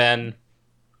 Ben was Ben.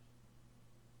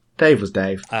 Dave was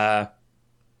Dave.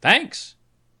 Thanks.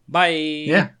 Bye.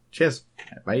 Yeah. Cheers.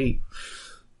 Bye.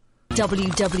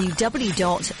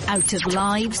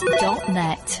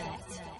 www.outoflives.net